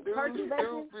 What is that? Turkey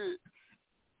bacon?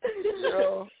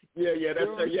 Yeah,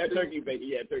 that's turkey bacon.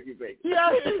 Yeah, turkey bacon. She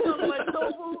out here smelling like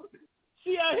tofu.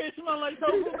 She out here smelling like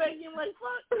tofu bacon, like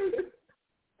fuck.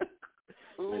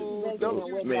 Ooh, dope,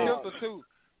 you used to kiss her too.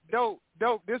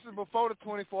 Dope. This is before the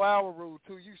 24-hour rule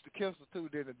too. You used to kiss her too,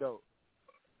 didn't it, dope?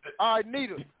 All right,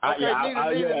 Nita. Okay, Nita.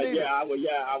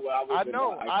 I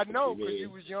know, because you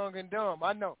was young and dumb.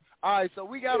 I know. All right, so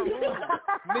we got a rule,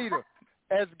 Nita.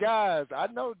 As guys, I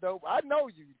know, dope. I know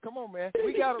you. Come on, man.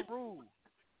 We got a rule.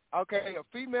 Okay, a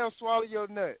female swallow your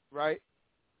nut, right?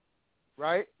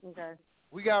 Right? Okay.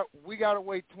 We got to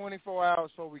wait 24 hours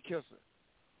before we kiss her.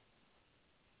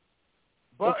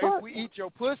 But if we eat your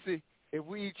pussy,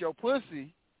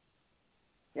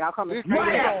 y'all coming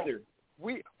right after.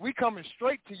 We coming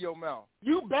straight to your mouth.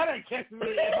 You better kiss me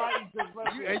if I eat this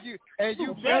pussy. And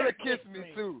you better kiss me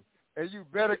too. And you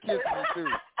better kiss me too.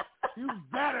 You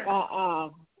better.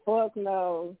 Fuck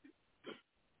no.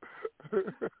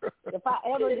 If I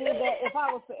ever did that, if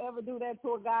I was to ever do that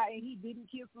to a guy and he didn't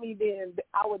kiss me, then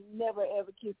I would never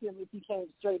ever kiss him if he came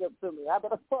straight up to me. I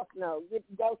better fuck no.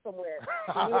 Go somewhere.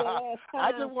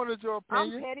 I just wanted your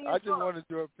opinion.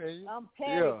 I'm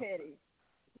petty.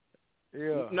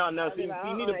 Yeah. No. See,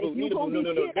 need a boo. No.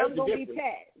 I'm gonna be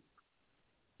pat.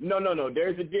 No.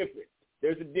 There's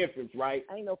a difference, right?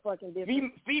 Ain't no fucking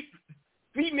difference.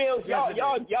 Females,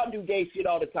 y'all do gay shit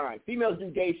all the time. Females do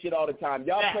gay shit all the time.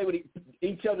 Y'all play with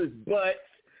each other's butts.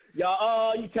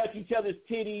 Y'all, you touch each other's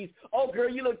titties. Oh, girl,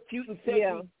 you look cute and sexy.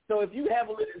 Yeah. So if you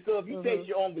taste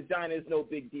your own vagina, it's no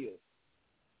big deal.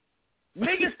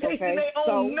 Niggas tasting their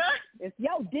own nut. It's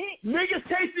your dick. Niggas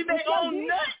tasting their own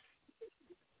nut.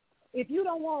 If you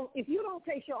don't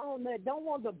taste your own nut, don't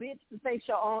want the bitch to taste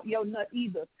your nut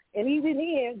either. And even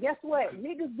then, guess what?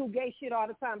 Niggas do gay shit all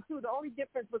the time too. The only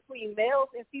difference between males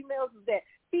and females is that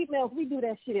females, we do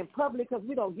that shit in public because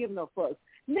we don't give no fucks.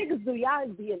 Niggas do, y'all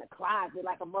be in the closet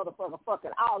like a motherfucker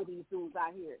fucking all of these dudes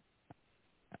out here.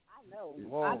 I know.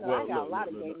 I got a lot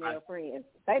of gay male friends.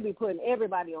 They be putting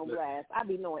everybody on blast. I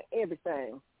be knowing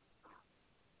everything.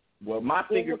 Well, my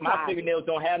fingernails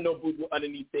don't have no boo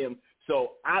underneath them,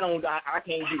 so I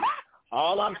can't do it.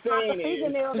 All I'm saying is,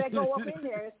 fingernails that go up in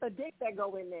there. It's the dick that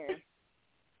go in there.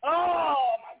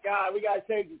 Oh my God, we gotta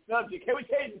change the subject. Can we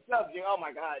change the subject? Oh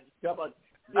my God,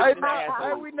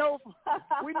 we know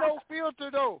filter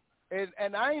though,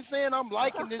 and I ain't saying I'm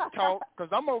liking this talk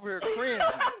because I'm over here cringing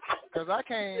because I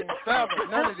can't fathom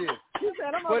none of this.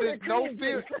 But it's no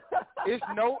filter.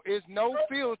 It's no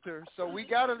filter. So we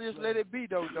gotta just let it be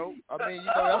though. I mean,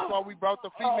 that's why we brought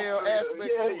the female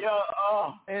aspect.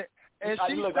 And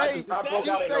she say,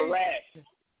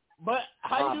 but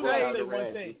how you say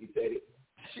one thing?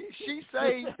 She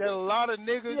say that a lot of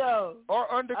niggas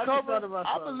are undercover.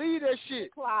 I believe that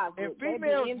shit. And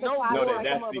females know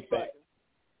more.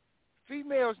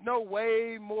 Females know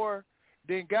way more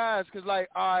than guys. Cause like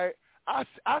I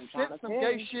sense some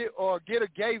gay shit or get a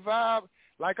gay vibe.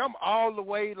 Like I'm all the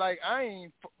way. Like I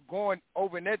ain't going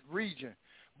over in that region.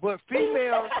 But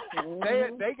females,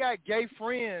 they got gay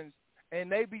friends. And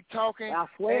they be talking,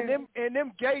 and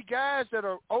them gay guys that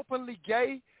are openly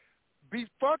gay be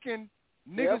fucking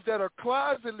niggas that are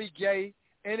closetly gay,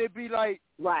 and it be like,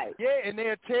 and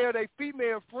they'll tell their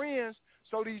female friends.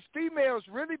 So these females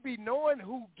really be knowing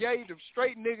who gay, the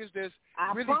straight niggas that's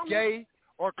really gay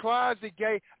or closet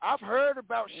gay. I've heard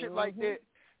about shit like that.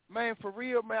 Man, for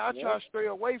real, man, I try to stay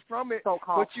away from it,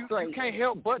 but you can't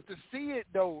help but to see it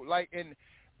though, like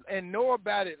and know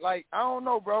about it. Like I don't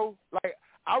know, bro, like.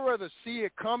 I'd rather see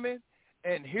it coming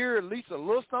and hear at least a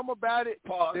little something about it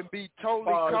than be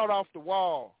totally caught off the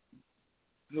wall.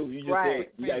 No, you just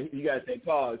said, you got to say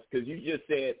pause because you just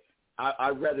said,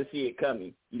 I'd rather see it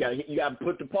coming. You gotta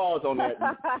put the pause on that.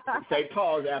 And say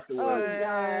pause afterwards.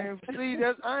 See,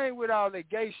 I ain't with all that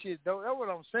gay shit though. That's what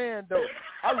I'm saying though.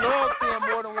 I love seeing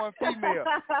more than one female.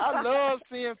 I love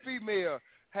seeing female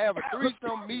have a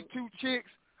threesome, meet two chicks,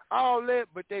 all that.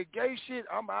 But that gay shit,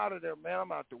 I'm out of there, man.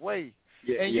 I'm out the way.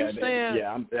 Yeah, and you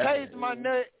saying taste my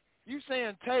nut. You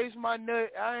saying taste my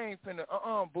nut? I ain't finna.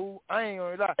 Boo. I ain't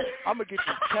gonna lie. I'm gonna get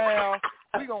the towel.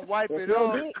 We gonna wipe it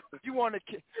up. You wanna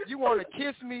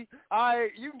kiss me?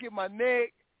 You can get my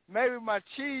neck, maybe my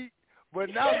cheek, but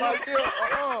not my lip.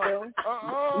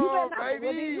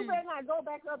 Baby. You better not go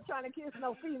back up trying to kiss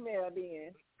no female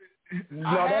then.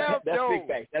 No, that's big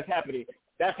facts. That's happening.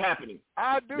 That's happening.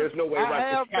 I do. There's no way I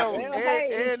have though.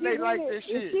 And they like this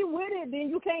shit. shit. If she with it, then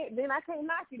you can't. Then I can't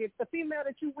knock it. If the female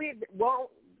that you with won't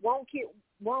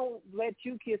let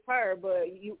you kiss her, but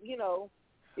you know.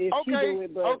 If she do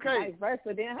it, but vice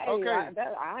versa, then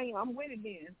hey, I'm with it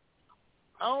then.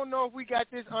 I don't know if we got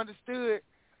this understood.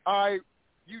 All right,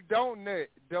 you don't nut,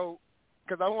 though,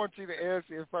 because I want you to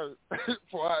answer it first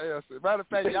before I answer. Matter of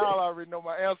fact, y'all already know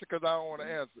my answer because I don't want to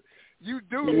answer. You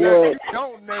do nut. You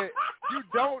don't nut. You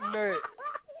don't nut.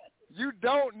 You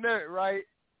don't nut, right?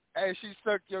 And she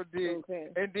sucked your dick,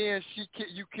 and then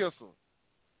you kiss her.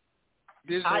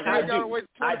 I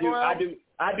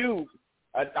do.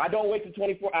 I don't wait till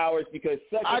 24 hours because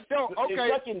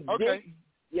sucking dick.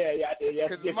 Yeah,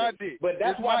 because it's my dick. But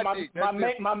that's why it's my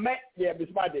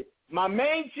dick. My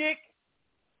main chick,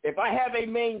 if I have a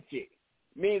main chick,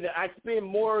 means that I spend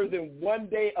more than 1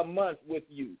 day a month with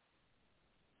you.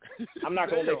 I'm not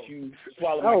gonna let you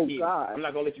swallow my kids. God. I'm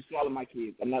not gonna let you swallow my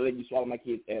kids. I'm not letting you swallow my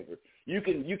kids ever. You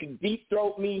can deep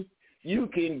throat me. You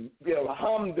can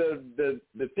hum the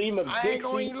theme of Dixie. I ain't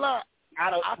gonna even lie.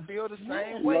 I feel the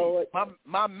same way.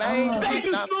 My main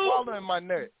chick not swallowing my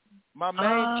nut. My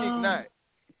main chick not.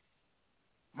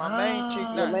 My main chick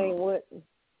not. Your main what?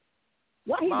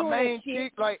 What my main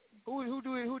chick like who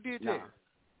did that?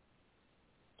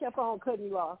 Kept on cutting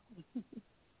you off.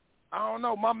 I don't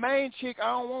know. My main chick,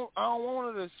 I don't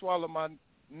want her to swallow my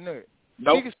nut.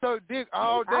 Nope. She can suck dick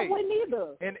all day. I wouldn't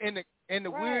either. In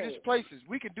the weirdest places.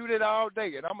 We can do that all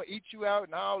day, and I'm gonna eat you out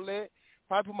and all that.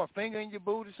 Probably put my finger in your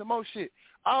booty, some more shit.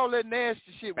 All that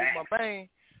nasty shit with my main.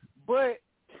 But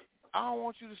I don't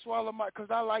want you to swallow because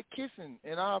I like kissing,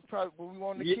 and I'll probably when we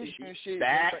want to kiss you and shit.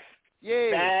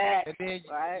 And then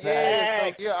so,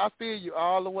 I feel you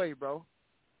all the way, bro.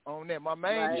 On that, my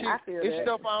main chick, it's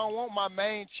stuff I don't want my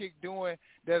main chick doing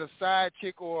that a side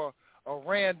chick or a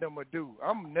random would do.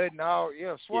 I'm nutting all,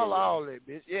 swallow all that,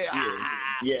 bitch.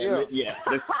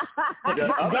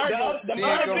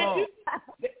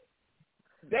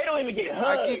 They don't even get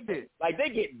hugged. Like they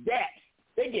get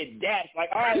daps. Like,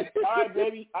 all right,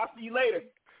 baby, I'll see you later.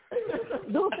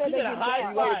 Don't say they get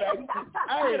high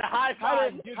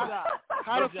five.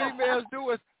 How the females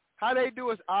do us? How they do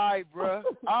us? All right, bruh.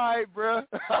 All right, bruh.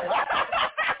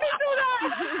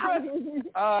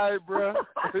 All right, bruh.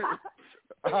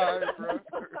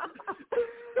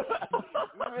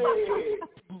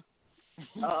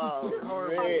 Oh,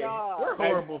 man. We're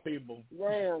horrible people.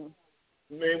 Damn.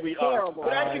 Man, we are.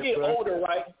 But as you get older,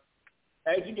 right?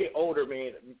 As you get older,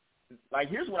 man, like,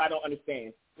 here's what I don't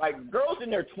understand. Like, girls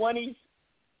in their 20s,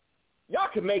 y'all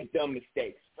can make dumb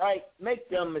mistakes, right? Make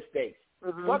dumb mistakes.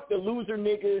 Mm-hmm. Fuck the loser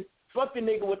niggas. Fuck the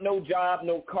nigga with no job,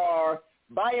 no car.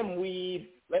 Buy him weed.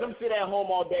 Let him sit at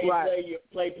home all day and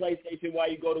play PlayStation while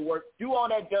you go to work. Do all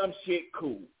that dumb shit,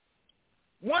 cool.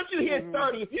 Once you hit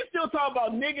 30, if you still talk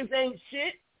about niggas ain't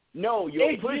shit, no,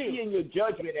 your pussy and your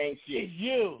judgment ain't shit. It's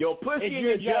you. Your pussy and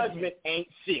your judgment ain't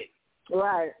shit.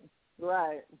 Right.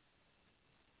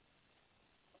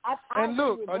 And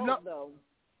look, though.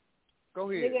 Go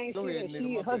ahead.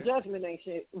 Her judgment ain't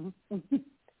shit.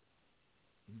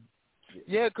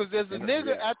 Yeah, because there's a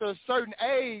nigga after a certain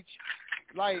age,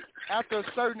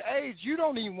 you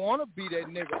don't even want to be that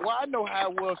nigga. Well, I know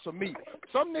how it was for me.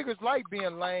 Some niggas like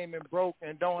being lame and broke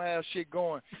and don't have shit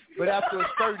going. But after a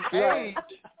certain age,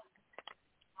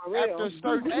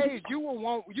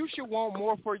 you should want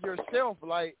more for yourself.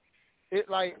 Like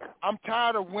I'm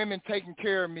tired of women taking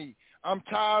care of me. I'm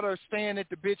tired of staying at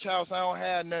the bitch house. I don't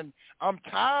have nothing. I'm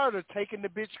tired of taking the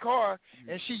bitch car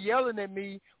and she yelling at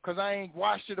me because I ain't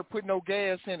washed it or put no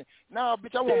gas in it. No,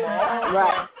 bitch, I want my own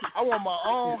car. I want my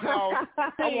own house.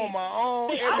 I want my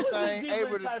own everything. I was a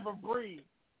different type of breed.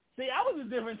 See, I was a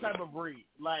different type of breed.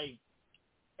 Like,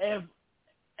 if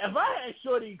I had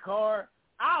Shorty car,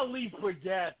 I'll at least put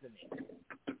gas in it.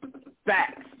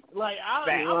 Facts. Like, I'll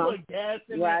put gas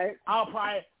in it. I'll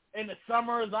probably, in the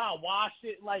summers, I'll wash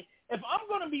it. Like, if I'm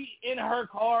going to be in her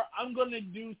car, I'm going to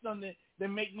do something that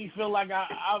make me feel like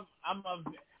I'm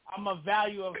I'm a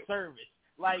value of service.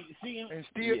 Like, she and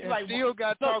still like, still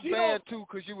got so talked bad too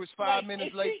because you was 5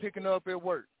 minutes late picking up at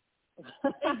work.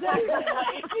 Exactly.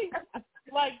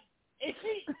 If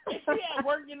she at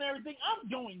work and everything, I'm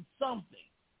doing something.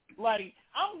 Like,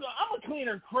 I'm gonna clean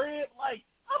her crib. Like,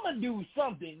 I'm gonna do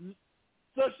something.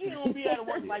 So she don't be at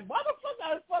work. Like, why the fuck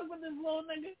I fuck with this little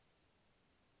nigga?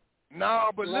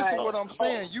 No, but listen what I'm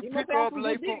saying. You pick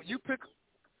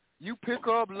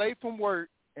up late from work,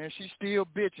 and she still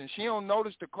bitching. She don't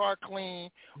notice the car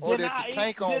clean, or that the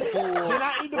tank on full,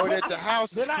 or that the house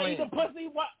is clean. Then I eat the pussy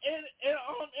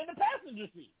in the passenger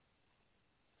seat.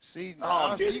 See, you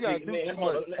gotta do too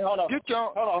much. Hold on,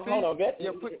 Vet. We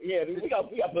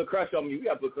got put crush on me.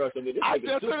 I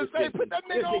just gonna say, put that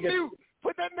nigga on mute.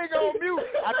 Put that nigga on mute.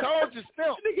 I told you,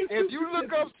 Simp. If you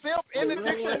look up Simp in the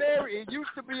dictionary, it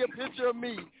used to be a picture of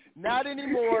me. Not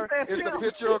anymore. It's a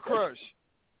picture of Crush.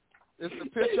 It's a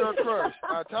picture of Crush.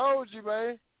 I told you,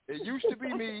 man. It used to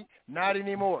be me. Not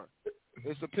anymore.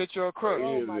 It's a picture of Crush.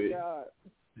 Oh my God.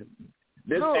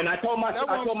 And I told my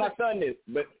son this,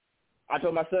 but I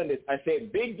told my son this. I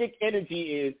said, big dick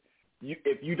energy is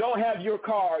if you don't have your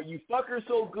car, you fuck her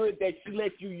so good that she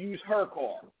lets you use her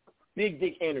car. Big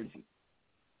dick energy.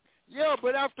 Yeah,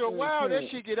 but after a while, that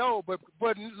shit get old. But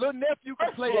little nephew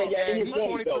can play that game. He's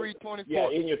 23, 24. Yeah,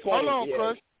 in your 20s. Hold on,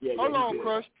 Crush. Hold on, good.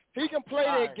 Crush. He can play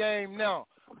that game now.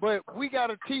 But we got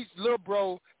to teach little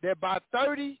bro that by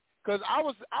 30, because I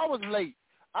was late.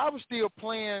 I was still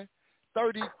playing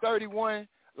 30, 31.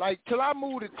 Like, till I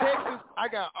moved to Texas, I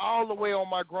got all the way on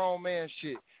my grown man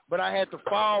shit. But I had to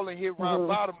fall and hit rock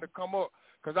bottom to come up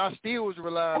because I still was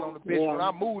relying on the bitch when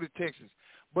I moved to Texas.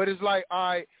 But it's like, all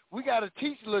right, we got to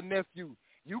teach little nephew.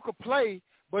 You can play,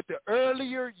 but the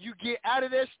earlier you get out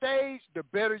of that stage, the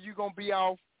better you going to be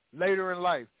off later in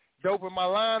life. Dope, am I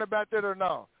lying about that or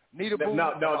no? Nita Boo,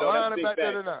 no, lying about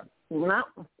that or not? No.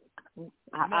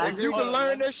 If you can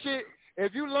learn that shit,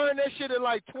 if you learn that shit at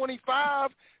like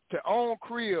 25, to own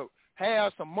crib,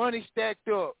 have some money stacked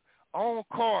up, own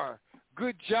car,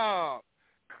 good job,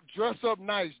 dress up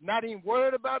nice, not even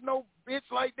worried about no bitch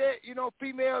like that,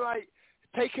 female, like,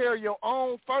 take care of your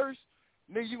own first,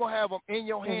 nigga, you going to have them in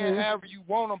your hand however you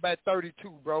want them by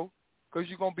 32, bro, because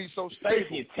you're going to be so stable.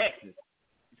 Especially in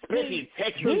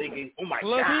Texas, niggas. Oh, my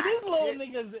God.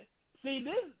 These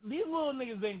little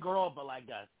niggas didn't grow up like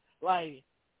us. Like,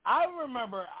 I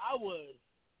remember I was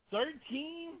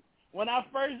 13 when I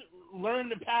first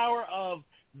learned the power of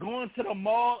going to the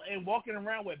mall and walking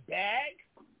around with bags.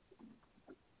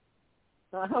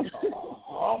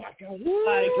 Oh my God!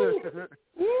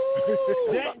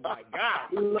 Oh my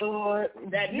God, Lord!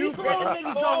 That new little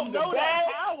niggas don't know that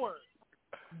power.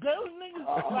 Those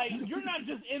niggas, like, you're not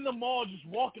just in the mall just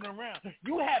walking around.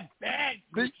 You have bags.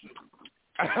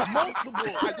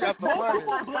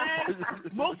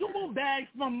 Multiple bags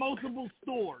from multiple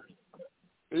stores.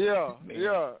 Yeah.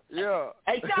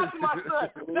 Hey, shout out to my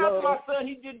son.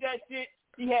 He did that shit.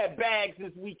 He had bags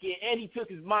this weekend, and he took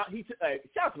his mom.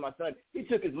 Shout out to my son. He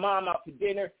took his mom out to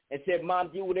dinner and said, "Mom,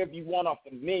 do whatever you want off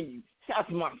the menu." Shout out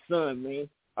to my son, man.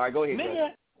 All right, go ahead.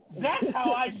 Nigga, that's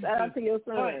how I used to shout out to your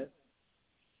son.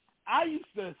 I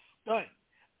used to stunt.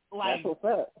 Like, that's what's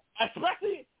up.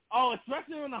 Especially on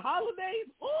the holidays.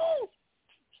 Ooh,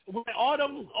 when all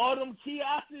them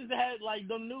kiosks had like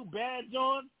the new badge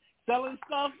on, selling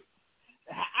stuff.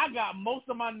 I got most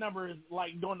of my numbers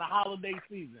like during the holiday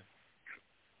season.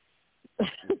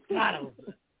 I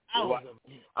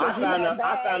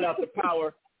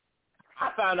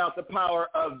found out the power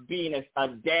of being a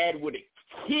dad with a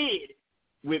kid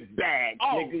with bags.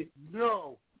 Oh, nigga.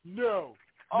 No.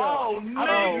 Oh,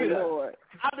 Lord.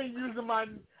 I've been using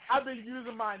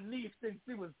my niece since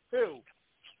she was 2.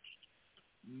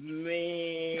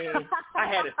 Man, I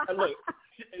had to look.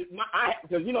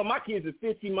 Because my kids are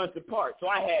 15 months apart, so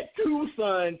I had 2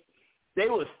 sons. They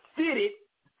was fitted.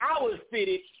 I was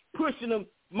fitted, pushing them.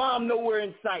 Mom nowhere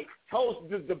in sight.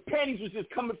 The panties was just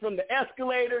coming from the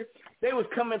escalator. They was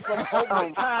coming from over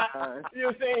the top. You know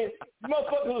what I'm saying?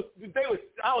 Motherfuckers,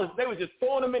 they was just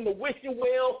throwing them in the wishing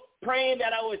well, praying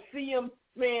that I would see them.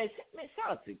 Man,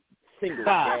 shout out to single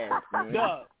dads,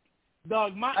 man.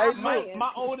 Dog, my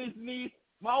oldest niece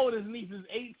is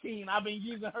 18. I've been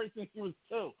using her since she was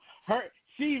 2.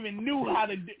 She even knew how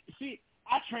to do.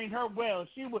 I trained her well.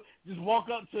 She would just walk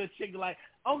up to a chick like,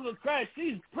 "Uncle Crash,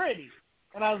 she's pretty,"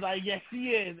 and I was like, "Yes, she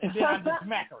is," and then I just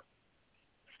smack her.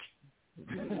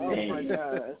 Oh my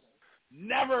gosh!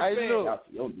 Never failed.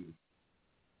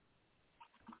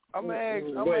 I'm gonna ask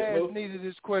Nita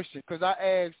this question because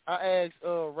I asked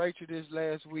Rachel this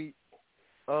last week.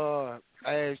 I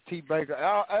asked T Baker.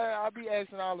 I'll be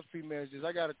asking all the females this.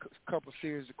 I got a couple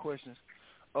series of questions.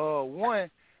 One,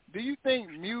 do you think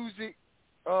music,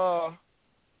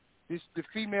 the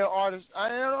female artists, I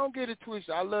don't get it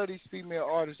twisted. I love these female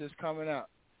artists that's coming out.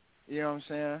 You know what I'm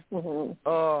saying?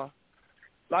 Mm-hmm.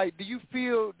 Like, do you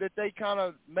feel that they kind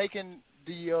of making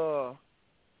the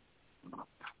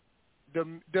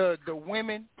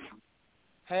women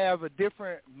have a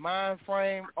different mind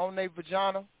frame on their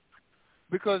vagina?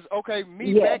 Because, okay,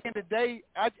 back in the day,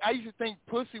 I used to think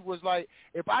pussy was like,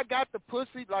 if I got the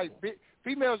pussy, like,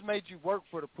 females made you work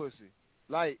for the pussy.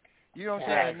 Like, you know what I'm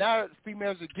saying? Now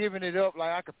females are giving it up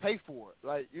like I could pay for it.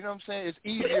 Like, you know what I'm saying? It's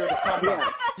easier to come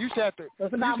out. You just have to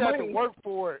work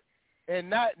for it and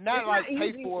not like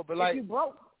pay for it, but like you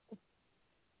broke.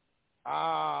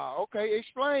 Okay.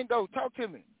 Explain though. Talk to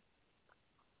me.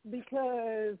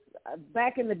 Because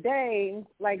back in the day,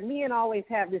 like men always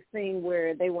have this thing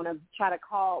where they want to try to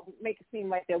make it seem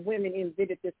like that women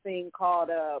invented this thing called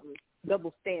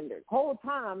double standard. Whole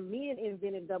time, men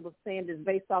invented double standards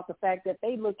based off the fact that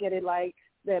they look at it like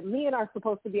that men are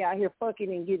supposed to be out here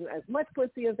fucking and getting as much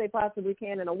pussy as they possibly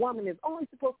can, and a woman is only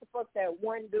supposed to fuck that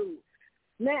one dude.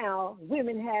 Now,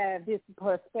 women have this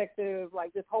perspective,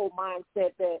 like this whole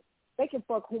mindset that they can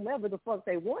fuck whomever the fuck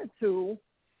they want to,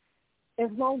 as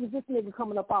long as this nigga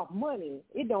coming up off money.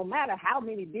 It don't matter how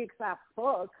many dicks I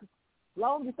fuck, as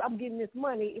long as I'm getting this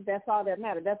money, that's all that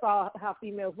matters. That's all how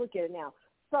females look at it now.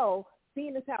 So,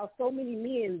 seeing as how so many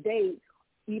men date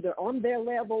either on their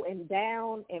level and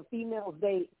down, and females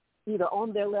date either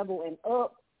on their level and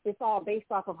up, it's all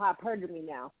based off of hypergamy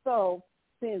now. So,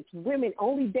 since women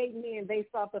only date men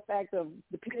based off the fact of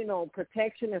depending on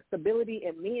protection and stability,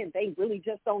 and men, they really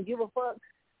just don't give a fuck,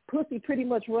 pussy pretty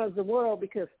much runs the world,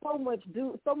 because so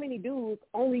many dudes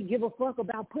only give a fuck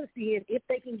about pussy, and if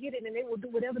they can get it, and they will do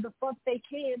whatever the fuck they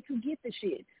can to get the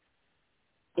shit.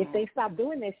 If they stop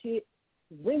doing that shit,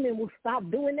 women will stop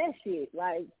doing that shit.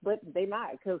 Like, but they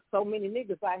not, because so many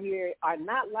niggas out here are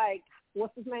not like,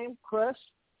 what's his name, Crush.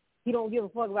 He don't give a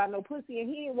fuck about no pussy, and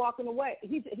he ain't walking away.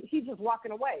 He just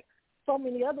walking away. So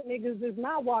many other niggas is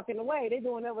not walking away. They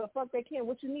doing whatever the fuck they can.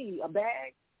 What you need? A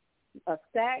bag? A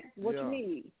stack? What you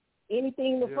need?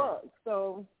 Anything to fuck.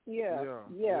 So, and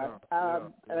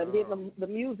then the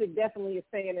music definitely is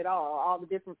saying it all. All the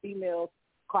different females,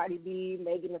 Cardi B,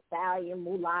 Megan Thee Stallion,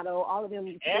 Mulatto, all of them.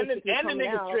 And the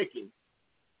niggas tricking.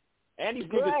 And these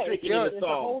niggas tricking in the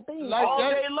song. Like all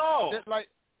day long. Like,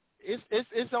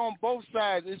 it's on both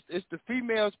sides. It's the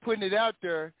females putting it out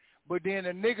there, but then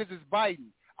the niggas is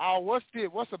biting. Oh, what's this?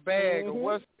 What's a bag? Or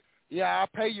what's, I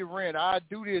pay your rent. I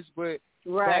do this, but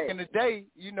back in the day,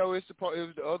 you know, it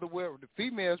was the other way. The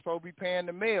females supposed to be paying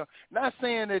the male. Not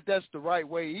saying that that's the right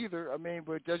way either. I mean,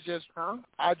 but that's just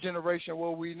our generation,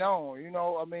 what we know. You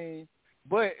know, I mean,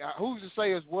 but who's to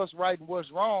say is what's right and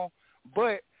what's wrong?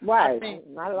 But I think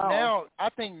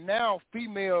now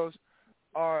females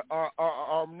are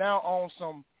now on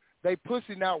some. They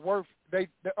pussy not worth.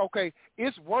 Okay,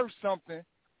 it's worth something,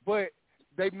 but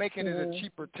they making it a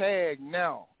cheaper tag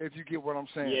now. If you get what I'm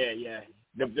saying. Yeah.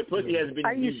 The pussy has been devalued.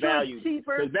 Are you sure it's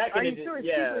cheaper? Back Are in you sure it's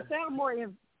cheaper? It sound more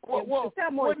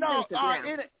expensive now.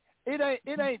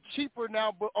 It ain't cheaper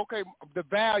now, but okay, the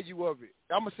value of it.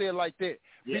 I'm gonna say it like that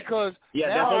because now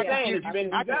that's what I'm saying. It's been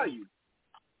devalued.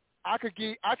 I could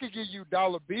give you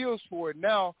dollar bills for it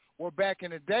now. Where back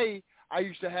in the day, I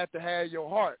used to have your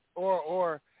heart,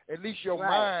 or at least your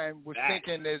mind was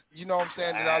thinking that, you know what I'm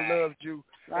saying, that I loved you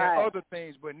and other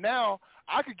things. But now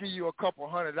I could give you a couple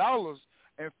 $100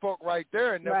 and fuck right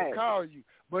there and never call you.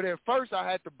 But at first I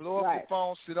had to blow up the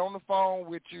phone, sit on the phone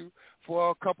with you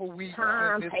for a couple weeks.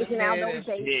 Taking out those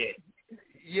dates.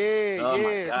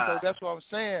 So that's what I'm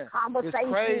saying.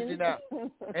 It's crazy now.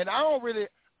 And I don't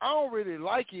really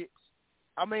like it.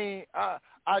 I mean,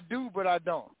 I do, but I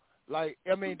don't. Like,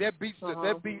 I mean, that beat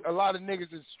a lot of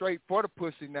niggas is straight for the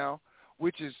pussy now,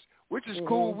 which is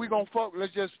cool. We gonna fuck.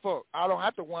 Let's just fuck. I don't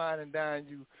have to wine and dine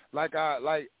you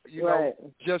you know,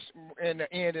 just in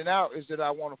the end and out is that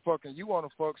I want to fuck and you want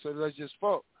to fuck, so let's just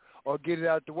fuck or get it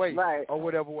out the way or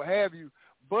whatever, what have you.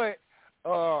 But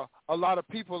a lot of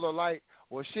people are like,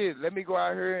 well, shit, let me go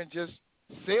out here and just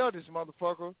sell this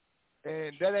motherfucker,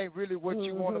 and that ain't really what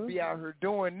you want to be out here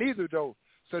doing neither, though.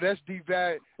 So that's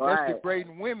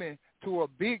degrading women to a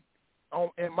big,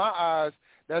 in my eyes,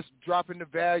 that's dropping the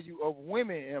value of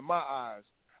women in my eyes.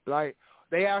 Like,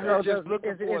 they out here just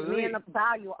looking for a lick.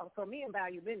 So men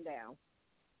value been down.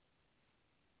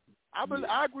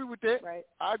 I agree with that. Right.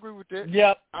 I agree with that.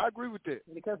 Yep. I agree with that.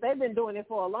 Because they've been doing it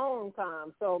for a long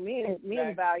time. So men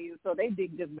value, so they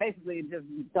basically just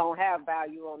don't have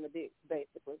value on the dick,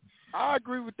 basically. I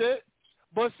agree with that.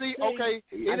 But see, okay,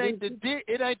 it ain't the dick.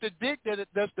 It ain't the dick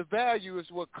that's the value.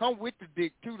 Is what come with the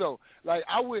dick too, though. Like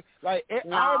I would, like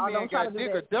our man got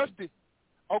dick. A dusty.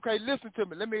 Okay, listen to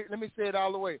me. Let me say it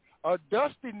all the way. A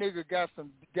dusty nigga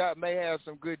may have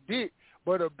some good dick,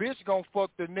 but a bitch gonna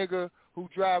fuck the nigga who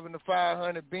driving the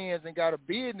 500 Benz and got a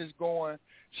business going.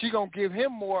 She gonna give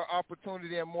him more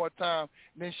opportunity and more time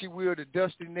than she will the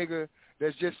dusty nigga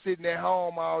that's just sitting at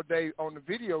home all day on the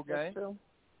video game. That's true.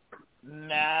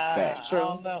 Nah, I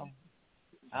don't know.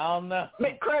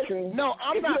 No,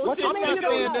 I'm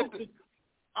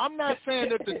not saying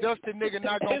that the dusty nigga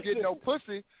not gonna get no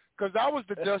pussy, cause I was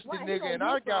the dusty nigga and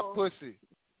I got pussy.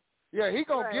 Yeah, he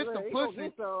gonna get some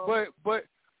pussy,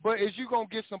 but is you gonna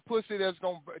get some pussy that's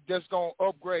gonna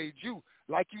upgrade you?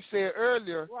 Like you said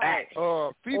earlier,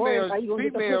 females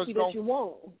that you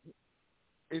want.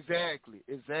 Exactly.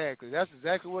 That's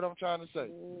exactly what I'm trying to say.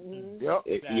 Mm-hmm. Yep.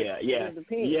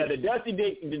 Yeah. The dusty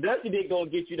dick gonna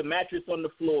get you the mattress on the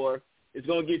floor. It's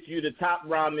gonna get you the top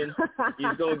ramen.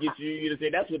 It's gonna get you to say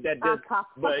that's what that does.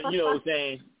 But you know what I'm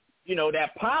saying? You know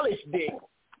that polished dick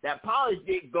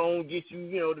gonna get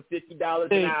you, the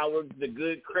 $50 an hour, the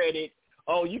good credit.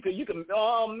 Oh, you can.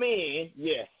 Oh man,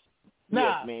 yes. Nah.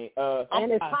 Yes, man.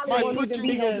 And it's probably won't even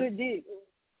be no good dick.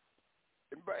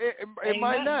 It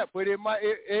might not, but it might.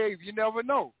 You never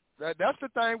know. That's the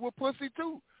thing with pussy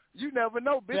too. You never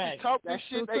know. Bitches talk this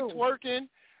shit. They twerking.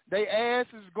 They ass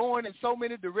is going in so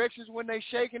many directions when they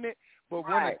shaking it. But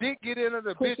when the dick get into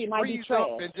the pussy bitch freeze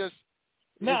up and just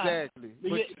exactly.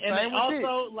 But and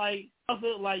also like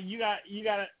you got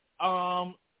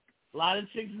a lot of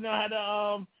chicks know how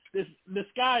to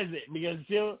disguise it because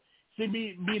she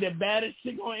be the baddest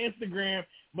chick on Instagram,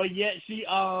 but yet she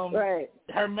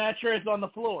her mattress on the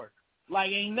floor.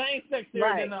 Like ain't nothing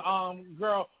sexier than a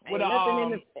girl with a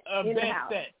bed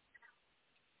set.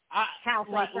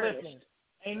 Listen,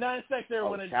 ain't nothing sexier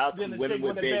than a chick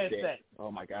with a bed set.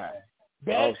 Oh my god.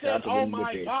 Bed set. Oh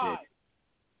my god.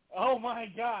 Oh my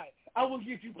god. I will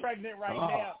get you pregnant right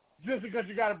now just because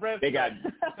you got a breast set.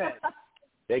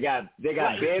 They got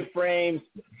bed frames,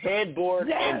 headboard,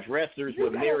 and dressers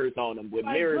with mirrors on them. And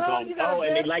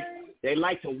they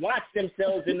like to watch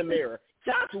themselves in the mirror.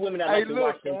 Shout out to women that like to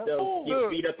watch themselves get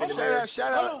beat up in the mirror.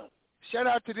 Shout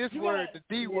out to this word, the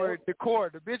D word, decor.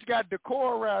 The bitch got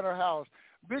decor around her house.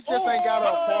 Bitch just ain't got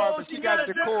her car, but she got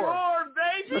decor.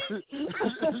 Baby.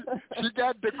 She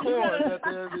got decor.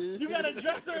 You got a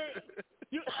dresser.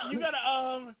 You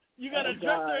got a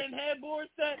dresser and headboard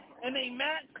set, and they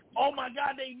match. Oh my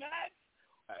God, they match.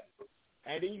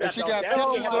 And then you got she got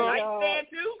pictures of nightstand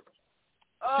too.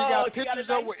 She got pictures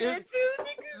up with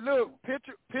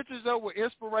pictures up with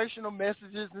inspirational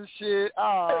messages and shit.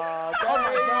 Oh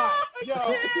my God.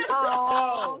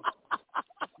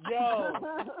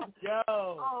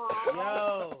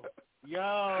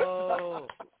 Yo.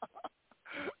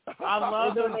 I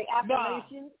love them.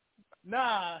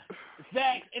 Nah.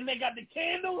 Zach, and they got the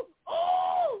candles.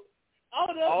 Shout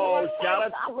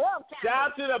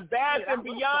out to the Bath and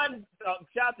Beyond.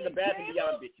 Shout out to the Bath and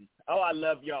Beyond bitches. Oh, I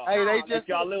love y'all. Hey, they just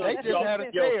had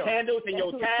a your candles and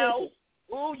your towels.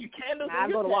 Ooh, you candles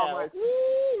and your towels.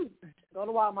 Go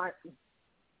to Walmart.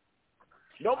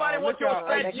 Nobody wants your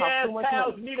scratchy ass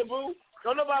towels, Nita Boo.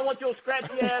 Don't nobody want your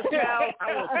scratchy ass towels.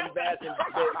 I want some Bath and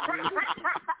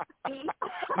Beyond.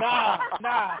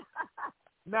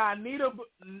 Nah,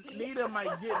 Nita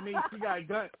might get me.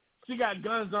 She got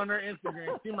guns on her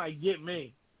Instagram. She might get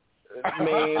me.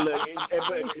 Man, look,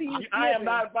 I am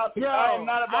not about to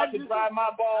drive my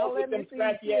balls with them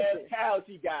scratchy ass towels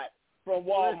she got from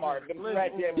Walmart.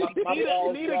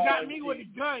 Nita got me with a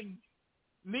gun.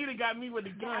 Nita got me with a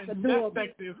gun. That's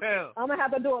sexy as hell. I'm gonna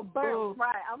have to do a burn.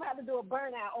 Right, I'm gonna have to do a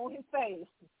burnout on his face.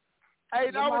 Hey,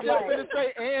 I was just gonna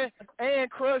say, Ann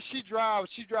Crush, she drives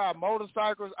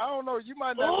motorcycles. I don't know, you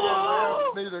might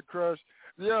not be able to Nita Crush.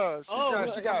 Yeah,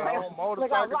 she got her own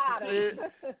motorcycle.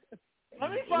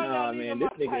 Let me find out Nita my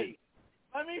type.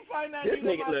 Let me find out Nita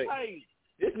my type.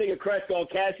 This nigga Crush gonna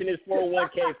cash in his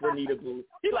 401k for Nita Boo.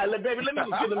 He's like, look, baby, let me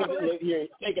look here,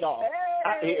 take it off.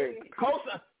 Here,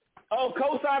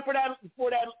 cosign for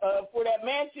that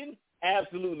mansion.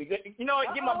 Absolutely. You know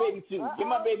what? Give my baby two. Give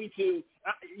my baby two.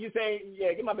 You say,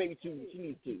 yeah, give my baby two. She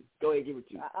needs two. Go ahead, give her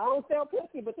two. I don't sell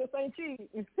pussy, but this ain't cheap.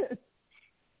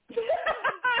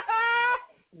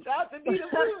 Shout out to Nita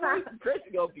Boo. Chris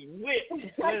is gonna be whipped.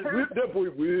 That boy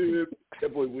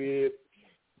whipped.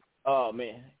 Oh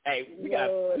man. Hey, we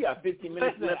got 15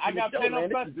 minutes left. I got pen on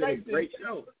frustration. This has been a great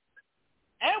show.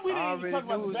 And we didn't even talk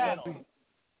about the battle.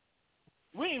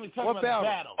 We didn't even talk about the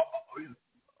battle.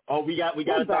 Oh, we got to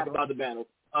talk about the battle.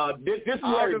 This is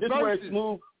where it's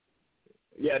smooth.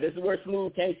 Yeah, this is where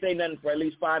Smooth can't say nothing for at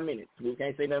least 5 minutes. Smooth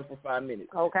can't say nothing for 5 minutes.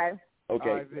 Okay. All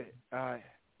right.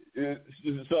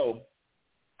 So,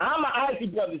 I'm an Icy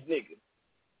Brothers nigga,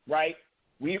 right?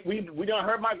 We done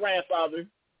heard my grandfather.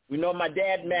 We know my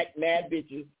dad mad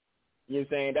bitches. You know what I'm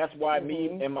saying? That's why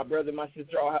me and my brother and my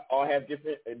sister all have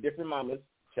different mamas.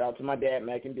 Shout out to my dad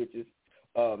macking bitches.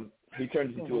 He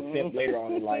turned into a simp later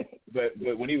on in life. But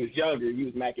when he was younger, he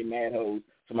was macking mad hoes.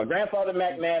 So my grandfather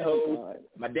macked mad hoes.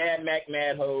 My dad macked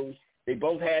mad hoes. They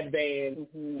both had bands.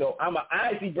 So I'm an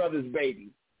Icy Brothers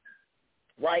baby.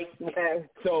 Right? Okay.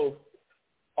 So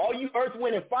all you Earth,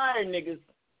 Wind, and Fire niggas,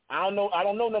 I don't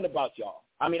know nothing about y'all.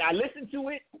 I mean, I listened to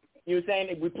it. You know what I'm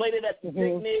saying? We played it at the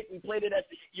picnic. We played it at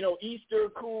the, Easter,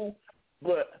 cool.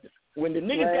 But when the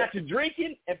niggas got to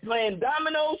drinking and playing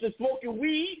dominoes and smoking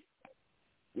weed,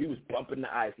 we was bumping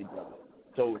the Icy Brothers.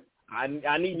 So I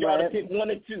need y'all to pick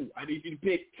one or two. I need you to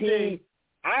pick Team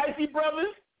Icy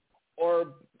Brothers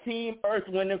or Team Earth,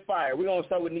 Wind, and Fire. We're going to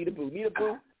start with Nita Boo. Nita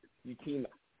Boo, you Team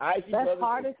Icy Brothers. That's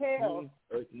hard as hell. Team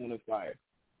Earth, Wind, and Fire.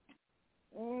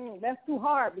 That's too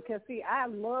hard because, see, I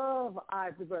love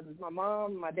Icy Brothers. My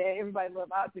mom, my dad, everybody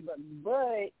loves Icy Brothers.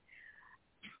 But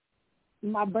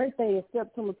my birthday is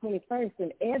September 21st,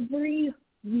 and every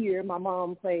year my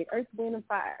mom played Earth, Wind, and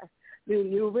Fire. Do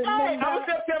you remember? Hey, I'm a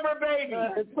September baby.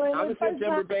 I'm a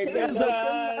September baby.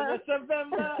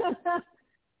 September.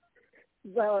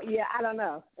 So, yeah, I don't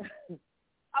know.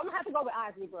 I'm going to have to go with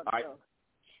Icy Brothers. All right.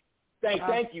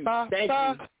 Thank you.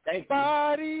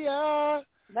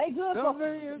 They good for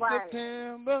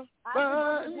September.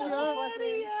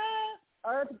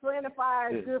 Earth, Wind, and Fire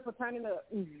is good for turning up.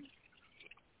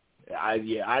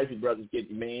 Icy Brothers get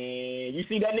you, man. You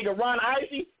see that nigga Ron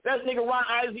Icy? That nigga Ron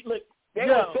Icy. Look, there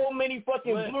were so many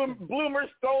fucking bloomers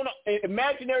thrown,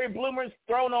 imaginary bloomers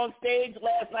thrown on stage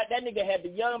last night. That nigga had the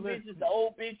young bitches, the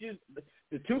old bitches,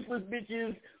 the toothless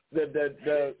bitches, the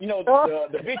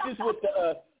bitches with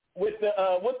the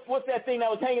what's that thing that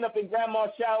was hanging up in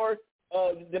grandma's shower?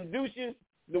 Them douches,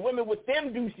 the women with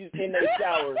them douches in their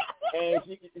shower, and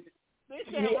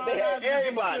they had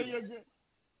everybody.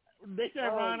 They said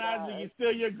Ron Isley, you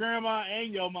steal your grandma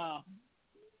and your mom.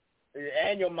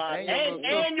 And your mom.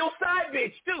 And your side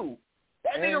bitch, too.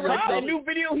 That nigga Ron, that new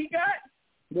video he got?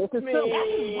 This is true. That's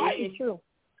his wife. True.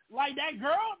 Like that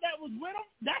girl that was with him,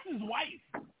 that's his wife.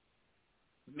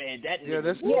 Man, that nigga.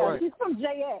 That's wife. She's from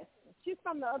JS. She's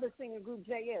from the other singer group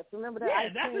JS. Remember that? Yeah,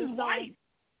 that's his wife.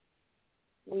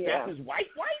 Yeah. That's his wife?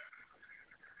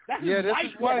 That's his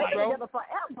wife, bro. They've been together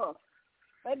forever.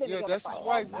 They've been together that's his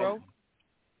wife, bro.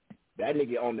 That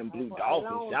nigga on them Blue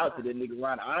Dolphins. Shout out to that nigga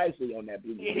Ron Isley on that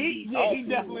Blue Dolphins. He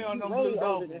definitely on them Blue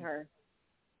Dolphins.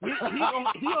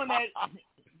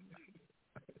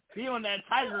 He on that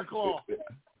Tiger Claw.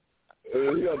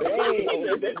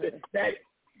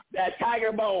 That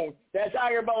Tiger Bone. That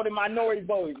Tiger Bone in Minority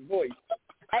voice.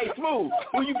 Hey, Smooth,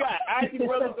 who you got? Icy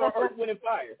Brothers or Earth, Wind, and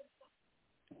Fire?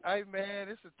 Hey, man,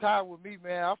 it's a tie with me,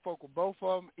 man. I fuck with both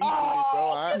of them equally,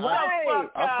 bro. Get the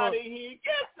fuck out of here.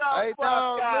 Get the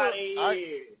fuck out of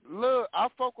here. Look, I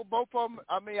fuck with both of them.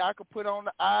 I mean, I could put on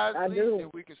the Isley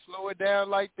and we can slow it down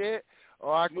like that,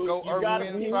 or I can go Earth, Wind,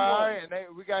 and Fire, and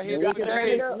then we got hit with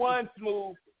that. One,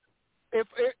 Smooth.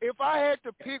 If I had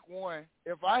to pick one,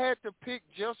 if I had to pick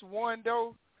just one,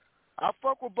 though, I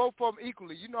fuck with both of them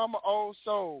equally. You know, I'm an old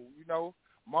soul, you know.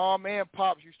 Mom and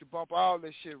Pops used to bump all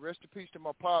this shit. Rest in peace to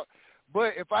my Pop.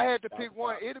 But if I had to pick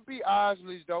one, it'd be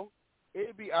Isley's, though.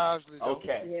 It'd be Isley's, though.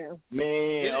 Okay. Yeah.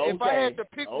 Man, If I had to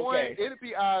pick one, it'd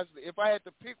be Isley. If I had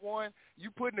to pick one, you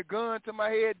putting a gun to my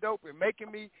head, dope, and making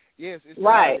me, yes, it's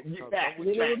right. It would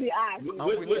be Isley.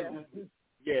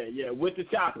 Yeah, with the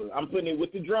chopper. I'm putting it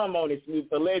with the drum on it, Smooth,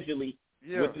 allegedly.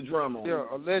 Yeah. With the drum on it. Yeah,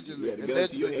 allegedly. Yeah,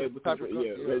 allegedly with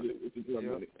the drum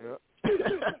on it. Yeah.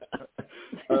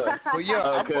 But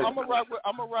yeah, I'm gonna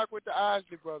rock with the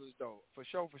Isley Brothers though, for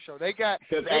sure. They got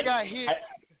hit.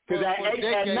 Because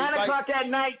at 9 o'clock at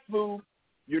night, Smooth,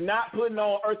 you're not putting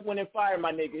on Earth, Wind, and Fire,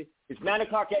 my nigga. It's 9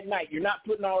 o'clock at night. You're not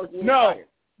putting on Earth, Wind, and Fire.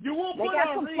 You won't put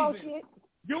on Reasons.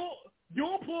 You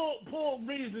won't pull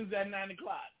Reasons at 9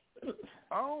 o'clock.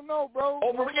 I don't know, bro.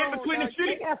 Over in between the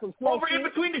streets, my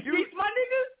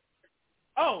nigga.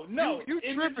 Oh no, you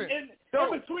tripping? In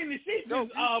between the sheets is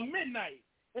midnight.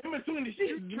 In between the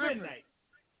sheets is midnight.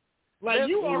 Like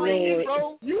you already,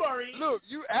 bro. You already. Look,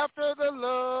 you after the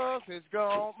love is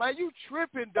gone, man. You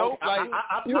tripping, dope? I'm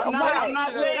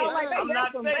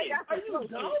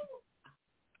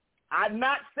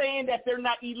not saying that they're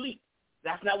not elite.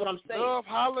 That's not what I'm saying. Love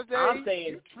Holiday. I'm saying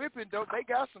you tripping, dope. They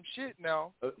got some shit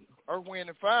now. Earth, Wind,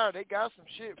 and Fire. They got some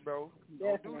shit, bro.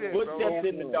 Don't do that, bro. Footsteps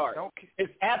in the dark.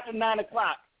 It's after 9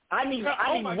 o'clock. I need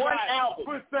one album.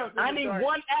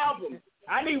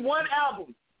 I need one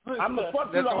album. I'm gonna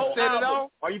fuck through the whole album.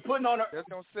 Are you putting on That's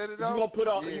gonna set it you off? gonna put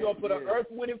on you gonna put an Earth,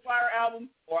 Wind and Fire album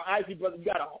or Icy Brothers? You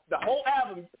got the whole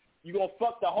album. You gonna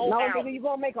fuck the whole album? No, you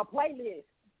gonna make a playlist.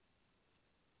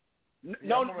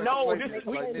 No.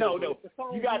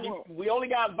 You got. We only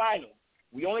got vinyl.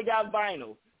 We know what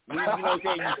I'm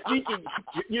saying?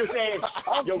 You're saying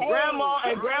your grandma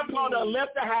and grandpa done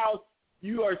left the house.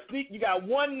 You got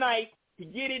one night to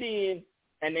get it in,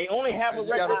 and they only have a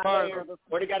record player,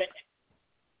 or they got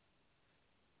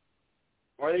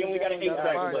they only got an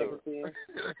 8-track player.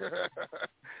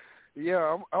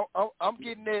 Yeah, I'm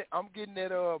getting that. I'm getting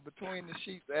that Between the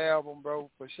Sheets album, bro,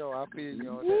 for sure. I feel you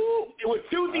on that. Ooh, it was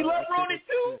Tuesday Lover on it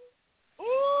too.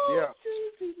 Ooh, yeah.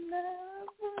 Tuesday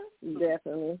Lover.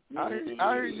 Definitely. I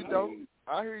hear you,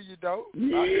 though.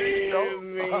 Yeah,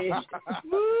 man.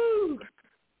 Woo.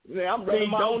 Man, I'm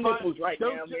rubbing my own nipples right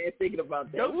now, man, thinking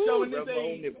about that. Dope showing this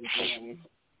nipples,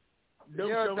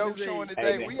 dope showing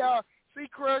today. We are. See,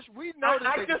 Crush, we know the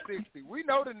nigga 60. We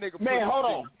know the nigga. Man, hold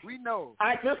on. We know.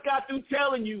 I just got through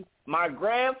telling you my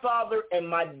grandfather and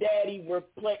my daddy were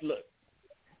playing. Look,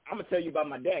 I'm going to tell you about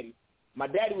my daddy. My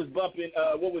daddy was bumping,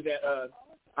 what was that?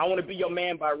 I Want to Be Your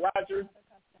Man by Roger.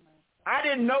 I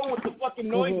didn't know what the fucking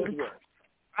noises were.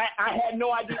 I had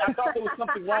no idea. I thought there was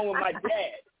something wrong with my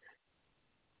dad.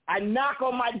 I knock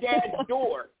on my dad's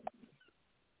door.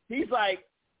 He's like,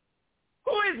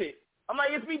 who is it? I'm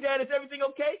like, it's me, Dad. Is everything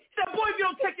okay? He said, boy, if you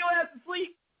don't take your ass to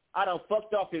sleep, I done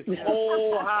fucked off his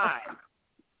whole high.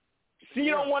 She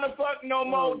don't want to fuck no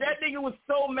more. That nigga was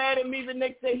so mad at me the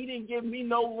next day, he didn't give me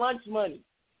no lunch money.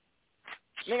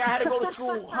 Nigga, I had to go to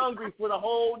school hungry for the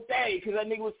whole day because that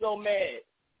nigga was so mad.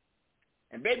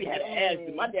 And baby had an ass.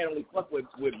 My dad only fucked with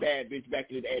bad bitch back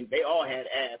in the day, and they all had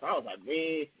ass. I was like,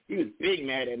 man, he was big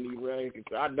mad at me, bro.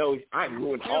 So I know I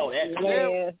ruined all that.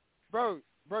 Yeah. Bro,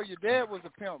 your dad was a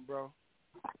pimp, bro.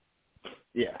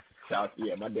 Yeah,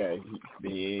 my dad.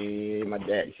 My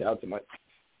dad. Shout out to my.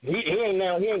 He ain't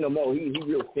no more. He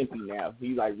real simpy now.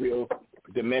 He like real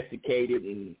domesticated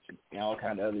and all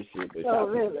kind of other shit. But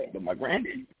really? But my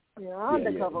granddad. Yeah,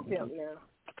 undercover pimp now.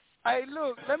 Hey,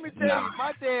 look, let me tell you,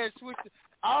 my dad switched.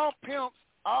 All pimps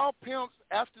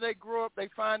after they grow up, they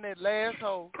find that last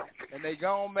hoe and they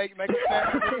go and make a family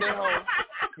with that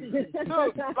hoe.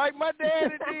 Look, like my daddy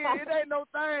did, it ain't no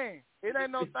thing.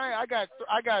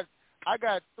 I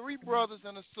got 3 brothers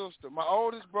and a sister. My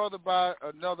oldest brother by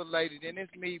another lady, then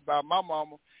it's me by my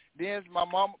mama. Then it's my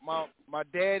mama, my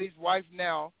daddy's wife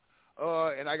now,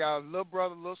 and I got a little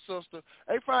brother, little sister.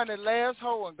 They find that last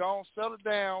hoe and go and settle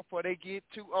down before they get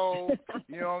too old.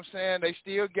 You know what I'm saying? They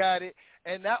still got it.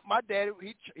 And now my daddy,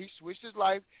 he switched his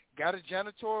life, got a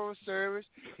janitorial service.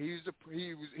 He was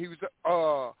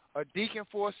a deacon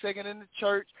for a second in the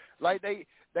church. Like they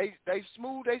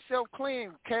smooth themselves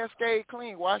clean, cascade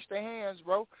clean, wash their hands,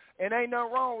 bro. And ain't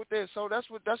nothing wrong with that. So that's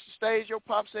the stage your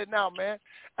pop said now, man.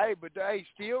 Hey, but they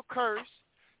still curse.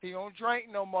 He don't drink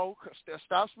no more.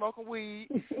 Stop smoking weed.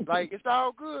 Like, it's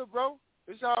all good, bro.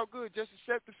 It's all good. Just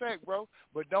accept the fact, bro.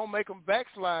 But don't make him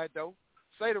backslide, though.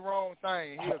 Say the wrong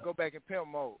thing, he'll go back in pimp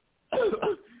mode.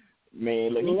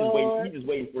 Man, look, he's just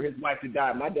waiting for his wife to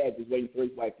die. My dad's just waiting for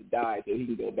his wife to die so he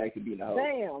can go back to being a hoe.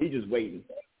 Damn. He's just waiting.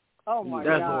 Oh, my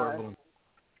That's God. horrible.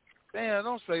 Damn,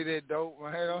 don't say that, dope,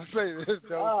 man. Don't say this,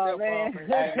 dope. Oh, man.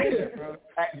 Y'all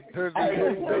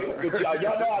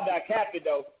know I'm not capping,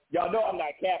 though. Y'all know I'm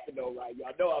not capping, though, right?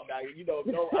 Y'all know I'm not. You know,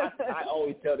 I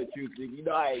always tell the truth. You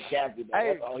know I ain't capping, though.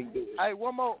 That's all he do. Hey,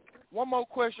 one more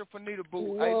question for Nita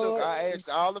Boo. Hey, look, I asked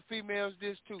all the females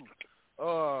this, too.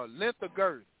 Length or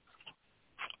girth?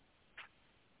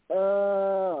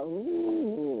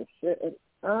 Shit.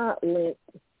 Length.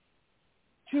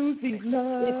 Choosing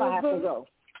love. If I have to go.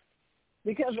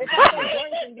 Because if I was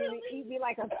drinking, then he'd be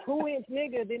like a 2-inch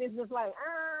nigga, then it's just like,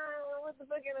 what the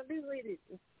fuck can I do with it?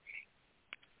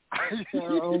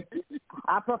 So,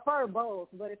 I prefer both,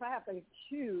 but if I have to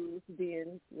choose,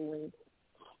 then length.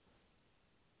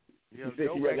 She said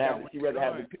she'd rather have the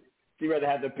pencil. She'd rather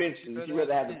have the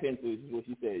pencil is what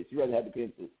she said. She'd rather have the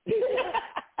pencil.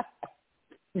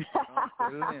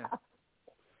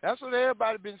 That's what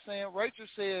everybody been saying.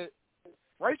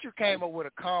 Rachel came up with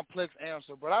a complex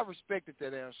answer, but I respected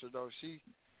that answer though. She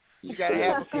got to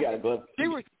have she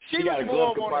was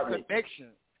more on a connection.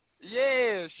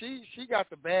 Yeah, she got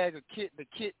the bag of the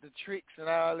tricks and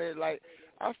all that. Like,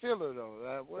 I feel her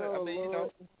though. I mean, you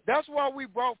know, that's why we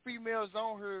brought females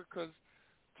on here to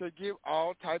give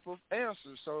all type of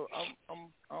answers. So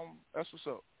I'm that's what's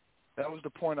up. That was the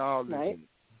point of all this. Right.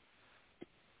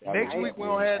 Next week we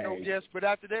don't have no guests, but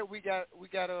after that we got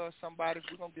somebody.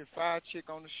 We're gonna get Fire Chick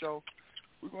on the show.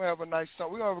 We're gonna have a nice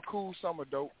summer. We're gonna have a cool summer,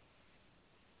 dope.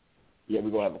 Yeah,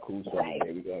 we're gonna have a cool summer, man.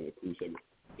 We're gonna have a cool summer.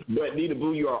 But Nita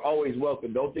Boo, you are always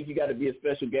welcome. Don't think you got to be a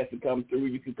special guest to come through.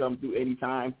 You can come through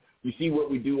anytime. You see what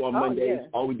we do on Mondays. Yeah.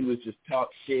 All we do is just talk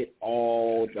shit the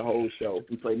whole show.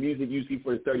 We play music usually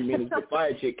for 30 minutes. The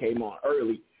Fire Chick came on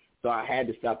early, so I had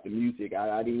to stop the music.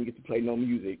 I didn't even get to play no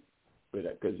music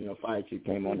because, Fire Chick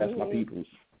came on. That's my people's.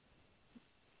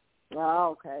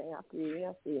 Oh, okay. I see.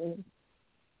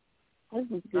 This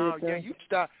is good. Oh, yeah, you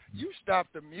stop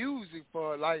the music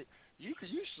for, like, you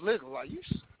slick, like,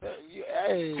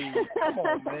 hey, come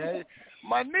on, man.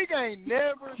 My nigga ain't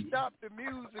never stopped the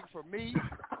music for me.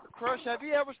 Crush, have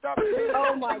you ever stopped the music?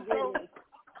 Oh, my goodness.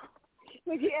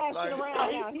 Look, he asking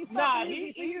around now. He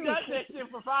does that shit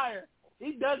for Fire.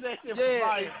 He does that shit for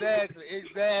Fire. Yeah,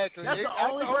 exactly. That's the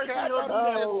only person who'll do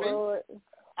that for Lord.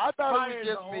 I thought Fire it was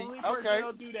just me. Fire is the only person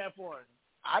who'll do that for him.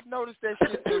 I noticed that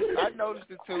shit too. I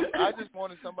noticed it too. I just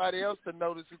wanted somebody else to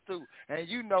notice it too. And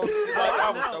you noticed it like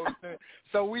I was noticing it.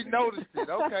 So we noticed it.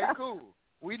 Okay, cool.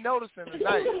 We noticing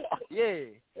tonight. Yeah.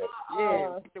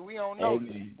 We don't notice.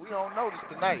 We don't notice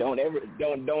tonight. Don't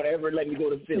ever let me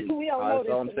go to Philly. That's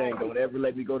all I'm saying. Don't ever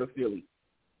let me go to Philly.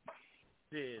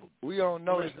 Yeah. We don't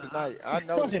notice tonight. I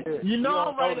noticed it.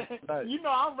 I'm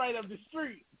right up the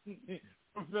street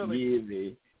from Philly. Yeah,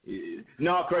 man. Yeah.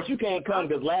 No, Crush, you can't come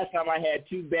because last time I had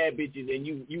 2 bad bitches and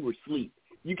you were asleep.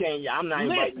 You can't. I'm not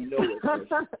inviting you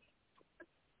nowhere.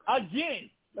 Again.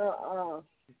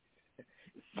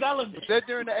 That was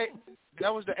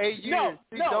the 8 years.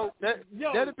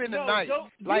 That'd have been the night.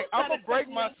 Like, I'm going to break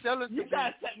my celibacy. You got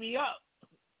to set me up.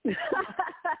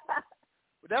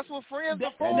 That's what friends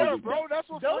are for, bro. That's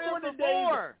what friends are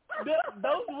for.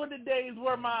 Those were the days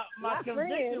where my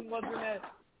conviction wasn't that.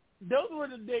 Those were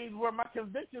the days where my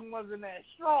conviction wasn't that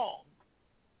strong.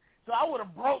 So I would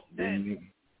have broke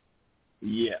then.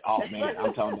 Yeah. Oh, man.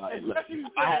 I'm talking about it. Look,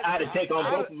 I had to take on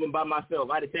both of them by myself.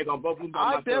 That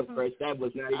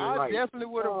was not even right. I definitely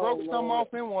would have broke some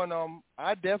off in one of them.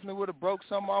 I definitely would have broke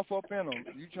some off up in them.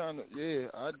 You trying to, yeah,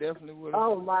 I definitely would have.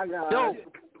 Oh, my God.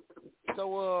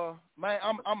 So, man,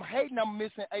 I'm hating I'm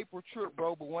missing April trip,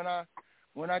 bro. But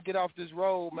when I get off this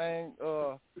road, man,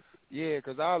 yeah,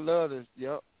 because I love this.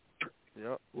 Yep.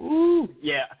 Ooh,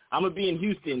 yeah. I'm going to be in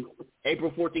Houston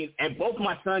April 14th, and both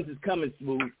my sons is coming,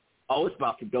 Smooth. Oh, it's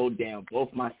about to go down.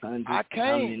 Both my sons is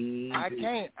coming. I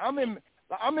can't. I'm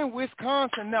in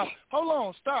Wisconsin now. Hold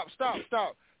on. Stop.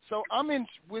 So I'm in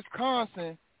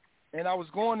Wisconsin, and I was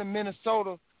going to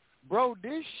Minnesota. Bro,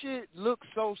 this shit looks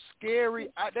so scary.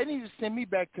 They need to send me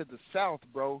back to the South,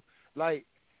 bro. Like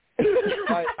they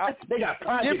got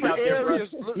projects out there, bro.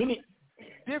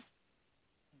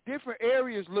 Different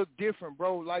areas look different,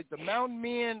 bro. Like the mountain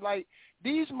men, like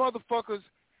these motherfuckers,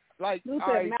 like the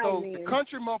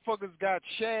country motherfuckers got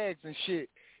shags and shit.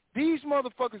 These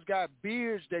motherfuckers got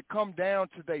beards that come down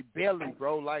to their belly,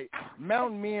 bro. Like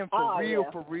mountain men for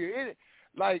real.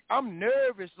 Like I'm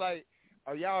nervous. Like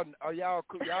are y'all not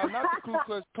the Ku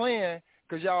Klux Klan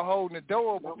because y'all holding the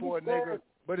door before a nigga.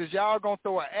 But is y'all going to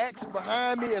throw an axe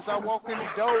behind me as I walk in the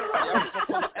door? Y'all going to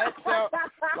throw an axe out?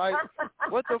 Like,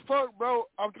 what the fuck, bro?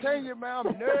 I'm telling you, man,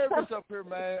 I'm nervous up here,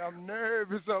 man. They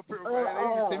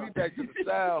need to send me back to the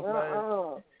South,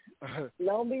 man.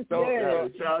 Don't be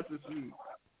scared.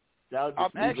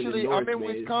 I'm in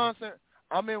Wisconsin.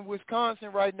 I'm in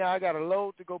Wisconsin right now. I got a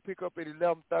load to go pick up at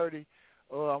 11:30.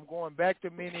 I'm going back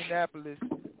to Minneapolis.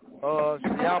 So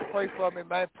y'all pray for me,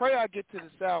 man. Pray I get to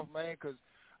the South, man, because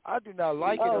I do not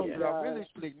like it up here. I'm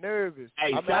really nervous.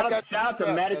 Hey, shout out to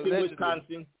Madison,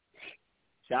 Wisconsin.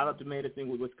 Shout out to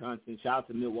Madison, Wisconsin. Shout out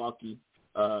to Milwaukee.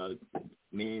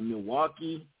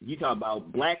 Milwaukee, you talk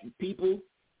about black people,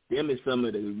 them is some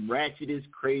of the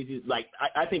ratchetest, craziest. Like,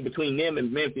 I think between them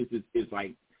and Memphis is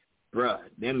like, bruh,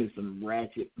 them is some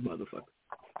ratchet motherfuckers.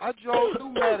 I drove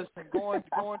through Madison going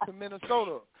to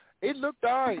Minnesota. It looked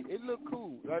all right. It looked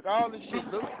cool. Like, all this shit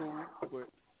looked cool, but...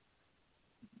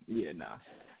 Yeah, nah.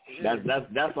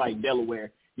 That's like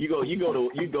Delaware. You go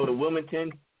to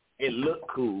Wilmington. It look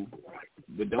cool,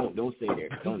 but don't stay there.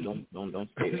 Don't stay there. Don't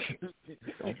stay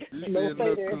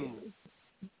there. Cool.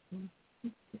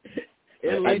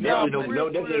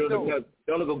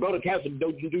 Don't go to Castle.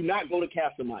 Do not go to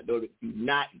Castlemont. Do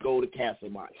not go to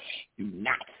Castlemont. Do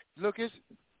not. Look, it's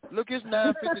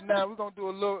 9:59. We're gonna do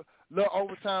a little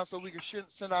overtime so we can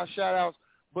send our shout outs.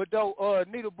 But though,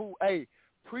 Nita Boo, hey,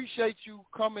 appreciate you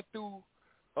coming through.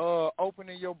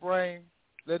 Opening your brain,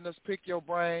 letting us pick your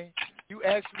brain. You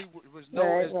actually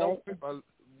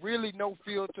really no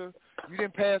filter. You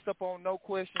didn't pass up on no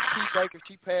questions. T. Baker,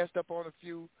 she passed up on a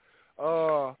few.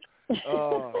 It's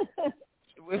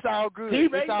all good.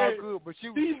 It's all good. But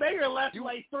T. Baker left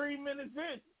like 3 minutes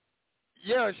in.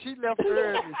 Yeah, she left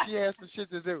early. She had some shit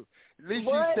to do. At least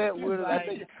you sat with her.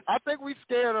 I think we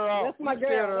scared her off. That's my girl.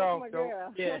 Scared her That's off, my though.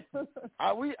 girl. Yeah.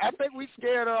 I think we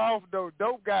scared her off though.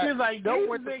 Dope guy. She's like, Dope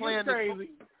went to playing crazy.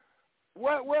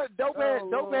 What? Dope had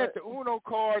the Uno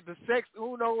card, the sex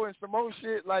Uno, and some more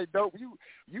shit. Like Dope,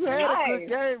 you had a good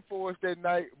game for us that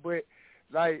night, but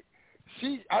like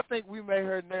I think we made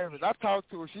her nervous. I talked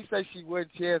to her. She said she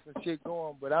had some shit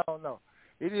going, but I don't know.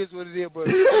 It is what it is. But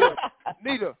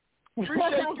Nita,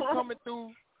 appreciate you coming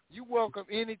through. You welcome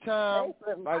anytime.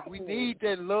 Like, we need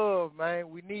that love, man.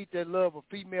 We need that love, a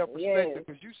female perspective.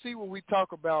 Because you see when we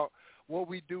talk about what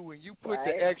we do and you put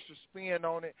the extra spin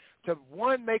on it to,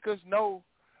 one, make us know,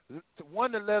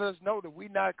 one, to let us know that we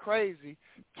not crazy.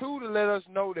 Two, to let us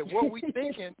know that what we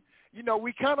thinking, you know,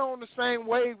 we kind of on the same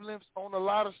wavelengths on a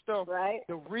lot of stuff. Right.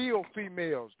 The real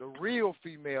females,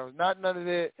 not none of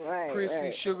that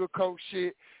crispy sugarcoat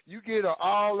shit. You get an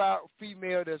all-out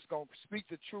female that's going to speak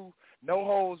the truth, no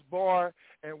holds barred,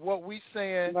 and what we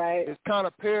saying is kind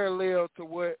of parallel to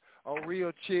what a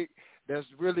real chick that's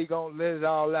really going to let it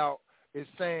all out is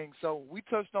saying. So we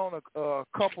touched on a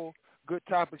couple good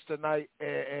topics tonight,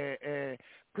 and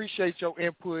appreciate your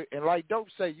input. And like Dope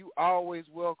say, you always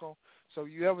welcome. So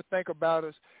you ever think about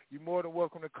us, you're more than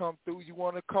welcome to come through. You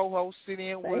want to co-host, sit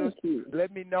in with us,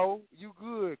 let me know. You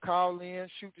good. Call in,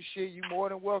 shoot the shit. You more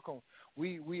than welcome.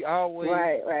 We always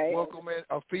welcome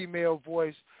a female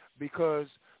voice because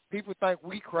people think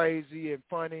we crazy and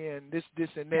funny and this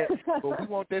and that. But we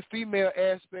want that female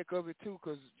aspect of it too,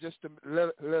 because just to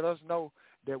let us know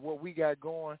that what we got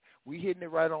going, we hitting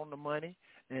it right on the money.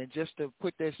 And just to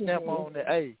put that stamp on that,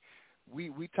 hey,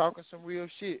 we talking some real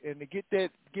shit, and to get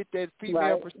that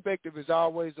female perspective is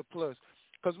always a plus,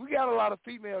 because we got a lot of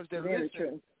females that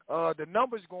listen. The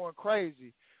numbers going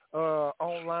crazy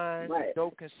online.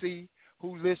 Dope can see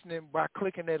who listening by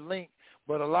clicking that link,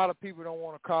 but a lot of people don't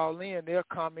want to call in. They'll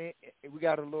comment. We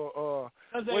got a little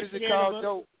what is it called,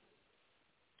 Dope?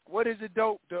 What is it,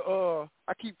 Dope?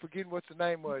 I keep forgetting what's the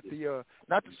name of it. The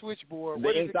not the switchboard.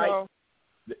 What is it called?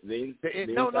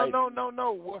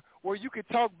 No. Where you can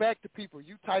talk back to people.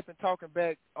 You typing, talking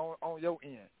back on your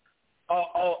end.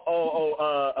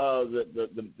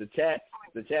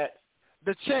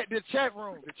 The chat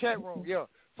room. Yeah,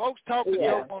 folks talk to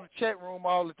Dope on the chat room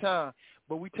all the time,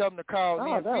 but we tell them to call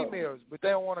in females, but they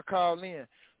don't want to call in.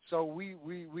 So we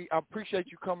I appreciate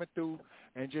you coming through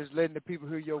and just letting the people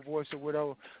hear your voice or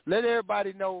whatever. Let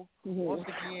everybody know once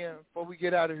again before we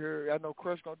get out of here. I know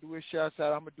Crush gonna do his shouts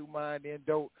out. I'm gonna do mine, then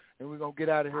Dope, and we're gonna get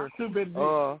out of here.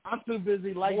 I'm too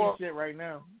busy liking shit right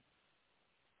now.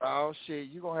 Oh shit,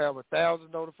 you gonna have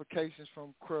 1,000 notifications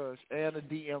from Crush and a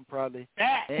DM probably,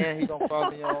 and he gonna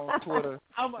follow you on Twitter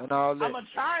and all that. I'm gonna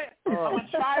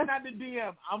try not to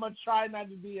DM.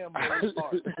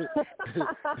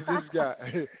 This guy.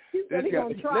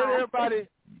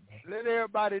 Let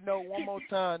everybody know one more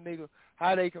time, nigga,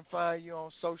 how they can find you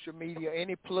on social media.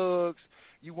 Any plugs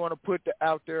you want to put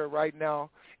out there right now?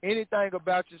 Anything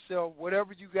about yourself,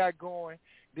 whatever you got going.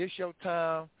 This your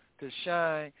time to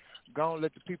shine. Go and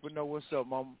let the people know what's up,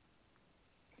 Mama.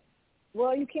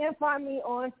 Well, you can find me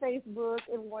on Facebook,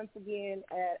 and once again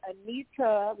at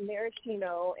Anita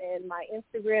Maraschino, and my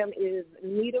Instagram is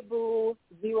NitaBoo0921.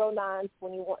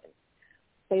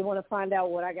 If they want to find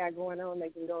out what I got going on, they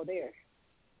can go there.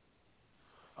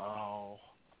 Oh,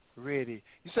 ready.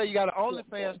 You say you got an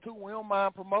OnlyFans too. We don't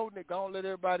mind promoting it. Go and let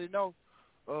everybody know.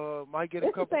 Might get a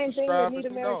couple subscribers. It's the same thing with Anita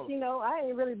Maraschino. I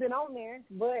ain't really been on there,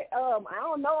 but I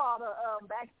don't know all the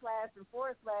backslash and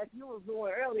forward slash you was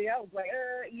doing earlier. I was like,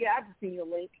 yeah, I just seen your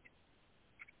link.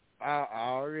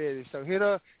 Already. So hit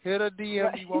a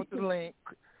DM. You want the link?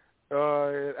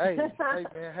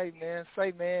 Hey man,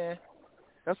 say man.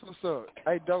 That's what's up.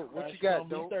 Hey, Dope, what you got,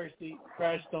 Dope?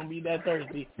 Crash don't be that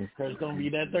thirsty.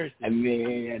 I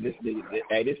mean, this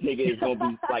nigga is gonna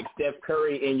be like Steph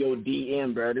Curry in your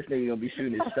DM, bro. This nigga gonna be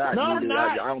shooting his shots. No, I'm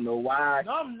not. I don't know why.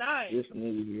 No, I'm not. This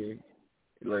nigga here,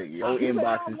 like your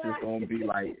inbox is just gonna be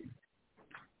like.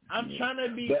 I'm trying to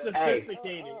be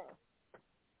sophisticated.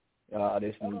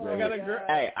 This nigga. I got a girl.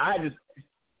 Hey, I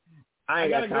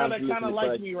got a girl that kind of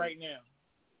likes me right now.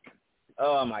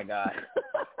 Oh my God.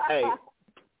 Hey.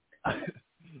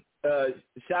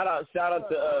 Shout out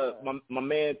to my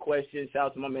man Question. Shout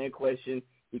out to my man Question.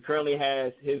 He currently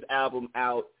has his album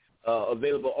out,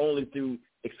 available only through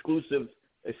exclusive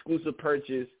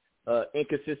purchase.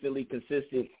 Inconsistently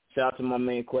consistent. Shout out to my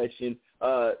man Question.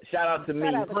 Shout out to me.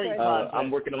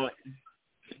 I'm working on.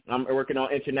 I'm working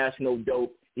on International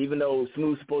Dope. Even though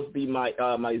Smooth's supposed to be my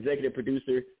my executive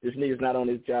producer, this nigga's not on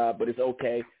his job, but it's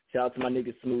okay. Shout out to my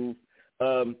nigga Smooth.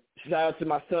 Shout out to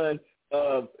my son,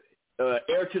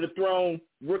 Heir to the Throne,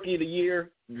 Rookie of the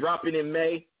Year, dropping in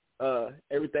May.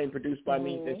 Everything produced by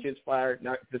me. That shit's fire.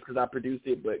 Not just because I produced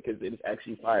it, but because it's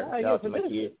actually fire. Shout out to my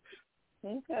kid.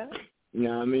 Okay. You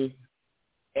know what I mean?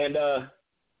 And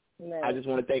I just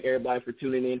want to thank everybody for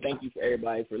tuning in. Thank you for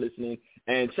everybody for listening.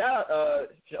 And shout out,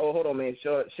 hold on, man.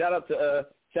 Shout out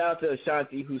to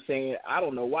Ashanti, who's saying, I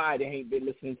don't know why they ain't been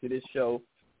listening to this show,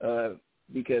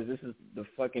 because this is the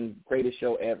fucking greatest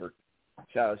show ever.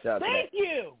 Shout out. Thank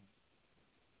you.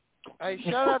 Hey,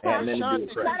 shout out to Ashanti.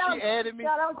 She added me.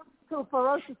 Shout out to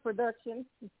Ferocious Productions.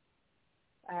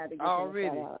 I had to get already.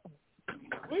 Shout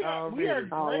out. We are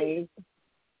great.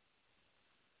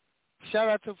 Shout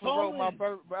out to Farouk, my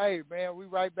birthday. Hey, man, we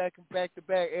right back to back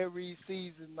every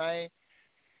season, man.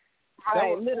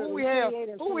 Right, who we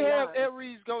have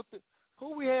Aries go to?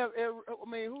 Who we have?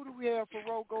 Who do we have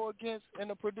Farouk go against in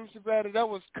the producer battle? That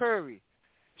was Curry.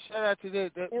 Shout out to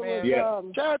that man.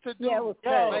 Shout out to dude. It was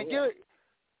Curry. Man,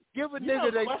 give a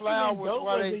nigga they flowers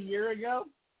while they. A year ago.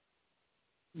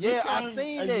 Yeah, I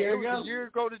seen that. It was a year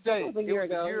ago today. It was a year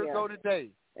ago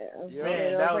today. Yeah.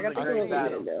 Man, that was a great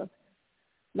battle.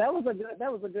 That was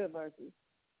a good versus.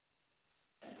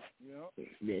 Yeah.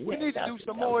 We need to do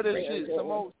some more of this shit, some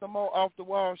more off the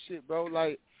wall shit, bro.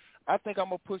 Like, I think I'm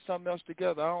gonna put something else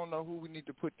together. I don't know who we need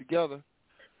to put together.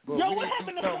 But yo, what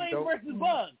happened to Flame versus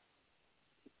Bug?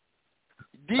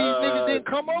 These niggas didn't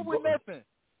come up with nothing.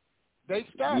 They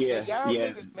stopped. Yeah, y'all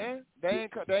niggas, man. They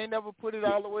ain't never put it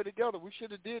all the way together. We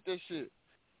should have did that shit.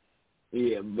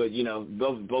 Yeah, but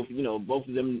both of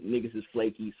them niggas is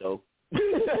flaky, so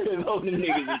both of them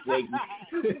niggas is flaky.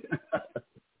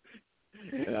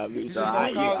 I mean,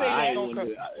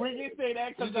 we can say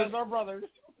that because that's our brothers.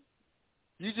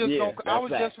 You just don't. I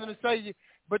was just gonna say,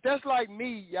 but that's like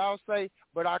me. Y'all say,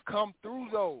 but I come through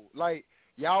though. Like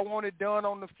y'all want it done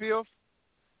on the 5th.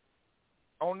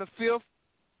 On the 5th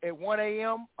at 1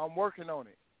 a.m. I'm working on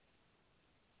it.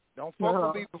 Don't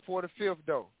fuck with me before the 5th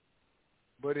though.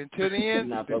 But until the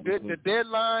end, the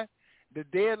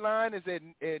deadline is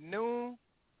at noon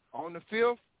on the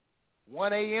 5th,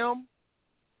 1 a.m.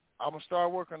 I'm going to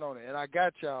start working on it. And I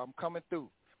got y'all. I'm coming through.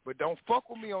 But don't fuck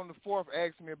with me on the 4th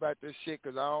asking me about this shit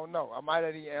because I don't know. I might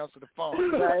not even answer the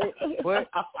phone. Right. But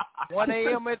 1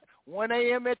 a.m.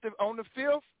 on the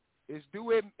 5th is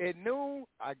due at noon.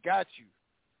 I got you.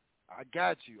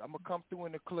 I'm going to come through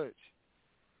in the clutch.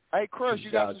 Hey, Crush, you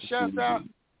got some shouts out?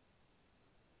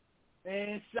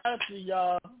 And shout out to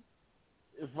y'all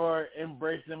for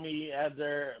embracing me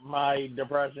after my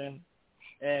depression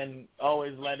and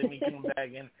always letting me come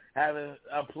back and having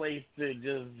a place to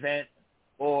just vent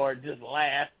or just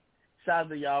laugh. Shout out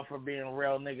to y'all for being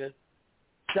real niggas.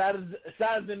 Shout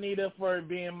out to Anita for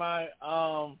being my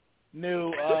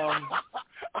new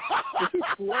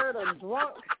word or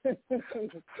drunk. Has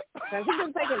he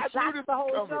been taking shots the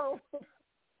whole show?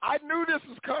 I knew this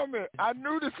was coming. I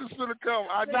knew this was going to come.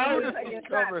 I knew this was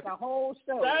coming. The whole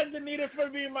show. Shout out to Anita for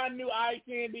being my new eye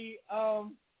candy.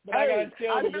 But I gotta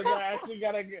chill because I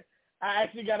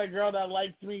actually got a girl that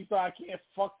likes me, so I can't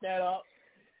fuck that up.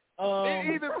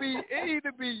 It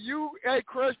either be you. Hey,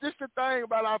 Crush, this is the thing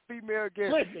about our female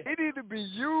guests. It either be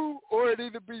you or it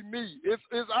either be me.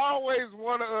 It's always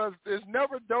one of us. It's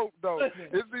never Dope though. Listen.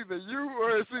 It's either you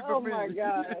or it's either me. Oh my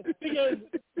God. because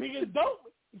don't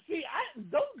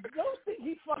think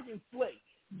he's fucking slick.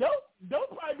 Don't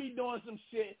probably be doing some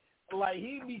shit like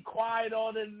he be quiet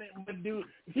all the but dude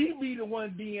he be the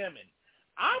one DMing.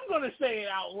 I'm gonna say it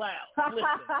out loud.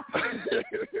 Listen,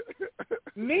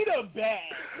 Nita bad.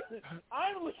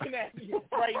 I'm looking at you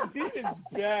right. This is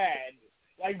bad,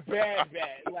 like bad.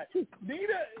 Like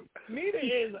Nita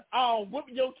is whoop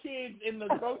your kids in the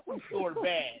grocery store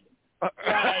bad.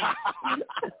 Like,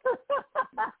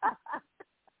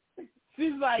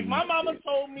 she's like, my mama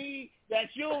told me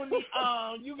that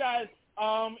you guys,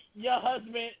 your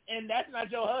husband, and that's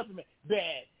not your husband.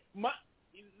 Bad.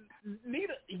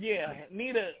 Nita.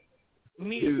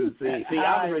 See,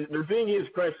 the thing is,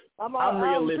 Chris, I'm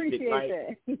realistic. Like,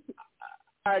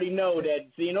 I already know that.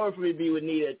 See, in order for me to be with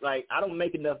Nita, like, I don't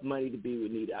make enough money to be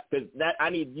with Nita because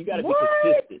you got to be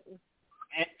consistent.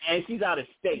 And she's out of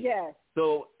state. Yes.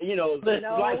 So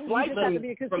flights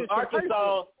from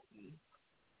Arkansas.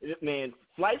 Man,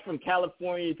 flights from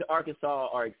California to Arkansas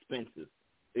are expensive.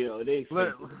 They're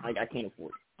expensive. Like, I can't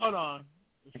afford it. Hold on.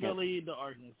 Philly to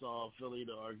Arkansas. This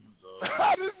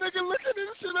nigga looking at this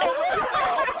shit up right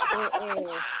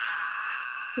now.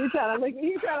 He's trying to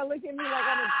look at me like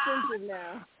I'm expensive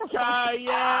now.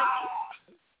 Kayak.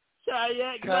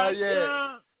 Kayak.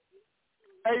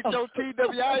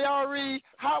 HOTWIRE,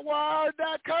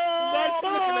 hotwire.com.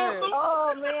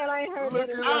 Oh, man, I ain't heard that.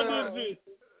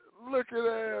 Look at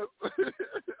that.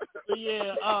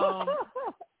 Yeah,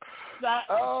 shout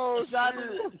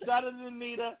out to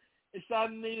Anita. Shout out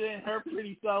to Anita and her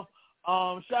pretty self.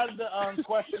 Shout out to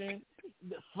Question.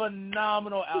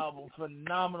 Phenomenal album.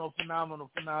 Phenomenal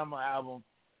album.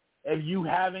 If you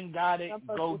haven't got it,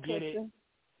 go get it.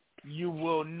 You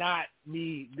will not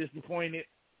be disappointed.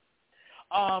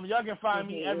 Y'all can find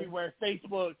me everywhere: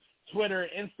 Facebook, Twitter,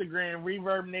 Instagram,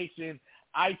 Reverb Nation,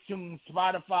 iTunes,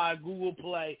 Spotify, Google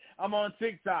Play. I'm on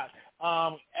TikTok.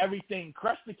 Everything.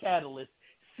 Crush the Catalyst.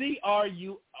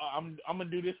 CRU. I'm gonna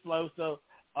do this slow so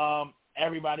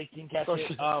everybody can catch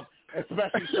it.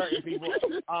 Especially certain people.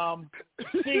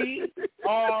 CRUSHDA.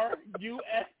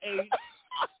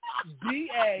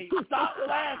 Stop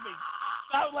laughing.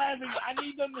 Stop laughing. I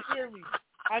need them to hear me.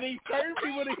 I need certain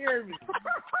people to hear me.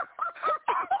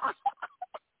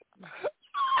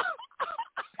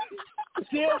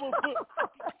 Chill will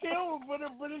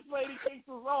put this lady kicks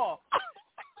us off.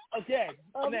 Okay,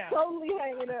 I'm now. totally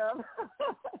hanging up.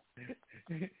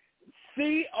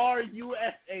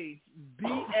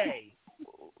 CRUSHDA.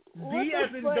 D as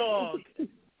in dog.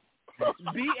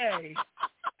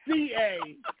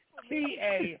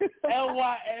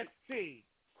 DACATALYST.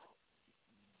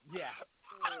 Yeah.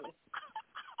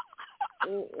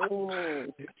 Y'all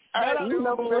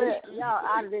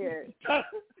out of there.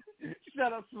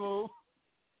 Shut up, Smooth.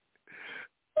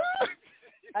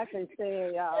 I can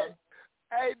stand y'all.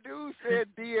 Hey, dude said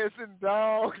D as in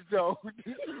dog, though.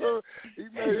 He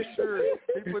made sure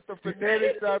he put the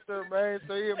phonetics out there, man,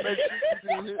 so he'll make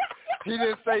sure he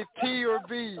didn't say T or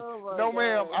V. Oh no,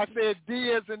 ma'am. God. I said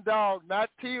D as in dog, not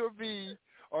T or V,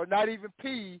 or not even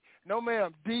P. No,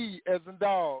 ma'am. D as in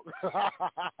dog.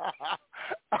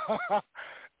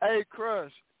 Hey,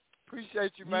 Crush.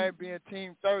 Appreciate you, man, being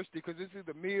Team Thirsty, because this is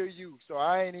the me or you, so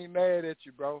I ain't even mad at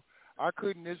you, bro. I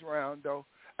couldn't this round, though.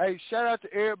 Hey, shout out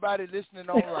to everybody listening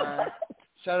online.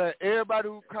 Shout out to everybody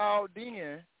who called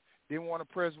in. Didn't want to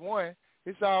press 1.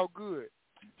 It's all good.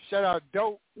 Shout out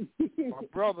Dope, my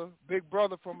brother, big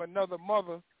brother from another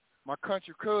mother, my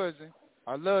country cousin.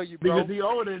 I love you, bro. Because he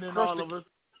older than all of us.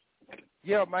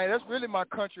 Yeah, man, that's really my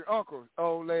country uncle,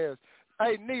 old ass.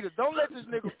 Hey, Nita, don't let this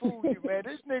nigga fool you, man.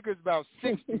 This nigga's about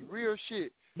 60, real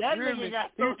shit. That real nigga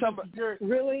got Social Security.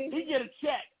 Really? He get a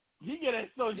check. He get a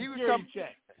Social Security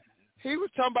check. He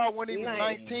was talking about when he was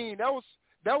 19. That was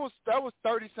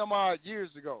 30 some odd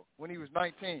years ago when he was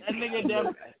 19. That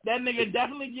nigga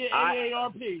definitely get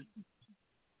AARP.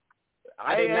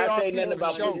 I did not say nothing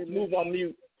about putting Smooth on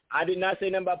mute. I did not say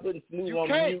nothing about putting Smooth on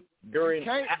mute during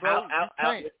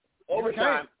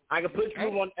overtime. I can put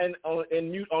Smooth on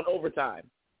mute on overtime.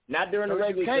 Not during the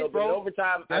regular show, but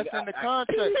overtime. That's in the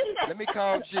contract. Let me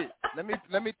call Jit.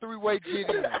 Let me three-way Jit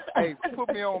in. Hey,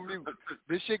 put me on mute.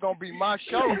 This shit gonna be my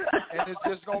show, and it's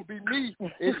just gonna be me.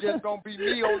 It's just gonna be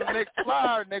me on the next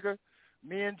flyer, nigga.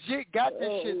 Me and Jit got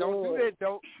this shit. Don't do that,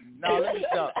 though. Nah, let me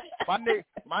stop.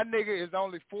 My nigga is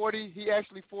only 40. He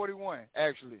actually 41.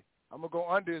 Actually, I'm gonna go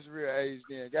under his real age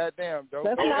then. Goddamn, though.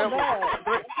 That's not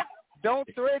bad. Don't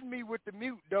threaten me with the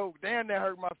mute, though. Damn, that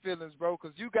hurt my feelings, bro,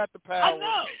 because you got the power. I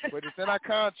know. But it's in our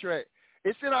contract.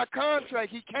 It's in our contract.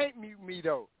 He can't mute me,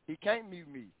 though. He can't mute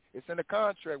me. It's in the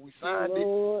contract. We signed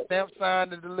it. Stamp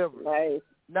signed and delivered. Right.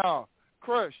 No.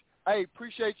 Crush, hey,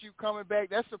 appreciate you coming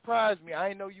back. That surprised me. I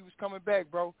didn't know you was coming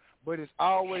back, bro. But it's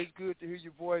always good to hear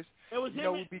your voice. It was you him.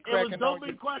 know, we be It was cracking on Dope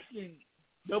in Question.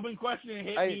 Dope in Question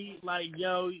hit me like,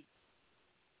 yo,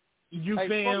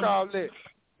 fuck all that.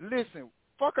 Listen.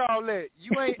 Fuck all that.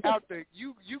 You ain't out there.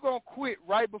 You gonna quit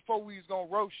right before we was gonna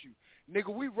roast you.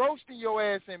 Nigga, we roasting your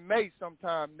ass in May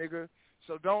sometime, nigga.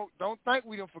 So don't think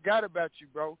we done forgot about you,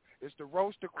 bro. It's the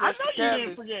roast of Chris I know you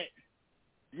didn't forget.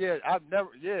 Yeah,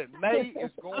 May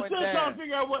is going down.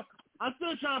 I'm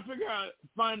still trying to figure out,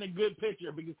 find a good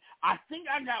picture, because I think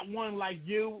I got one like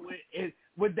you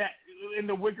with that in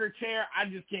the wicker chair. I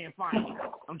just can't find it.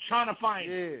 I'm trying to find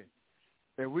it.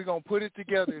 Yeah. And we're gonna put it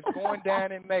together. It's going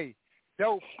down in May.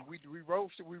 Dope. We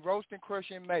roast and Crush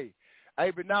in May.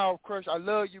 Hey, but now, Crush, I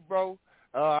love you, bro.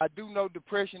 I do know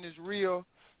depression is real.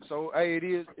 So, hey, it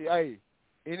is. Hey,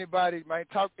 anybody going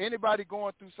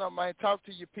through something, man, talk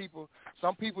to your people.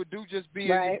 Some people do just be in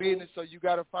your business, so you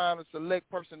got to find a select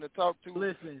person to talk to.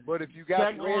 Listen, but if you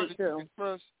got friends,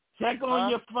 check on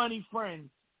your funny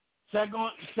friends. Check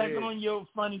on your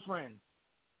funny friends.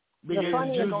 Because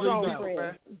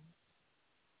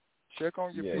check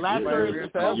on your people.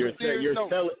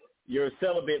 You're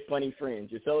celibate funny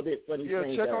friends. You're celibate funny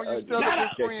friends. Check on your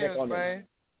celibate friends, man.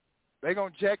 They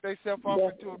gonna jack themselves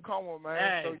off into a coma, man.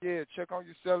 Hey. So yeah, check on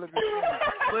your celibate.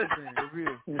 Listen, for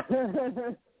real.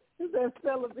 That's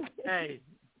celibate. Hey,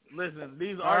 listen,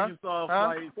 these Arkansas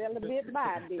flights. Celibate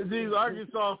body. These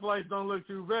Arkansas flights don't look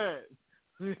too bad.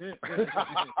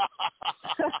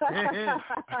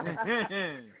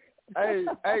 hey,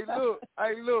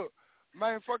 look,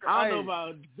 man, fuck. I don't know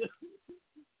about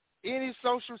any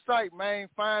social site, man.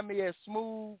 Find me at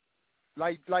Smooth,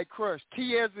 like Crush.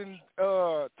 T as in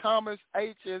Thomas,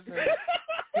 H as in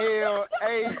hell,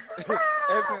 A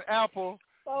as in Apple.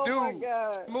 Oh dude, my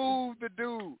God. Smooth the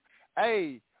dude.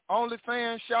 Hey,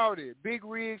 OnlyFans shouted, Big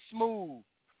Rig Smooth,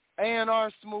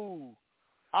 A&R Smooth,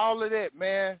 all of that,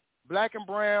 man. Black and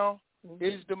brown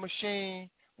is the machine.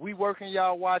 We working,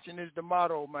 y'all watching is the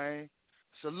motto, man.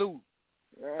 Salute.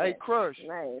 Right. Hey, Crush,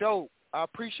 nice. Dope. I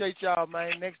appreciate y'all,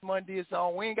 man. Next Monday is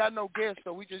on. We ain't got no guests,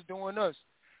 so we just doing us.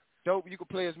 Dope, you can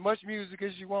play as much music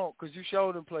as you want because you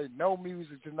showed them play no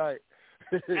music tonight.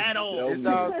 At all. It's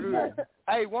all good.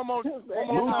 Hey, one more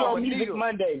Mucho time. Music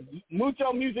Monday.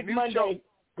 Mucho Music Monday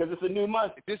because it's a new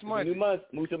month. This month. New month.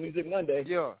 Mucho Music Monday.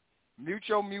 Yeah.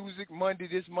 Mucho Music Monday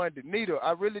this Monday. Nita,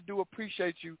 I really do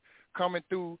appreciate you coming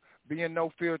through, being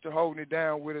no filter, holding it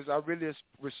down with us. I really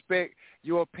respect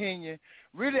your opinion.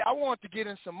 Really, I want to get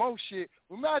in some more shit.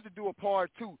 We might have to do a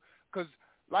part 2 because,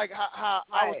 like how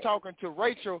I was talking to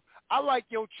Rachel, I like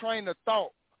your train of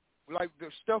thought, like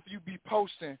the stuff you be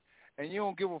posting, and you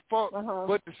don't give a fuck.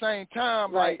 But at the same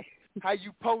time, like how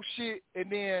you post shit,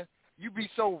 and then you be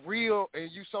so real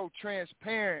and you so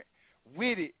transparent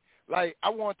with it. Like, I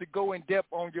want to go in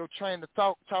depth on your train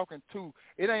of talking too.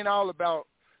 It ain't all about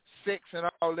sex and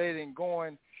all that and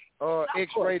going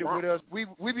X-rated with us. We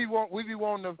be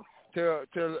wanting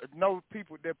to know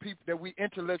people that we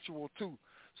intellectual too.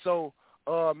 So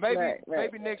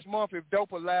maybe next month, if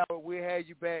Dope allow it, we'll have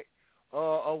you back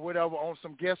or whatever on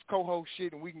some guest co-host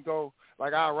shit, and we can go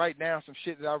like I'll write down some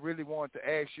shit that I really wanted to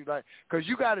ask you, like, because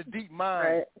you got a deep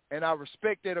mind, and I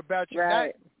respect that about you.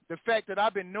 Not the fact that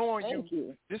I've been knowing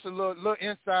you. This is a little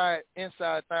inside thing.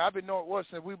 I've been knowing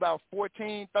since we about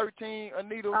 14, 13,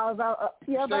 Anita. I was about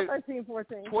 13,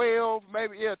 14. 12,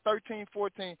 maybe, 13,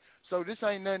 14. So this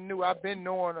ain't nothing new. I've been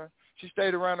knowing her. She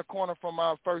stayed around the corner from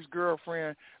my first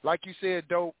girlfriend. Like you said,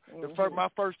 Dope, my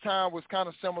first time was kind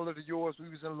of similar to yours. We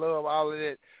was in love, all of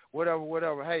that,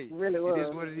 whatever. Hey, really it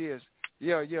is what it is.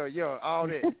 Yeah, all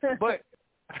that. But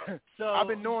so I've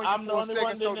been knowing you I'm the for only a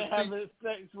one second. that having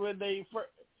sex with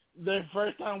their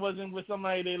first time wasn't with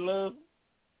somebody they love.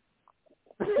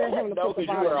 No, because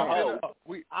you were a hoe.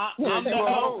 I'm the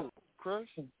hoe. Crush.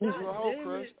 You a hoe,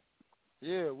 Crush.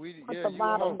 Yeah, you a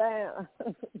hoe. Down.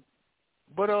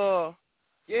 But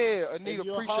Anita,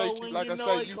 appreciate you. Like I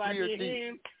say, you real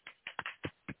deep.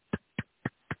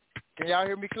 Can y'all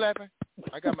hear me clapping?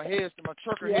 I got my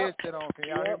trucker headset on. Can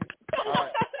y'all hear me? All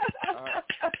right.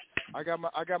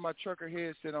 I got my trucker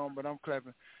headset on, but I'm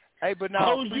clapping. Hey, but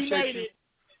now I appreciate you.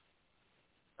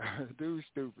 Dude,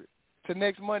 stupid. Till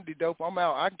next Monday, Dope. I'm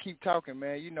out. I can keep talking,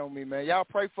 man. You know me, man. Y'all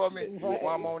pray for me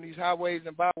while I'm on these highways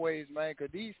and byways, man,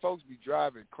 because these folks be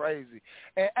driving crazy.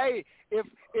 And, hey, if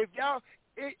y'all,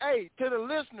 hey, to the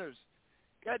listeners,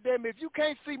 goddamn it, if you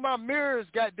can't see my mirrors,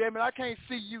 goddamn it, I can't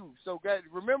see you. So,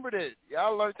 remember that.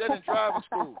 Y'all learned that in driving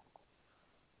school.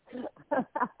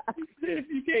 If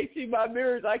you can't see my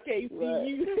mirrors, I can't see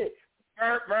you.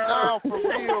 No, for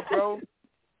real, bro.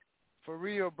 For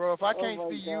real, bro. If I can't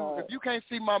see you, if you can't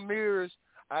see my mirrors,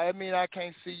 I mean I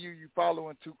can't see you. You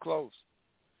following too close.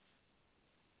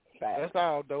 That's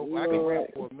all, Dope. I can rap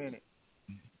for a minute.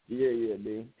 Yeah,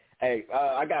 dude. Hey,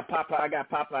 I got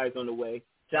Popeyes on the way.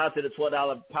 Shout out to the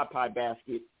 $12 Popeye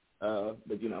basket.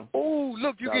 But you know. Oh,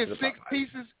 look, you get 6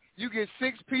 pieces. You get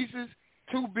 6 pieces,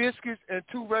 2 biscuits, and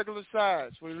 2 regular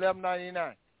sides for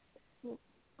 $11.99.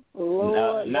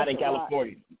 Not in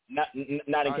California. Not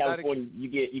in California.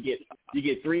 You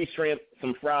get 3 shrimp,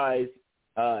 some fries,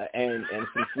 and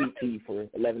some sweet tea for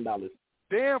 $11.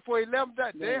 Damn, for $11.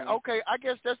 Damn, okay. I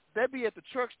guess that be at the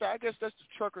truck stop. I guess that's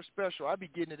the trucker special. I be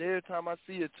getting it every time I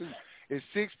see it too. It's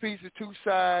 6 pieces, 2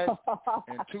 sides,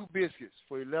 and 2 biscuits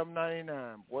for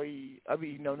 $11.99. Boy, I be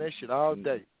eating on that shit all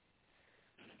day.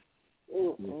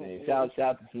 Shout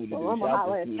out to Smoothie. I'm gonna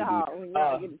holler at y'all when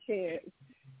y'all get a chance.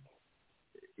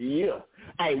 Yeah.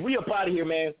 Hey, we up out of here,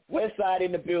 man. West Side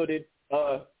in the building.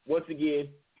 Once again,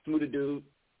 Smoothie Dude,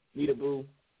 Nita Boo,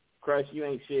 Crush, you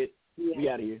ain't shit. Yeah. We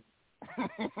out of here.